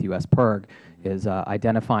did with U.S. PERG, is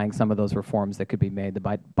identifying some of those reforms that could be made.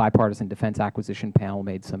 The Bipartisan Defense Acquisition Panel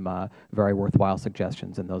made some very worthwhile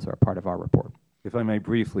suggestions, and those are part of our report. If I may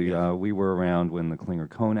briefly, we were around when the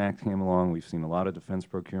Clinger-Cohen Act came along. We've seen a lot of defense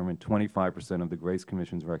procurement. 25% of the Grace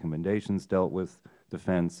Commission's recommendations dealt with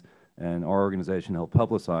defense, and our organization helped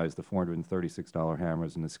publicize the $436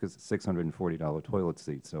 hammers and the $640 toilet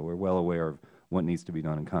seats. So we're well aware of what needs to be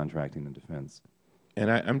done in contracting in defense. And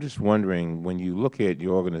I'm just wondering, when you look at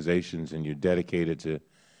your organizations and you're dedicated to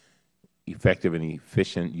effective and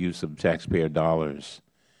efficient use of taxpayer dollars,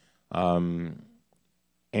 and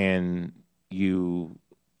you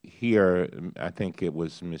hear, I think it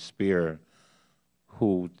was Ms. Spear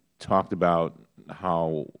who talked about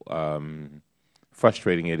how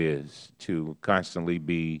frustrating it is to constantly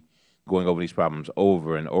be going over these problems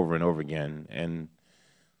over and over and over again, and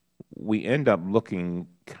we end up looking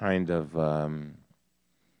kind of,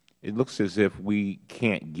 it looks as if we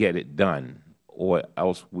can't get it done, or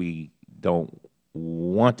else we don't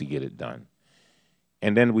want to get it done.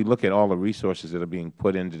 And then we look at all the resources that are being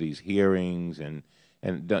put into these hearings, and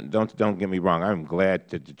don't get me wrong, I'm glad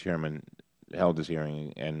that the Chairman held this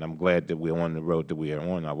hearing, and I'm glad that we're on the road that we are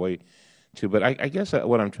on our way to. But I guess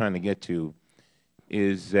what I'm trying to get to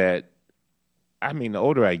is that, I mean, the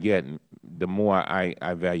older I get, the more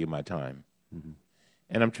I value my time. Mm-hmm.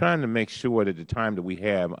 And I'm trying to make sure that the time that we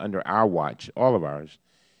have under our watch, all of ours,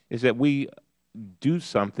 is that we do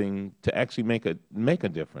something to actually make a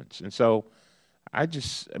difference. And so I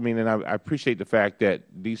mean, and I appreciate the fact that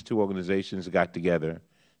these two organizations got together.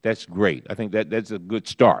 That's great. I think that's a good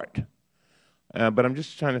start. But I'm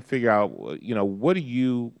just trying to figure out, you know, what do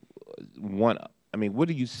you want? I mean, what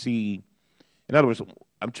do you see? In other words,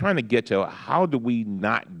 I'm trying to get to, how do we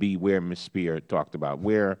not be where Ms. Spear talked about,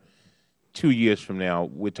 where 2 years from now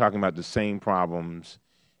we're talking about the same problems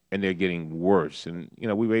and they're getting worse? And, you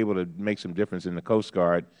know, we were able to make some difference in the Coast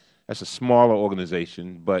Guard. That's a smaller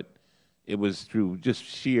organization, but it was through just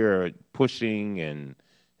sheer pushing and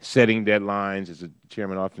setting deadlines, as the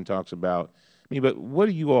Chairman often talks about. I mean, but what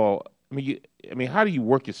do you all, I mean, how do you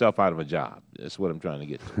work yourself out of a job? That's what I'm trying to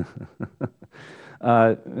get to.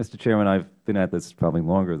 Mr. Chairman, I've been at this probably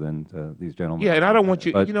longer than these gentlemen. Yeah, and I don't want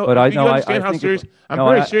you, you know, but do you understand how serious, I'm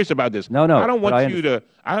very serious about this. No, no. I don't want you to,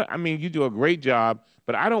 I mean, you do a great job,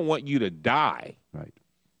 but I don't want you to die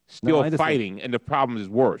still fighting, and the problem is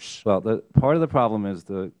worse. Well, part of the problem is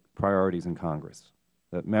the priorities in Congress,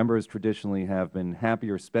 that members traditionally have been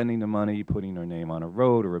happier spending the money, putting their name on a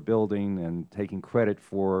road or a building, and taking credit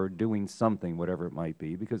for doing something, whatever it might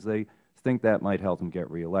be, because they think that might help them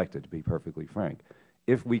get reelected, to be perfectly frank.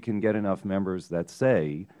 If we can get enough members that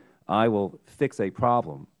say, I will fix a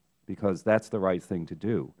problem because that's the right thing to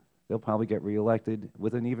do, they'll probably get reelected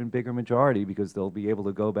with an even bigger majority, because they'll be able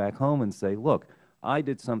to go back home and say, look, I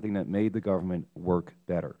did something that made the government work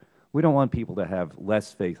better. We don't want people to have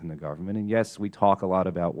less faith in the government. And yes, we talk a lot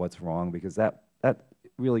about what's wrong, because that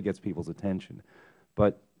really gets people's attention.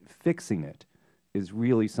 But fixing it is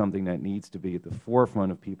really something that needs to be at the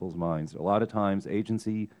forefront of people's minds. A lot of times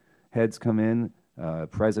agency heads come in,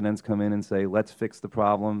 presidents come in and say, let's fix the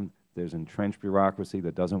problem. There's entrenched bureaucracy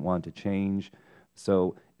that doesn't want to change.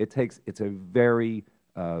 So it's a very,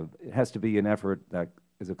 it has to be an effort that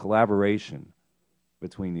is a collaboration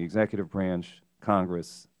between the executive branch,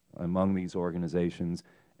 Congress, among these organizations,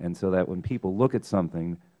 and so that when people look at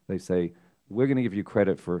something, they say, we're going to give you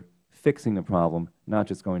credit for fixing the problem, not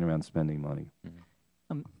just going around spending money.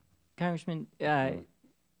 Congressman, I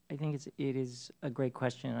think it is a great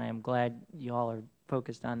question, and I am glad you all are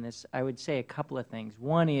focused on this. I would say a couple of things.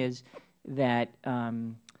 One is that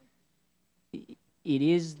it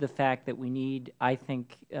is the fact that we need, I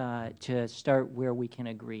think, to start where we can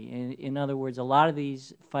agree. In other words, a lot of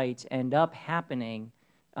these fights end up happening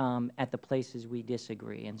at the places we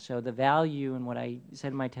disagree. And so the value, and what I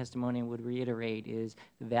said in my testimony and would reiterate, is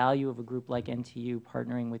the value of a group like NTU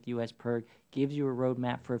partnering with U.S. PERG gives you a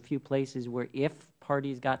roadmap for a few places where, if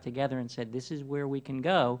parties got together and said this is where we can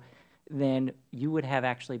go, then you would have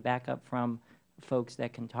actually backup from folks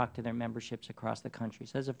that can talk to their memberships across the country.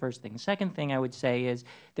 So that's the first thing. The second thing I would say is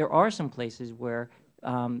there are some places where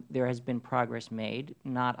there has been progress made,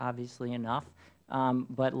 not obviously enough.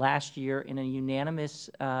 But last year, in a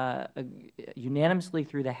unanimously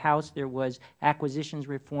through the House, there was acquisitions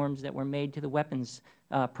reforms that were made to the weapons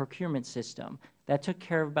procurement system. That took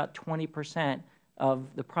care of about 20% of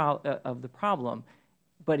the problem.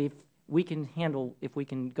 But if we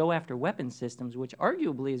can go after weapons systems, which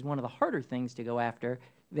arguably is one of the harder things to go after,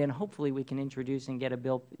 then hopefully we can introduce and get a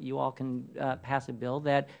bill, you all can pass a bill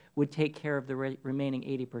that would take care of the remaining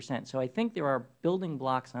 80%. So I think there are building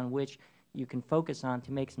blocks on which you can focus on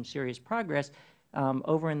to make some serious progress.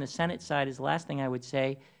 Over in the Senate side is the last thing I would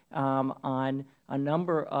say on a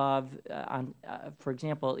number of, for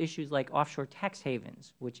example, issues like offshore tax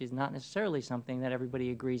havens, which is not necessarily something that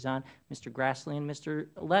everybody agrees on. Mr. Grassley and Mr.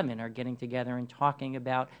 Lemon are getting together and talking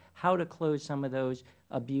about how to close some of those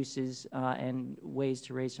abuses and ways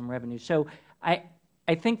to raise some revenue. So I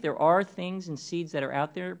think there are things and seeds that are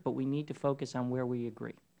out there, but we need to focus on where we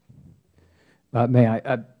agree. May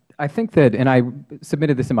I? I think that, and I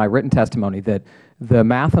submitted this in my written testimony, that the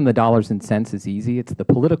math on the dollars and cents is easy. It's the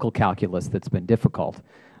political calculus that's been difficult.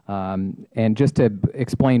 And just to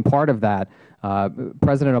explain part of that,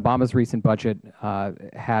 President Obama's recent budget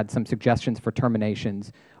had some suggestions for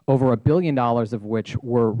terminations, over $1 billion of which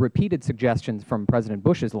were repeated suggestions from President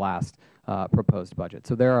Bush's last proposed budget.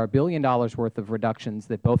 So there are $1 billion worth of reductions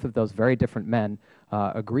that both of those very different men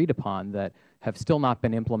agreed upon that have still not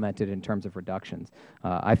been implemented in terms of reductions.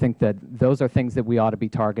 I think that those are things that we ought to be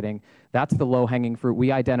targeting. That's the low-hanging fruit.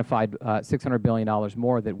 We identified $600 billion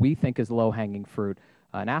more that we think is low-hanging fruit.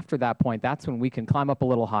 And after that point, that's when we can climb up a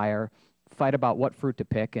little higher, fight about what fruit to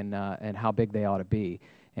pick and how big they ought to be.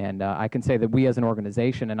 And I can say that we as an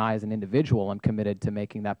organization and I as an individual am committed to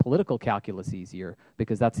making that political calculus easier,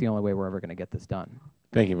 because that's the only way we're ever going to get this done.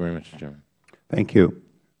 Thank you very much, Mr. Chairman. Thank you.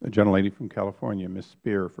 The gentlelady from California, Ms.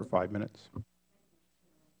 Spear, for 5 minutes.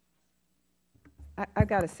 I've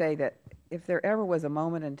got to say that if there ever was a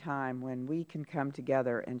moment in time when we can come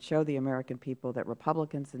together and show the American people that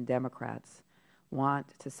Republicans and Democrats want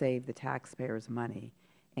to save the taxpayers' money,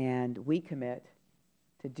 and we commit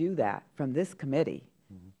to do that from this committee,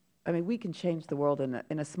 I mean, we can change the world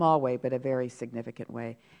in a small way, but a very significant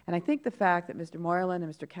way. And I think the fact that Mr. Moylan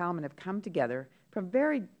and Mr. Kalman have come together from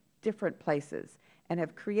very different places and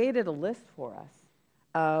have created a list for us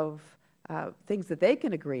of things that they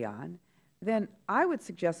can agree on, then I would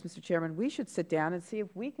suggest, Mr. Chairman, we should sit down and see if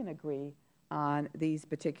we can agree on these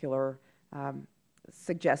particular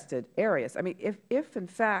suggested areas. I mean, if in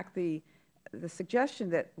fact the suggestion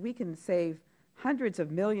that we can save hundreds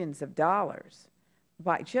of millions of dollars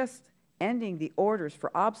by just ending the orders for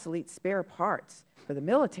obsolete spare parts for the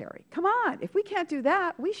military, come on, if we can't do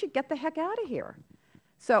that, we should get the heck out of here.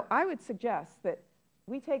 So I would suggest that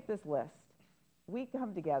we take this list, we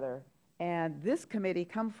come together, and this committee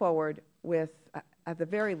come forward with, at the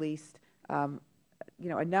very least, you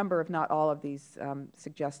know, a number, if not all, of these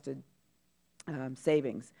suggested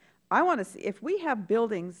savings. I want to see, if we have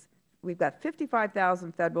buildings, we've got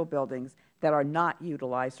 55,000 federal buildings that are not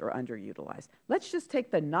utilized or underutilized. Let's just take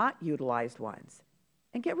the not utilized ones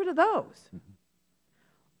and get rid of those.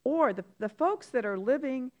 Or the folks that are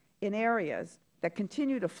living in areas that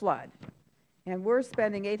continue to flood, and we're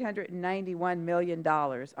spending $891 million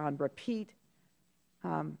on repeat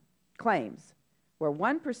claims, where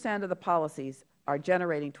 1% of the policies are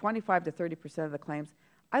generating 25 to 30% of the claims.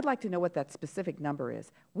 I'd like to know what that specific number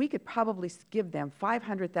is. We could probably give them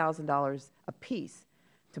 $500,000 apiece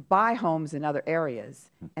to buy homes in other areas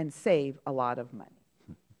and save a lot of money.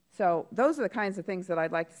 So those are the kinds of things that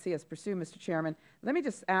I'd like to see us pursue, Mr. Chairman. Let me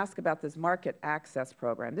just ask about this market access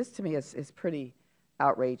program. This, to me, is pretty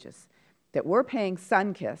outrageous, that we're paying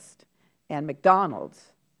Sunkist and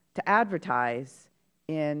McDonald's to advertise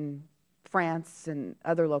in France and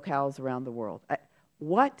other locales around the world.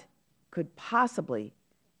 What could possibly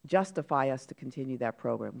justify us to continue that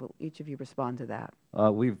program? Will each of you respond to that?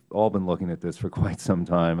 We've all been looking at this for quite some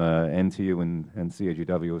time. NTU and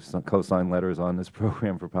CAGW have co-signed letters on this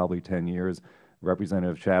program for probably 10 years.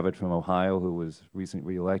 Representative Chavit from Ohio, who was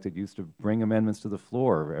recently reelected, used to bring amendments to the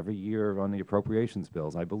floor every year on the appropriations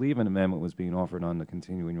bills. I believe an amendment was being offered on the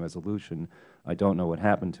continuing resolution. I don't know what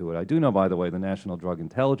happened to it. I do know, by the way, the National Drug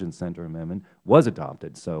Intelligence Center amendment was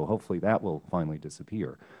adopted, so hopefully that will finally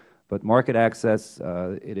disappear. But market access,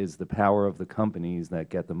 it is the power of the companies that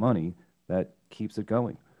get the money that keeps it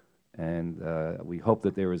going. And we hope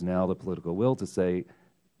that there is now the political will to say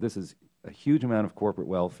this is a huge amount of corporate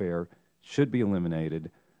welfare, should be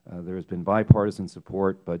eliminated. There has been bipartisan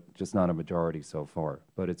support, but just not a majority so far.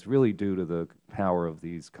 But it's really due to the power of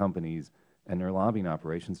these companies and their lobbying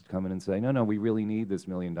operations to come in and say, no, no, we really need this $1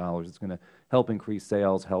 million. It's going to help increase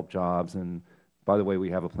sales, help jobs, and by the way,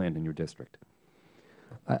 we have a plant in your district.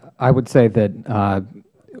 I would say that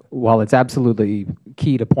while it's absolutely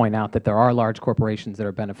key to point out that there are large corporations that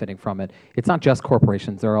are benefiting from it, it's not just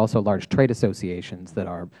corporations. There are also large trade associations that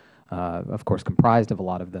are, of course, comprised of a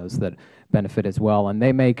lot of those that benefit as well. And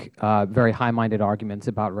they make very high-minded arguments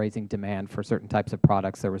about raising demand for certain types of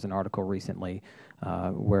products. There was an article recently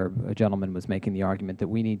where a gentleman was making the argument that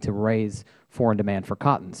we need to raise foreign demand for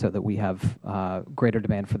cotton so that we have greater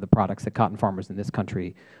demand for the products that cotton farmers in this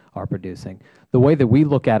country are producing. The way that we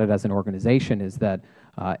look at it as an organization is that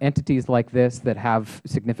entities like this that have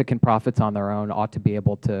significant profits on their own ought to be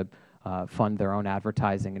able to fund their own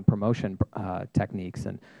advertising and promotion techniques.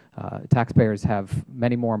 And taxpayers have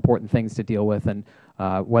many more important things to deal with. And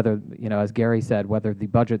whether, as Gary said, whether the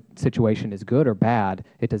budget situation is good or bad,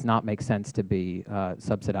 it does not make sense to be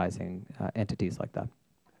subsidizing entities like that.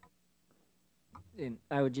 And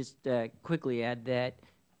I would just quickly add that,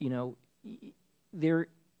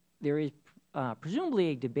 there is presumably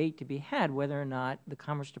a debate to be had whether or not the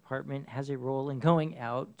Commerce Department has a role in going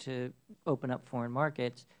out to open up foreign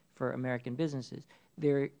markets for American businesses.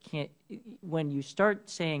 When you start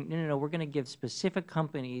saying, no, we're going to give specific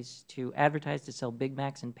companies to advertise to sell Big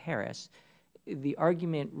Macs in Paris, the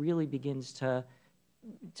argument really begins to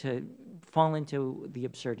fall into the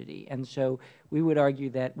absurdity. And so we would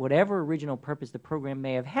argue that whatever original purpose the program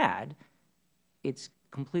may have had, it's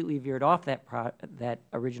completely veered off that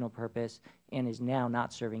original purpose and is now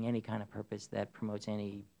not serving any kind of purpose that promotes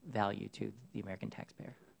any value to the American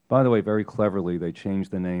taxpayer. By the way, very cleverly, they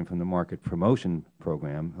changed the name from the Market Promotion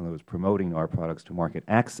Program, and it was promoting our products to market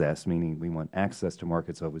access, meaning we want access to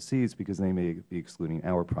markets overseas because they may be excluding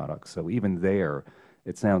our products. So even there,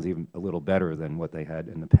 it sounds even a little better than what they had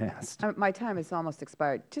in the past. My time has almost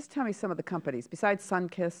expired. Just tell me some of the companies. Besides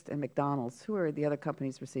Sunkist and McDonald's, who are the other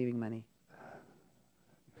companies receiving money?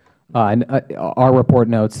 Our report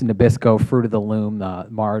notes Nabisco, Fruit of the Loom,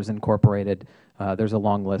 Mars Incorporated. There's a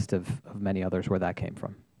long list of many others where that came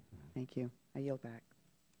from. Thank you. I yield back.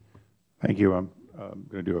 Thank you. I'm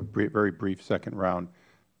going to do a very brief second round.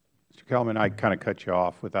 Mr. Kellerman, I kind of cut you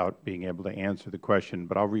off without being able to answer the question,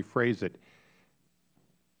 but I'll rephrase it.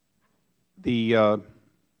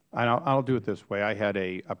 I'll do it this way. I had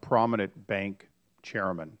a prominent bank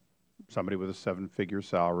chairman, somebody with a seven-figure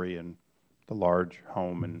salary and the large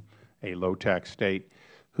home in a low-tax state,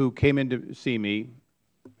 who came in to see me.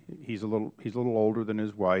 He's a little older than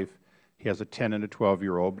his wife. He has a 10 and a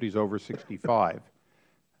 12-year-old, but he's over 65.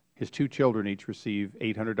 His two children each receive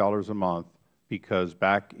 $800 a month because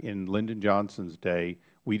back in Lyndon Johnson's day,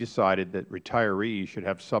 we decided that retirees should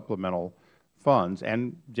have supplemental funds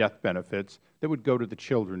and death benefits that would go to the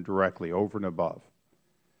children directly over and above.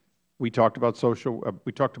 We talked about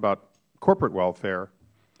corporate welfare.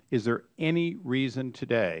 Is there any reason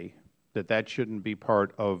today that that shouldn't be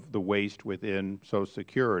part of the waste within Social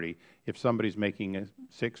Security? If somebody's making a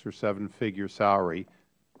 6- or 7-figure salary,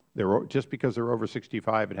 just because they're over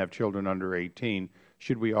 65 and have children under 18,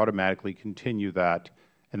 should we automatically continue that?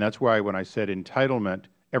 And that's why when I said entitlement,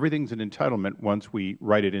 everything's an entitlement once we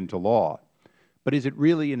write it into law. But is it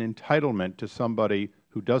really an entitlement to somebody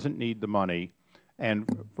who doesn't need the money and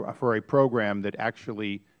for a program that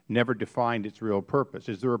actually never defined its real purpose?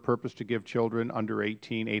 Is there a purpose to give children under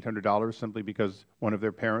 18 $800 simply because one of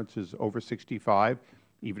their parents is over 65,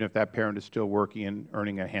 even if that parent is still working and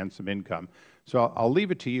earning a handsome income? So I'll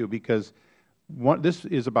leave it to you because this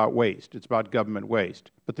is about waste. It's about government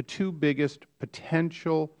waste. But the two biggest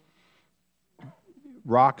potential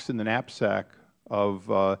rocks in the knapsack of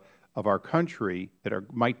our country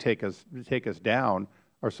that might take us down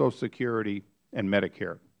are Social Security and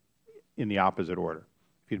Medicare in the opposite order.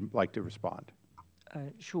 If you'd like to respond.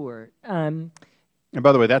 Sure. And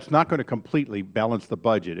by the way, that's not going to completely balance the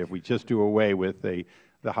budget if we just do away with the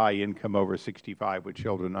high income over 65 with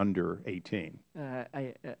children under 18.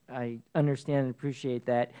 I understand and appreciate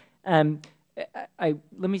that.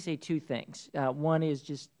 Let me say two things. One is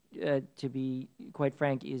just to be quite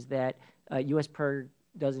frank is that U.S. PERG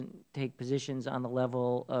doesn't take positions on the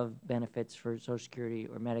level of benefits for Social Security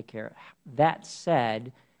or Medicare. That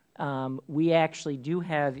said, we actually do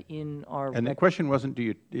have in our— And the question wasn't,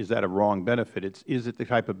 is that a wrong benefit? Is it the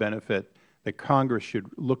type of benefit that Congress should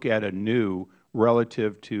look at anew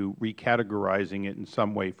relative to recategorizing it in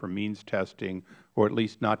some way for means testing, or at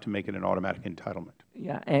least not to make it an automatic entitlement?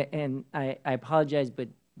 Yeah, and I apologize, but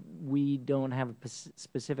we don't have a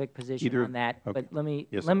specific position on that. Okay. But let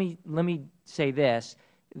me say this,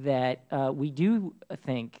 that we do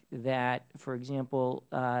think that, for example,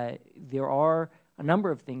 there are a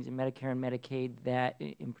number of things in Medicare and Medicaid that,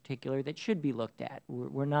 in particular, that should be looked at.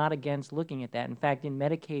 We're not against looking at that. In fact, in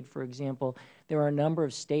Medicaid, for example, there are a number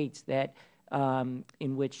of states that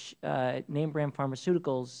in which name brand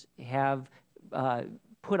pharmaceuticals have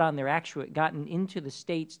gotten into the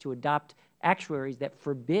states to adopt actuaries that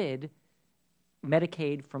forbid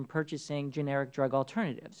Medicaid from purchasing generic drug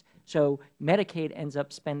alternatives. So Medicaid ends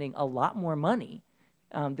up spending a lot more money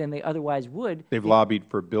than they otherwise would. They've lobbied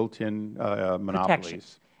for built-in monopolies. Protection.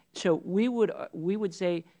 So we would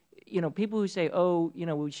say, people who say, oh,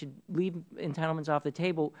 we should leave entitlements off the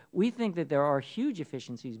table, we think that there are huge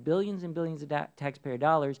efficiencies, billions and billions of taxpayer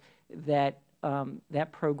dollars that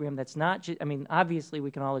that program that's not just, obviously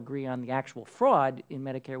we can all agree on the actual fraud in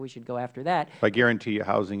Medicare. We should go after that. I guarantee you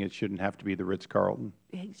housing, it shouldn't have to be the Ritz-Carlton.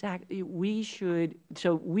 Exactly.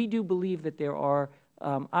 So we do believe that there are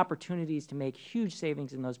opportunities to make huge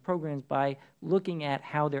savings in those programs by looking at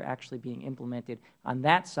how they're actually being implemented. On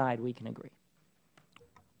that side, we can agree.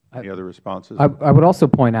 Any other responses? I would also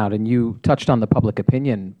point out, and you touched on the public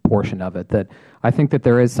opinion portion of it, that I think that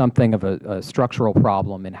there is something of a structural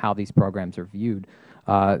problem in how these programs are viewed.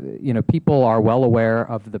 People are well aware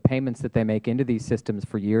of the payments that they make into these systems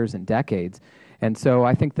for years and decades, and so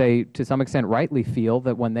I think they, to some extent, rightly feel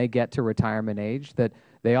that when they get to retirement age, that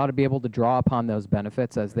they ought to be able to draw upon those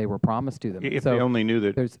benefits as they were promised to them. If they only knew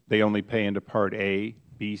that they only pay into Part A,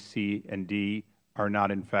 B, C, and D, are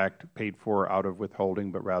not in fact paid for out of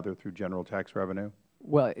withholding, but rather through general tax revenue?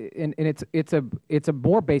 Well, and it's a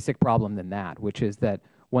more basic problem than that, which is that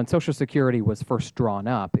when Social Security was first drawn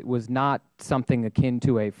up, it was not something akin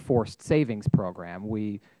to a forced savings program.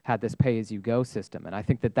 We had this pay-as-you-go system, and I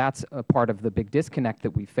think that that's a part of the big disconnect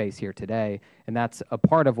that we face here today, and that's a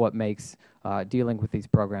part of what makes dealing with these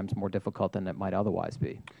programs more difficult than it might otherwise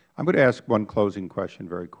be. I'm going to ask one closing question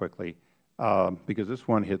very quickly, because this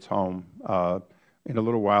one hits home. In a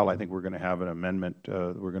little while, I think we're going to have an amendment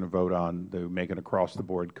we're going to vote on to make an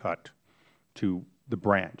across-the-board cut to the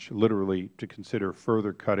branch, literally to consider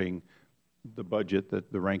further cutting the budget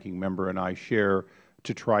that the ranking member and I share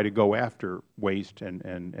to try to go after waste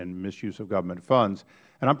and misuse of government funds.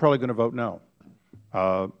 And I'm probably going to vote no,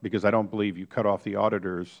 because I don't believe you cut off the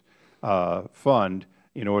auditor's fund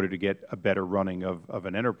in order to get a better running of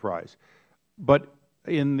an enterprise. But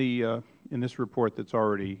in this report that's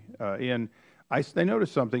already in, I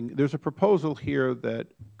noticed something. There's a proposal here that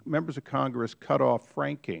members of Congress cut off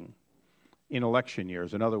franking in election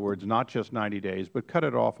years. In other words, not just 90 days, but cut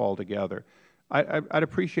it off altogether. I'd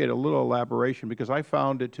appreciate a little elaboration, because I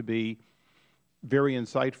found it to be very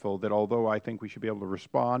insightful that although I think we should be able to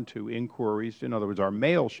respond to inquiries, in other words, our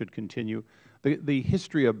mail should continue, the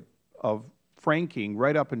history of franking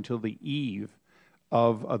right up until the eve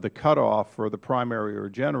of the cutoff for the primary or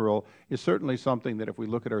general is certainly something that if we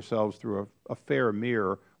look at ourselves through a fair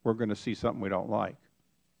mirror, we're going to see something we don't like.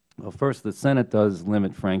 Well, first, the Senate does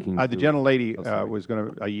limit franking. The gentlelady was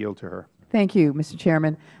going to yield to her. Thank you, Mr.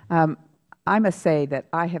 Chairman. I must say that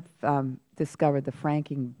I have discovered the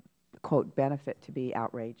franking, quote, benefit to be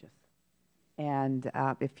outrageous. And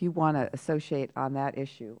if you want to associate on that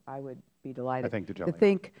issue, I would be delighted. I thank the to gentlelady.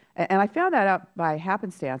 think, and I found that out by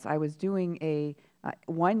happenstance. I was doing a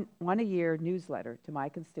one-a-year newsletter to my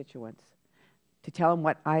constituents to tell them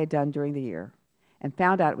what I had done during the year, and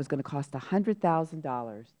found out it was going to cost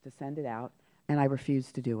 $100,000 to send it out, and I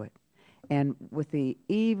refused to do it. And with the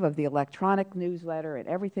eve of the electronic newsletter and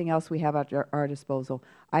everything else we have at our disposal,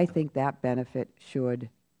 I think that benefit should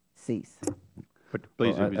cease. But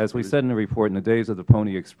please, well, as we said in the report, in the days of the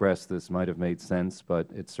Pony Express, this might have made sense, but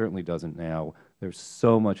it certainly doesn't now. There's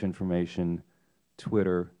so much information,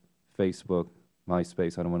 Twitter, Facebook,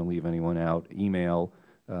 MySpace, I don't want to leave anyone out, email,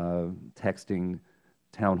 texting,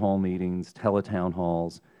 town hall meetings, teletown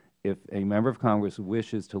halls. If a member of Congress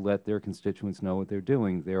wishes to let their constituents know what they're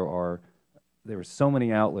doing, there are so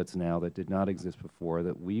many outlets now that did not exist before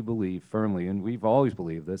that we believe firmly, and we've always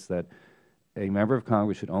believed this, that a member of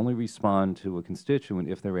Congress should only respond to a constituent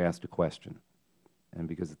if they're asked a question, and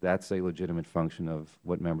because that's a legitimate function of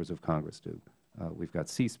what members of Congress do. We've got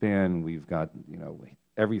C-SPAN, we've got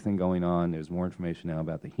everything going on. There's more information now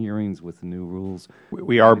about the hearings with the new rules.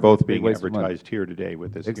 We are both being advertised here today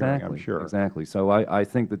with this hearing, I'm sure. Exactly. So I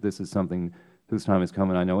think that this is something whose time has come,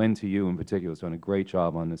 and I know NTU in particular has done a great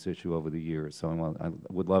job on this issue over the years. So I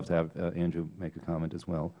would love to have Andrew make a comment as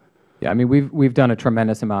well. Yeah, I mean, we've done a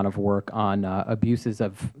tremendous amount of work on abuses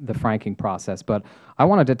of the franking process, but I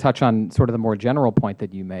wanted to touch on sort of the more general point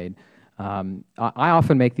that you made. I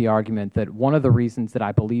often make the argument that one of the reasons that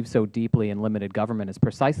I believe so deeply in limited government is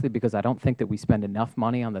precisely because I don't think that we spend enough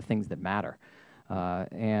money on the things that matter.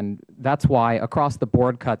 And that's why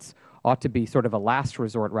across-the-board cuts ought to be sort of a last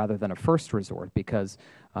resort rather than a first resort, because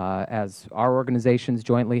as our organizations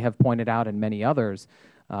jointly have pointed out and many others,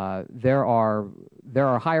 there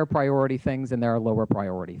are higher priority things and there are lower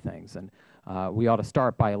priority things, and we ought to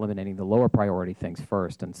start by eliminating the lower priority things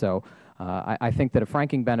first. And so I think that a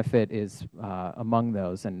franking benefit is among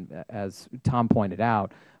those, and as Tom pointed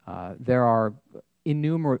out, there are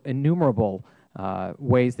innumerable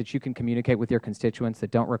ways that you can communicate with your constituents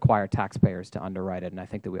that don't require taxpayers to underwrite it, and I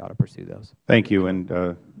think that we ought to pursue those. Thank you. And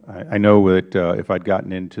I know that if I'd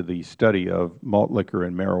gotten into the study of malt liquor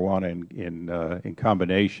and marijuana in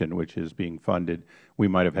combination, which is being funded, we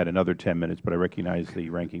might have had another 10 minutes, but I recognize the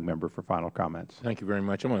ranking member for final comments. Thank you very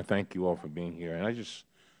much. I want to thank you all for being here. And I just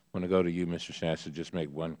want to go to you, Mr. Shasta, just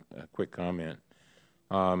make one quick comment.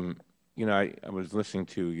 You know, I was listening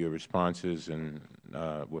to your responses and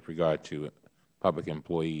with regard to public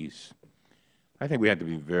employees. I think we have to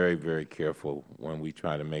be very, very careful when we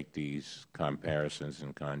try to make these comparisons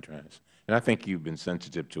and contrasts. And I think you've been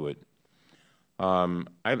sensitive to it.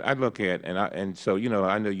 I look at, and so, you know,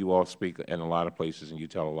 I know you all speak in a lot of places and you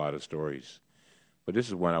tell a lot of stories, but this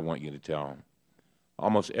is one I want you to tell.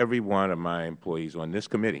 Almost every one of my employees on this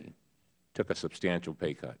committee took a substantial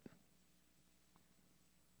pay cut.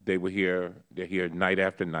 They're here night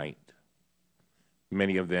after night.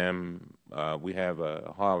 Many of them, we have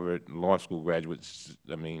a Harvard Law School graduates,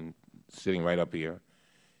 I mean, sitting right up here.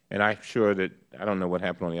 And I'm sure that, I don't know what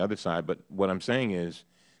happened on the other side, but what I'm saying is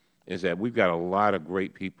that we've got a lot of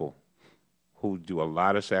great people who do a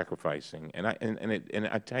lot of sacrificing. And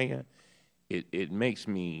I tell you, it makes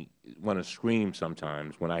me want to scream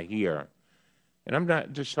sometimes when I hear, and I'm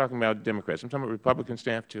not just talking about Democrats, I'm talking about Republican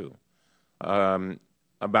staff too,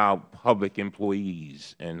 about public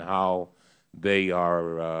employees and how they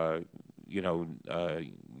are, you know,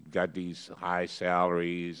 got these high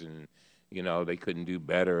salaries and, you know, they couldn't do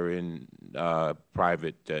better in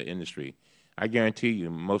private industry. I guarantee you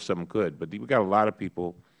most of them could, but we've got a lot of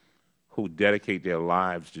people who dedicate their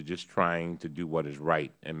lives to just trying to do what is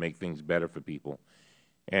right and make things better for people.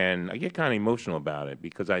 And I get kind of emotional about it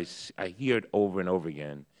because I hear it over and over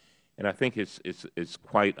again, and I think it's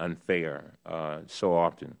quite unfair so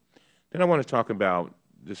often. Then I want to talk about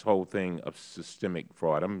this whole thing of systemic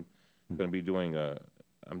fraud. I'm going to be doing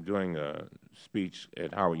a speech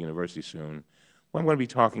at Howard University soon. Well, I'm going to be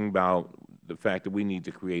talking about the fact that we need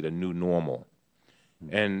to create a new normal,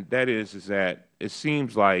 and that is that it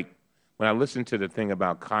seems like when I listen to the thing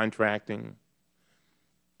about contracting,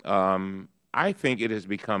 I think it has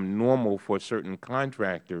become normal for certain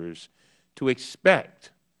contractors to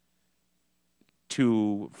expect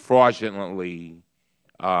to fraudulently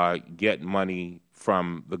get money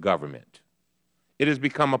from the government. It has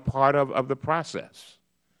become a part of the process,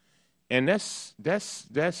 and that's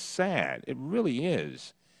sad. It really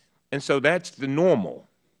is, and so that's the normal.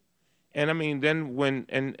 And I mean, then when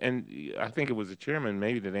and I think it was the chairman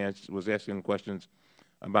maybe that was asking questions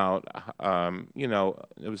about, you know,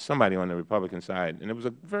 it was somebody on the Republican side, and it was a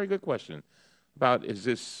very good question about is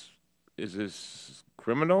this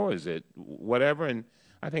criminal? Is it whatever? And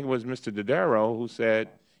I think it was Mr. Dodaro who said,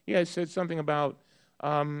 yeah, he said something about,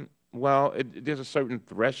 well, there's a certain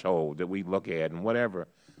threshold that we look at and whatever.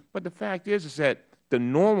 But the fact is that the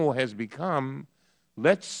normal has become,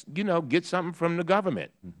 let's, you know, get something from the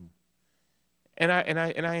government. Mm-hmm. And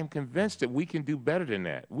I am convinced that we can do better than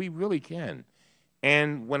that. We really can.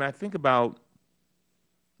 And when I think about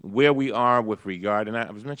where we are with regard, and I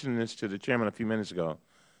was mentioning this to the chairman a few minutes ago,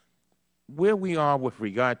 where we are with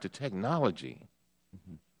regard to technology,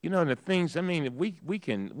 mm-hmm. you know, the things, I mean, we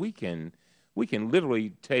can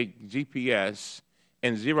literally take GPS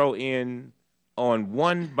and zero in on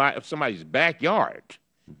somebody's backyard.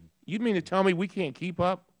 Mm-hmm. You mean to tell me we can't keep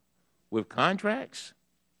up with contracts?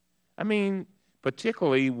 I mean,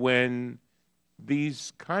 particularly when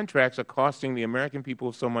these contracts are costing the American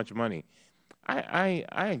people so much money. I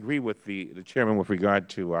agree with the chairman with regard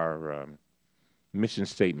to our mission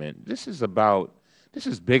statement. This is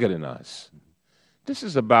bigger than us. This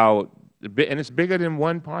is about, and it's bigger than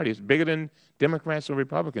one party. It's bigger than Democrats or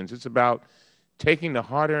Republicans. It's about taking the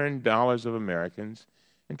hard-earned dollars of Americans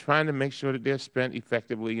and trying to make sure that they're spent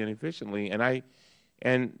effectively and efficiently.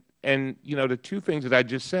 And you know, the two things that I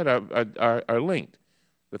just said are linked.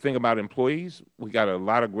 The thing about employees, we got a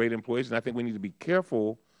lot of great employees, and I think we need to be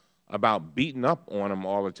careful about beating up on them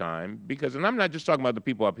all the time because, and I'm not just talking about the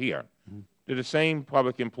people up here. Mm-hmm. They're the same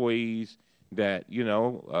public employees that, you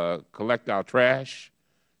know, collect our trash,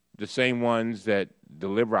 the same ones that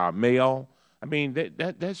deliver our mail. I mean,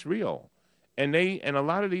 that's real. And a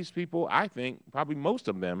lot of these people, I think, probably most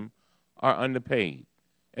of them are underpaid.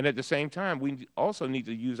 And at the same time, we also need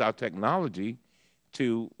to use our technology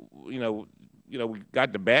to, we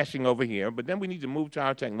got the bashing over here, but then we need to move to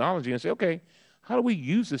our technology and say, okay, how do we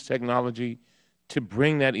use this technology to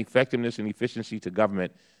bring that effectiveness and efficiency to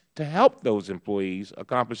government to help those employees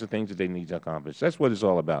accomplish the things that they need to accomplish? That's what it's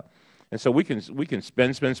all about. And so we can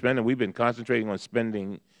spend, and we've been concentrating on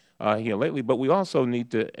spending here lately, but we also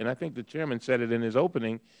need to, and I think the Chairman said it in his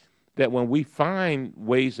opening, that when we find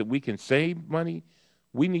ways that we can save money,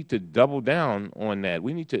 we need to double down on that.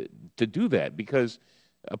 We need to do that, because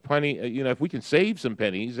if we can save some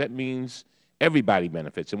pennies, that means everybody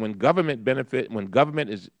benefits. And when government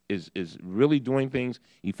is really doing things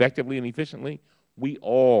effectively and efficiently, we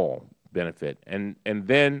all benefit. And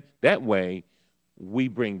then that way we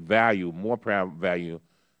bring value, more value,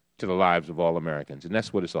 to the lives of all Americans. And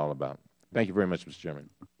that's what it's all about. Thank you very much, Mr. Chairman.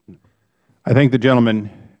 I thank the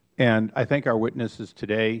gentleman, and I thank our witnesses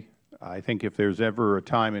today. I think if there's ever a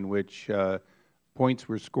time in which points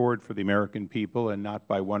were scored for the American people and not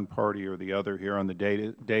by one party or the other here on the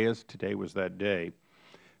dais, today was that day.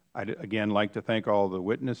 I'd again like to thank all the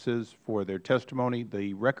witnesses for their testimony.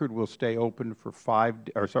 The record will stay open for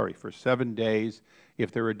 7 days.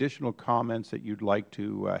 If there are additional comments that you'd like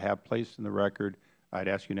to have placed in the record, I'd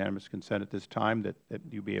ask unanimous consent at this time that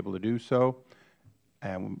you be able to do so.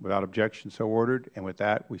 And without objection, so ordered. And with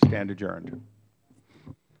that, we stand adjourned.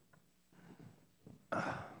 I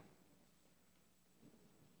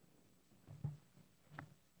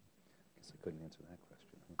guess I couldn't answer that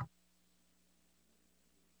question.